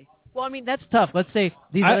their way. Well, I mean, that's tough. Let's say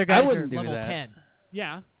these I other guys are wouldn't do level that. 10,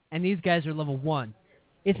 Yeah. and these guys are level 1.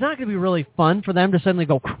 It's not going to be really fun for them to suddenly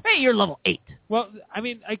go, hey, you're level 8. Well, I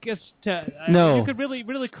mean, I guess No. you could really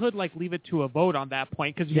could leave it to a vote on that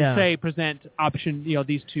point because you Yeah. can say present option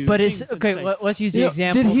these two. But things it's, and okay, say- let's use the You know,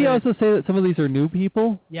 example. did he that- also say that some of these are new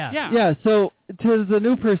people? Yeah. Yeah. So to the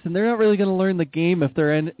new person, they're not really going to learn the game if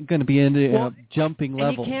they're going to be into Well, jumping And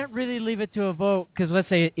level. you can't really leave it to a vote because let's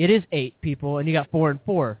say it is 8 people and you got 4 and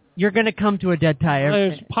 4. You're going to come to a dead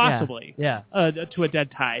tie. Possibly. Yeah. To a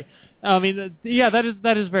dead tie. I mean,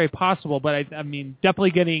 that is very possible, but I mean, definitely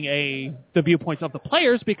getting the viewpoints of the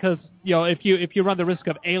players because if you run the risk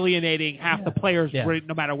of alienating half the players,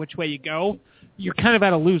 no matter which way you go, you're kind of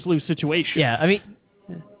at a lose-lose situation. Yeah, I mean,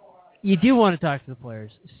 you do want to talk to the players,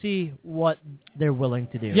 see what they're willing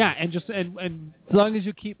to do. Yeah, and just and as long as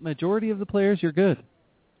you keep majority of the players, you're good.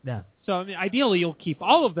 Yeah. So I mean, ideally, you'll keep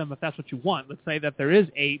all of them if that's what you want. Let's say that there is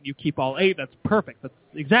 8, you keep all 8. That's perfect. That's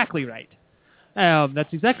exactly right.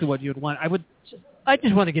 That's exactly what you'd want. I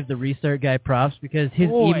just want to give the restart guy props because his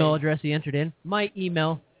Boy. email address he entered in, my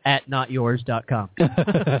email at notyours.com.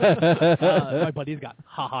 My buddy's got,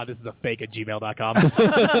 this is a fake at gmail.com.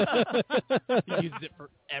 He uses it for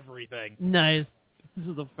everything. Nice. This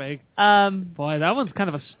is a fake. Boy, that one's kind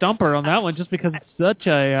of a stumper on that one, just because it's such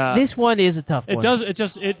a. This one is a tough one.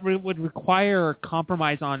 It would require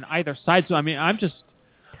compromise on either side. So I mean, I'd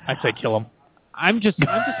say kill him. I'm just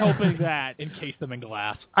hoping that Encase them in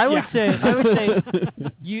glass. I would say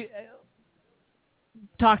you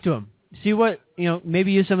talk to him. See what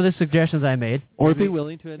maybe use some of the suggestions I made, or be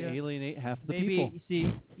willing to alienate half the people.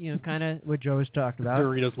 Maybe see kind of what Joe has talked about.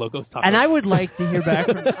 Doritos Locos Tacos. And I would like to hear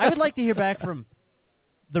back from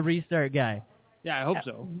the Restart guy. Yeah, I hope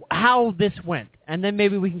so. How this went, and then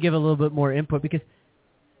maybe we can give a little bit more input because,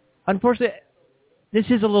 unfortunately, this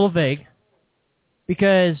is a little vague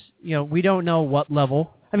because we don't know what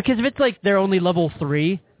level. I mean, because if it's like they're only level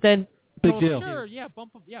 3, then big deal. Sure,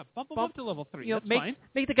 bump them up to level 3. That's fine.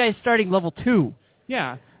 Make the guys starting level 2.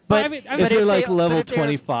 Yeah, but I mean, if they're like level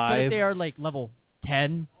 25, but if they are like level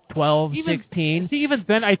 10, 12, 16. See, even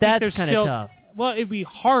then, I think that's there's kind of still tough. Well, it'd be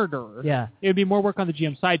harder. Yeah. It would be more work on the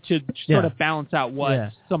GM side to sort of balance out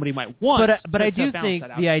what somebody might want. But I do think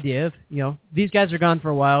the idea of, these guys are gone for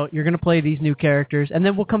a while, you're going to play these new characters, and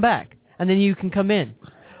then we'll come back. And then you can come in.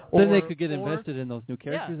 Then they could get invested in those new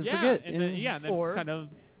characters and forget.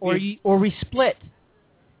 Or we split.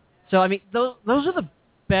 So, I mean, those are the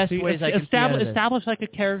best ways I can establish like a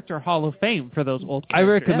character hall of fame for those old characters.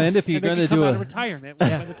 I recommend if you're going to do a retirement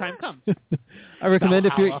when the time comes. I recommend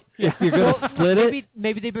if you're going to split it.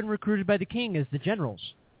 Maybe they've been recruited by the king as the generals,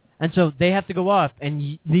 and so they have to go off,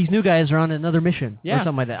 and these new guys are on another mission or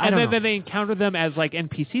something like that. And then they encounter them as like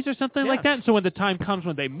NPCs or something like that. And so when the time comes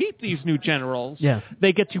when they meet these new generals,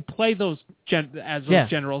 they get to play those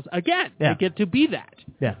generals again. Yeah. They get to be that.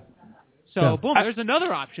 Yeah. So, boom, there's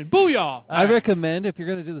another option. Booyah! I recommend, if you're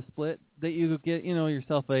going to do the split, that you get,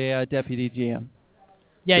 yourself a deputy GM.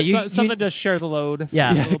 Yeah, something to share the load.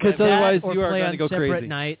 Yeah, because otherwise you are going to go crazy.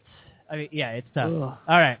 Nights. I mean, it's tough. Ugh.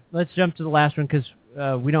 All right, let's jump to the last one because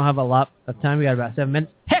we don't have a lot of time. We got about 7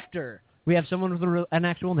 minutes. Hector! We have someone with an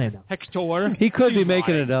actual name now. Hector. He could be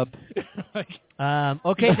making it up.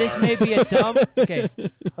 Okay, this may be a dumb.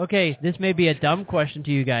 Okay, this may be a dumb question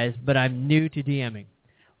to you guys, but I'm new to DMing.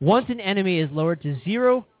 Once an enemy is lowered to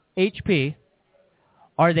 0 HP,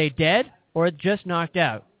 are they dead or just knocked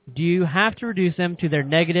out? Do you have to reduce them to their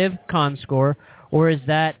negative con score, or is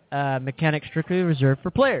that mechanic strictly reserved for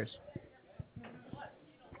players?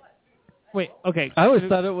 Wait, okay. I always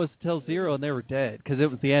thought it was till 0 and they were dead because it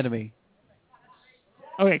was the enemy.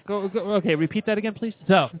 Okay, okay, repeat that again, please.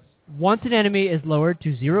 So, once an enemy is lowered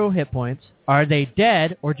to 0 hit points, are they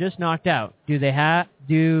dead or just knocked out? Do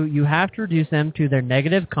you have to reduce them to their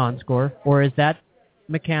negative con score, or is that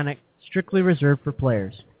mechanic strictly reserved for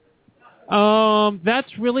players?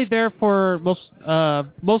 That's really there for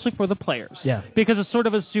mostly for the players. Yeah. Because it's sort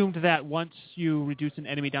of assumed that once you reduce an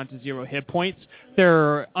enemy down to 0 hit points,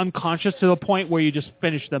 they're unconscious to the point where you just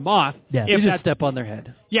finish them off. Yeah. You just step on their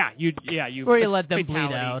head. Yeah, you or you let them bleed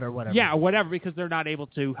out or whatever. Yeah, whatever, because they're not able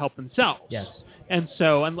to help themselves. Yes. And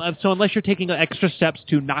so unless you're taking extra steps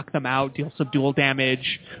to knock them out, deal some dual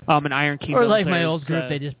damage, an Iron Kingdom. Or like my old group,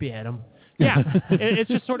 they just behead them. Yeah, it's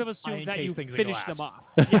just sort of assumed that you finish them off.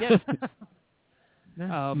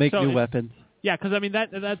 Make new weapons. Yeah, because I mean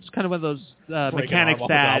that's kind of one of those mechanics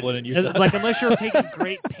that, like, unless you're taking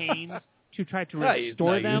great pains to try to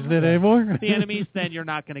restore them, the enemies, then you're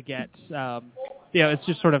not going to get. It's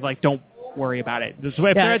just sort of like don't worry about it. If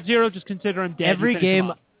they're at 0, just consider them dead. Every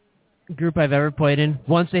game group I've ever played in,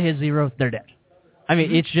 once they hit 0, they're dead. I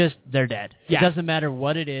mean, it's just they're dead. Yeah. It doesn't matter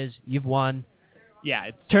what it is. You've won. Yeah.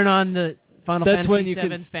 Turn on the Final Fantasy when you VII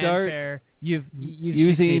can fanfare. You've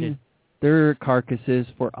using succeeded. Their carcasses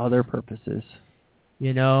for other purposes.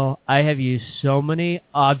 I have used so many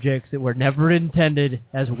objects that were never intended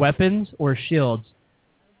as weapons or shields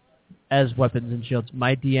as weapons and shields.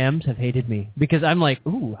 My DMs have hated me because I'm like,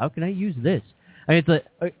 ooh, how can I use this? I mean, it's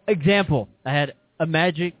an example. I had a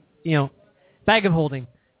magic, bag of holding,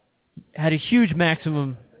 had a huge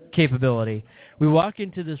maximum capability. We walk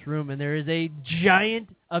into this room, and there is a giant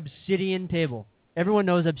obsidian table. Everyone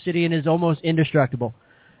knows obsidian is almost indestructible.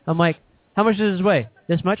 I'm like, how much does this weigh?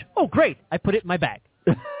 This much? Oh, great. I put it in my bag.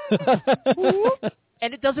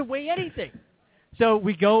 And it doesn't weigh anything. So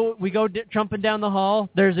we go trumping down the hall.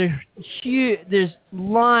 There's a huge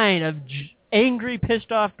line of angry,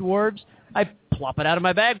 pissed off dwarves. I plop it out of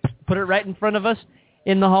my bag, put it right in front of us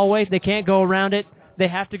in the hallway. They can't go around it. They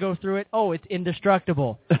have to go through it. Oh, it's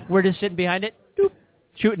indestructible. We're just sitting behind it, doop,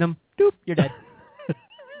 shooting them. Doop, you're dead.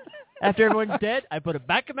 After everyone's dead, I put it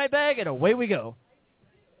back in my bag, and away we go.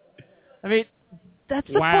 I mean, that's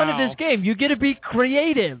the fun of this game. You get to be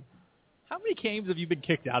creative. How many games have you been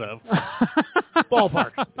kicked out of?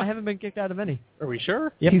 Ballpark. I haven't been kicked out of any. Are we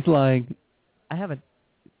sure? Yep. He's lying. I haven't.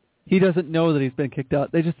 He doesn't know that he's been kicked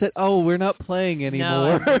out. They just said, "Oh, we're not playing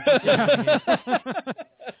anymore." No,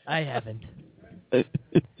 I haven't.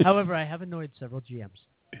 However, I have annoyed several GMs.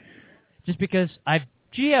 just because I've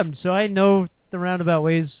GM'd, so I know the roundabout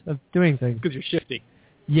ways of doing things. Because you're shifty.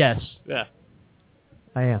 Yes, Yeah.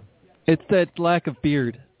 I am. It's that lack of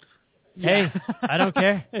beard. Hey, I don't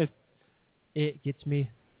care. It gets me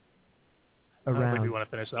I don't think we around. want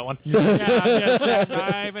to finish that one. I'm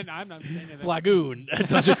not saying anything. Lagoon at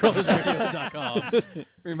DungeonCrawlersRadio.com.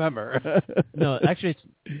 Remember. No, actually,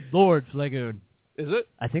 it's Lord Lagoon. Is it?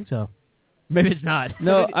 I think so. Maybe it's not.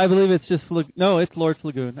 No, I believe it's just no, it's Lord's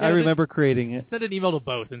Lagoon. I Yeah, remember creating it. Send an email to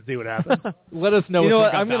both and see what happens. Let us know. You if know it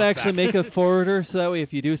what? got I'm going to bounced actually back. make a forwarder so that way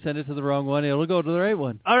if you do send it to the wrong one, it'll go to the right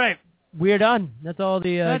one. All right, we're done. That's all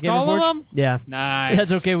the That's Game all of Inforge? them? Yeah. Nice.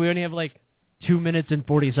 That's okay. We only have like 2 minutes and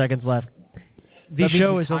 40 seconds left. The That means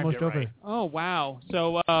show we is timed almost it over. right. Oh, wow.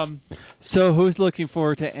 So, So who's looking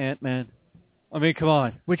forward to Ant-Man? I mean, come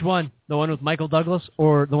on. Which one? The one with Michael Douglas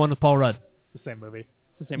or the one with Paul Rudd? The same movie.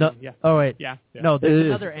 the same No. movie, yeah. Oh, wait. Yeah. No, It there's is.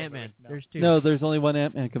 another Ant-Man. No. There's two. No, there's only one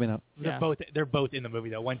Ant-Man coming out. They're both in the movie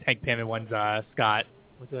though. One's Hank Pym and one's Scott.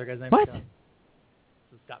 What's the other guy's name? What? Scott. Is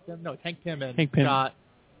it Scott Pym? No, it's Hank Pym and Hank Pym. Scott.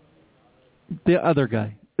 The other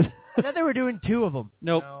guy. I thought they were doing two of them.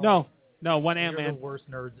 Nope. No, one You're Ant-Man. the worst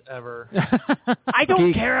nerds ever. I don't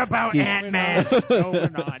Geek. care about Geek. Ant-Man. No, we're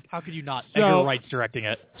not. How could you not? So- Edgar Wright's directing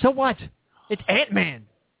it. So what? It's Ant-Man.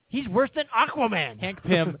 He's worse than Aquaman. Hank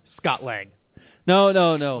Pym, Scott Lang. No.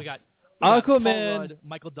 We got Paul Aquaman. Rudd,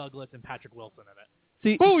 Michael Douglas, and Patrick Wilson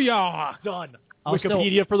in it. See, Booyah! Done. I'll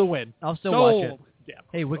Wikipedia for the win. I'll still Sold. watch it. Yeah.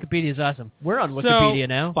 Hey, Wikipedia's awesome. We're on Wikipedia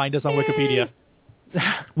now. Find us on Wikipedia.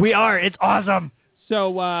 We are. It's awesome.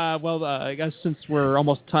 So, I guess since we're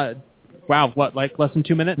almost wow, what, like less than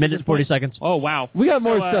 2 minutes? Minutes, 40 seconds. Oh, wow. we got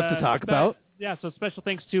more So, stuff to talk about. Yeah, so special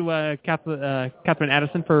thanks to Catherine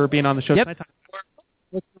Addison for being on the show Yep.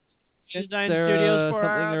 tonight. Design There, Studios for something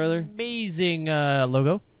our or other? amazing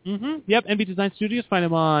logo. Mm-hmm. Yep, NB Design Studios. Find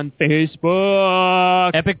them on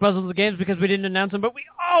Facebook. Epic Puzzles and Games because we didn't announce them, but we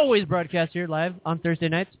always broadcast here live on Thursday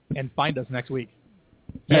nights. And find us next week.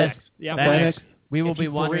 Yes. Yeah, Next. We will If be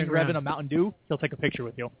you wandering bring Revan a around. Mountain Dew, he'll take a picture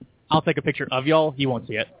with you. I'll take a picture of y'all. He won't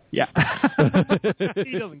see it. Yeah.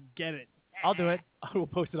 He doesn't get it. I'll do it. I will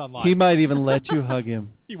post it online. He might even let you hug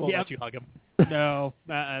him. He won't Yep. let you hug him. No.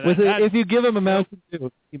 If you give him a Mountain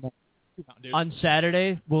Dew, he might. Mountain Dew. On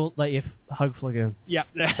Saturday, we'll let you hug Flagoon. Yeah.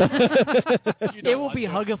 It will be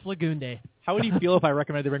Hug a Flagoon Day. How would you feel if I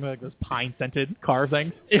recommended they bring like those pine-scented car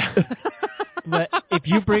things? Yeah. But if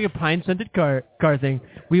you bring a pine-scented car thing,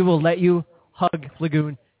 we will let you hug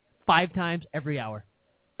Flagoon 5 times every hour.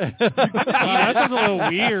 That sounds a little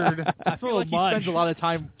weird. I That's a feel little like he much. spends a lot of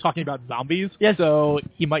time talking about zombies, Yes. so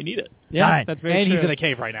he might need it. Yeah, All right. that's very And true. he's in a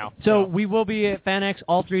cave right now. So we will be at FanX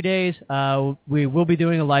all 3 days. We will be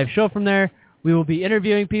doing a live show from there. We will be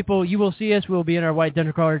interviewing people. You will see us. We will be in our white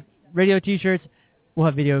Dungeon Crawler radio T-shirts. We'll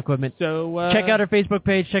have video equipment. So Check out our Facebook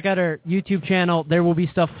page. Check out our YouTube channel. There will be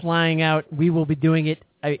stuff flying out. We will be doing it.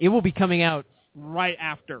 It will be coming out right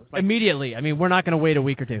after. Like, immediately. I mean, we're not going to wait a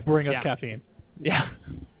week or two. Bring us Yeah. caffeine. yeah.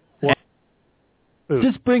 Food.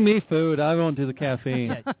 Just bring me food. I won't do the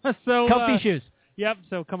caffeine. So Comfy shoes. Yep.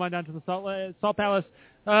 So come on down to the Salt Palace.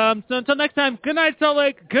 So until next time, good night, Salt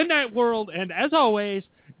Lake. Good night, world. And as always,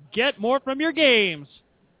 get more from your games.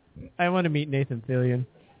 I want to meet Nathan Fillion.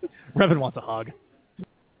 Revan wants a hug.